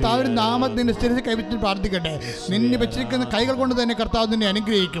 കർത്താവിൻ്റെ നാമത്തിൻ്റെ ശിരസിൽ കൈവച്ചുകൊണ്ട് പ്രാർത്ഥിക്കട്ടെ. നിന്നെ വെച്ചിരിക്കുന്ന കൈകൾ കൊണ്ട് തന്നെ കർത്താവ് നിന്നെ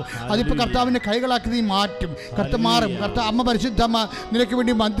അനുഗ്രഹിക്കും. അതിപ്പോൾ കർത്താവിൻ്റെ കൈകളാക്കി നീ മാറ്റും. മാറും. അമ്മ പരിശുദ്ധമ്മ നിനക്ക്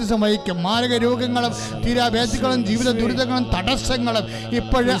വേണ്ടി മധ്യസ്ഥം വഹിക്കും. മാരക രോഗങ്ങളും തീരാവേദികളും ജീവിത ദുരിതങ്ങളും തടസ്സങ്ങളും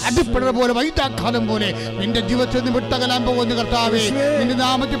ഇപ്പോഴും അടിപ്പഴ പോലെ വൈദ്യാഘാതം പോലെ നിന്റെ ജീവിതത്തിൽ നിന്ന് വിട്ടകലാൻ പോകുന്ന കർത്താവേ, നിന്റെ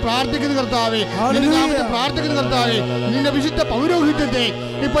നാമത്തിൽ പ്രാർത്ഥിക്കുന്ന കർത്താവേ, നിന്റെ നാമത്തിൽ പ്രാർത്ഥിക്കുന്ന കർത്താവേ, നിന്റെ വിശുദ്ധ പൗരോഹിത്യത്തെ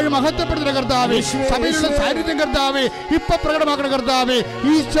ഇപ്പോഴും മഹത്വപ്പെടുത്തുന്ന കർത്താവേ, സഭയിലുള്ള സാന്നിധ്യം കർത്താവേ ഇപ്പൊ പ്രകടമാക്കുന്ന കർത്താവേ.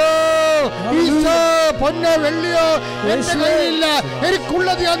 ഈശോ ഈശോ പൊന്നോ വെള്ളിയോ എന്റെ കയ്യിലില്ല,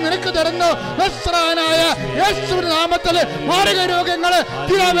 എനിക്കുള്ളത് ഞാൻ നിനക്ക് തരുന്നു. നസ്രായനായ യേശുവിന്റെ നാമത്തില് മാരക രോഗങ്ങള്,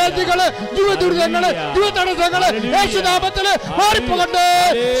 തീരാവേദികള്, ജീവദുരിതങ്ങള്, ജീവതടസ്സങ്ങള് യേശുനാമത്തില് മാറിപ്പോകട്ടെ,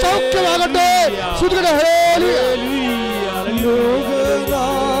 സൗഖ്യമാകട്ടെ.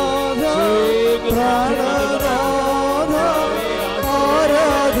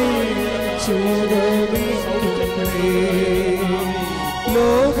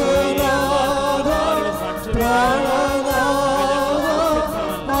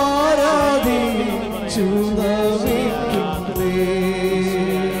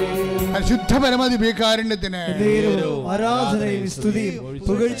 ശുദ്ധ പരമദിവ്യകാരുണ്യത്തിന് ആരാധനയും സ്തുതിയും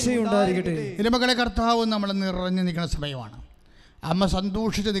പുകഴ്ചയും ഉണ്ടായിരിക്കട്ടെ. മകളെ, കർത്താവ് നമ്മൾ നിറഞ്ഞു നിൽക്കുന്ന സമയമാണ്. അമ്മ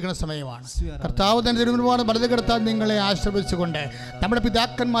സന്തോഷിച്ച് നിൽക്കുന്ന സമയമാണ്. കർത്താവ് തന്നെ തിരുമുൻപാട് വലത് കർത്താവ് നിങ്ങളെ ആശ്രയിച്ചുകൊണ്ട് നമ്മുടെ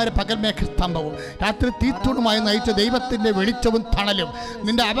പിതാക്കന്മാരെ പകൽ മേഘസ്തംഭവും രാത്രി തീത്തൂണുമായി നയിച്ച ദൈവത്തിൻ്റെ വെളിച്ചവും തണലും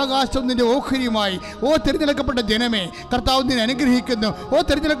നിന്റെ അവകാശവും നിന്റെ ഓഹരിയുമായി തിരഞ്ഞെടുക്കപ്പെട്ട ജനമേ, കർത്താവ് നിന്നെ അനുഗ്രഹിക്കുന്നു.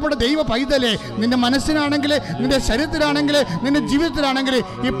 തിരഞ്ഞെടുക്കപ്പെട്ട ദൈവ പൈതലേ, നിന്റെ മനസ്സിനാണെങ്കിൽ, നിന്റെ ശരീരത്തിലാണെങ്കിൽ, നിന്റെ ജീവിതത്തിലാണെങ്കിൽ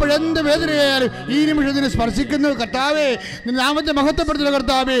ഇപ്പോഴെന്ത് വേദനയായാലും ഈ നിമിഷം നിന്നെ സ്പർശിക്കുന്നു. കർത്താവേ, നിന്റെ നാമത്തെ മഹത്വപ്പെടുത്തുന്ന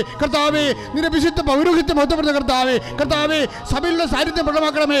കർത്താവേ, കർത്താവേ, നിന്റെ വിശുദ്ധ പൗരോഹിത്യം മഹത്വപ്പെടുത്തുന്ന കർത്താവേ, കർത്താവേ, സഭയിലുള്ള സാന്നിധ്യം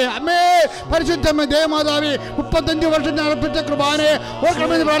പ്രകടമാക്കണമേ. അമ്മേ പരിശുദ്ധമ്മ ദേവമാതാവേ, 35 വർഷം ഞാൻ അർപ്പിച്ച കൃപാനയെ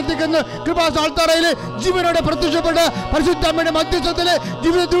ഓർക്കണമെന്ന് പ്രാർത്ഥിക്കുന്നു. കൃപാസാൽത്തറയിൽ ജീവനോടെ പ്രത്യക്ഷപ്പെട്ട് പരിശുദ്ധമ്മയുടെ മധ്യസ്ഥത്തില്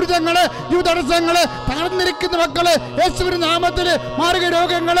ജീവിത ദുരിതങ്ങള്, ജീവിത തടസ്സങ്ങള്, തകർന്നിരിക്കുന്ന മക്കള് യേശുവിന്റെ നാമത്തില്, മാരക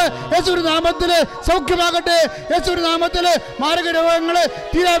രോഗങ്ങള് യേശുവിന്റെ നാമത്തില് സൗഖ്യമാകട്ടെ. യേശുവിന്റെ നാമത്തില് മാരക രോഗങ്ങള്,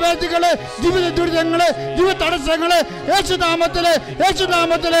 തീരാവേദികള്, ജീവിത ദുരിതങ്ങള്, ജീവിത തടസ്സങ്ങള് യേശുനാമത്തില്,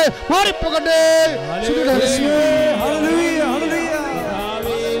 യേശുനാമത്തില് മാറിപ്പോകട്ടെ.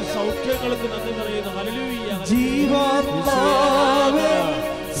 ജീവാത്മാവേ,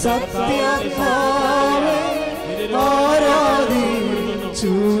 സത്യാത്മാവേ,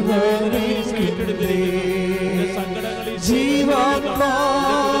 ആരാധിച്ചു നമിക്കുന്നേ.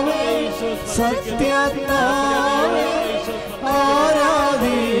 ജീവാത്മാവേ, സത്യാത്മാവേ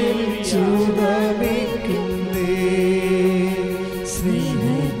ആരാധിച്ചു നമിക്കുന്നേ.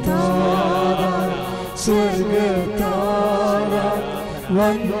 സ്നേഹത്താര സ്വർഗത്താര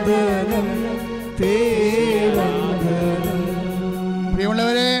വന്ദനം തേ വന്ദനം.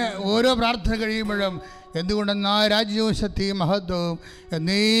 പ്രിയമുള്ളവരെ, ഓരോ പ്രാർത്ഥന കഴിയുമ്പോഴും എന്തുകൊണ്ടെന്നാ രാജ്യവും ശക്തിയും മഹത്വവും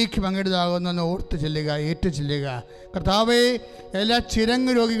എന്നേക്കും അങ്ങേതാകുന്നെന്ന് ഓർത്ത് ചെല്ലുക, ഏറ്റു ചെല്ലുക. കർത്താവേ, എല്ലാ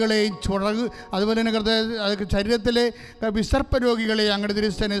ചിരങ്ങ് രോഗികളെയും ചുറക്, അതുപോലെ തന്നെ ശരീരത്തിലെ വിസർപ്പ രോഗികളെയും അങ്ങയുടെ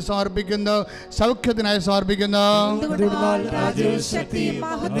തിരുസ്ഥനെ സമർപ്പിക്കുന്നു, സൗഖ്യത്തിനായി സമർപ്പിക്കുന്നു.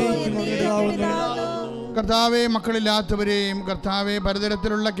 കർത്താവെ, മക്കളില്ലാത്തവരെയും, കർത്താവെ,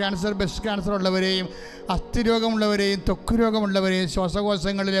 പലതരത്തിലുള്ള ക്യാൻസർ, ബ്രസ്റ്റ് ക്യാൻസർ ഉള്ളവരെയും, അസ്ഥിരോഗമുള്ളവരെയും, ത്വക്ക് രോഗമുള്ളവരെയും,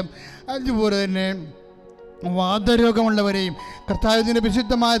 ശ്വാസകോശങ്ങളിലും അതുപോലെ തന്നെ വാതരോഗമുള്ളവരെയും കർത്താവിന്റെ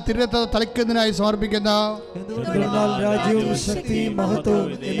വിശുദ്ധമായ തിരുരക്ത തളിക്കുന്നതിനായി സമർപ്പിക്കുന്ന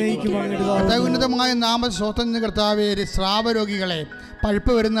ഉന്നതമായ നാമസ്വസ്ഥ കർത്താവെ, സ്രാവരോഗികളെ,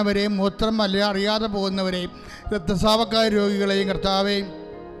 പഴുപ്പ് വരുന്നവരെയും, മൂത്രം അറിയാതെ പോകുന്നവരെയും, രക്തസ്രാവക്കാര രോഗികളെയും, കർത്താവെ,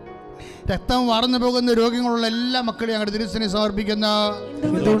 രക്തം വാർന്നു പോകുന്ന രോഗങ്ങളുള്ള എല്ലാ മക്കളെയും അങ്ങയുടെ തിരുസനെ സമർപ്പിക്കുന്ന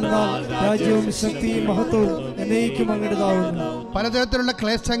പലതരത്തിലുള്ള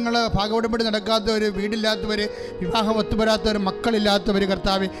ക്ലേശങ്ങൾ, ഭാഗവടമ്പടി നടക്കാത്തവർ, വീടില്ലാത്തവർ, വിവാഹം ഒത്തുവരാത്തവർ, മക്കളില്ലാത്തവർ,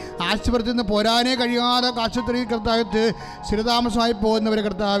 കർത്താവ്, ആശുപത്രിയിൽ നിന്ന് പോരാനേ കഴിയാതെ ആശുപത്രിയിൽ കർത്താവ് സ്ഥിരതാമസമായി പോകുന്നവർ,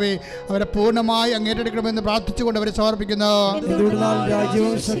 കർത്താവ്, അവരെ പൂർണ്ണമായി അങ്ങേറ്റെടുക്കണമെന്ന് പ്രാർത്ഥിച്ചുകൊണ്ട് അവരെ സമർപ്പിക്കുന്നു.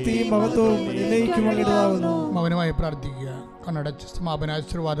 മൗനമായി പ്രാർത്ഥിക്കുക. കണ്ണടച്ച്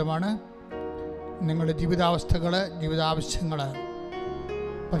സമാപനാശീർവാദമാണ്. നിങ്ങളുടെ ജീവിതാവസ്ഥകൾ, ജീവിതാവശ്യങ്ങൾ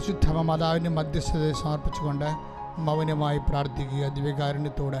പരിശുദ്ധ മാതാവിൻ്റെ മധ്യസ്ഥതയെ സമർപ്പിച്ചുകൊണ്ട് മൗനമായി പ്രാർത്ഥിക്കുക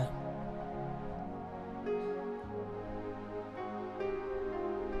ദിവ്യകാരുണ്യത്തോടെ.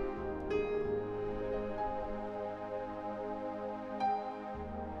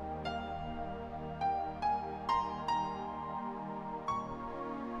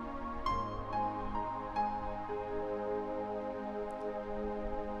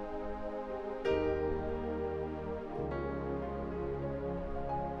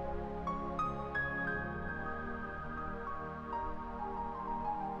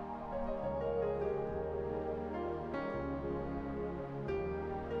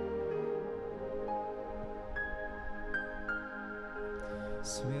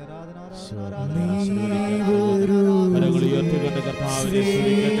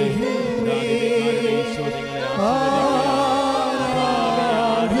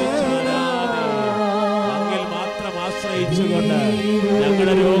 മാത്രം ആശ്രയിച്ചുകൊണ്ട്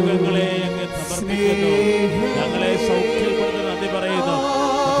ഞങ്ങളുടെ രോഗങ്ങളെ സമർപ്പിക്കുന്നു. ഞങ്ങളെ സൗഖ്യപ്പെടുന്ന നന്ദി പറയുന്നു.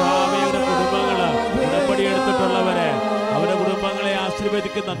 അവരുടെ കുടുംബങ്ങള് ഉടമ്പടിയെടുത്തിട്ടുള്ളവരെ, അവരുടെ കുടുംബങ്ങളെ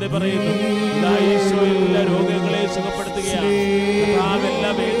ആശീർവദിക്കുന്ന നന്ദി പറയുന്നു. എല്ലാ രോഗങ്ങളെ സുഖപ്പെടുത്തുകയാണ്, എല്ലാ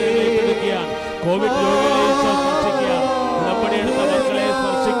വേദനകളെയും എടുക്കുകയാണ്, കോവിഡ് രോഗികളെ സ്പർശിക്കുകയാണ്, ഉടമ്പടിയെടുത്ത മക്കളെ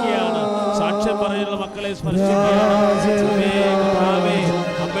സ്പർശിക്കുകയാണ്, സാക്ഷ്യം പറയുന്ന മക്കളെ സ്പർശിക്കുകയാണ്.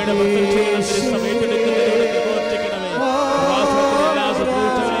 അമ്മയുടെ മക്കൾ ചെയ്യുന്ന സമയത്തെടുക്കുന്നതിലൂടെ പ്രവർത്തിക്കണമേ. എല്ലാ ശുശ്രൂഷകളെയും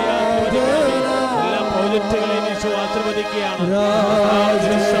ആശീർവദിക്കണമേ. എല്ലാ പ്രോജക്റ്റുകളെയും ഈശോ ആശീർവദിക്കുകയാണ്.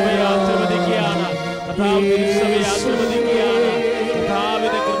 തിരുസഭയെ ആശീർവദിക്കുകയാണ്. തിരുസഭയെ ആശീർവദിക്കുകയാണ്.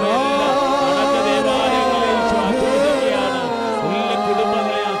 കർത്താവിന്റെ കൃപയുള്ള അടക്ക ദേവാലയങ്ങളെ ഈശോ ആശീർവദിക്കുകയാണ്. എല്ലാ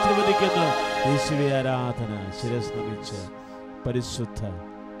കുടുംബങ്ങളെ ആശീർവദിക്കുന്നു. യേശുവേ ആരാധന. ശിരസ് നമിച്ച് പരിശുദ്ധ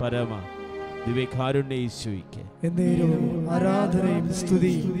പരമ ദിവ്യകാരുണ്യ ഈശോയ്ക്ക് ആരാധനയും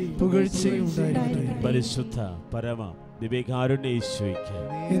സ്തുതിയും പുകഴ്ചയും ഉണ്ടായിരിക്കട്ടെ. പരിശുദ്ധ പരമ ദിവ്യകാരുണ്യ ഈശോയ്ക്ക്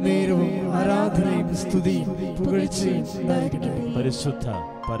ആരാധനയും സ്തുതിയും പുകഴ്ചയും ഉണ്ടായിരിക്കട്ടെ. പരിശുദ്ധ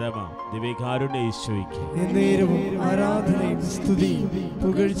പരമ ദിവ്യകാരുണ്യ ഈശോയ്ക്ക് ആരാധനയും സ്തുതിയും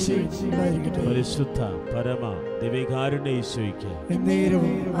പുകഴ്ചയും ഉണ്ടായിരിക്കട്ടെ. പരിശുദ്ധ പരമ ദിവ്യകാരുണ്യ ഈശോയ്ക്ക്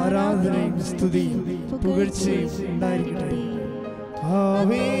ആരാധനയും സ്തുതിയും പുകഴ്ചയും ഉണ്ടായിരിക്കട്ടെ.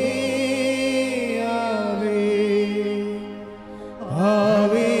 ആവേ ആവേ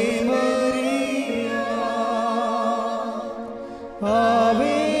ആവേ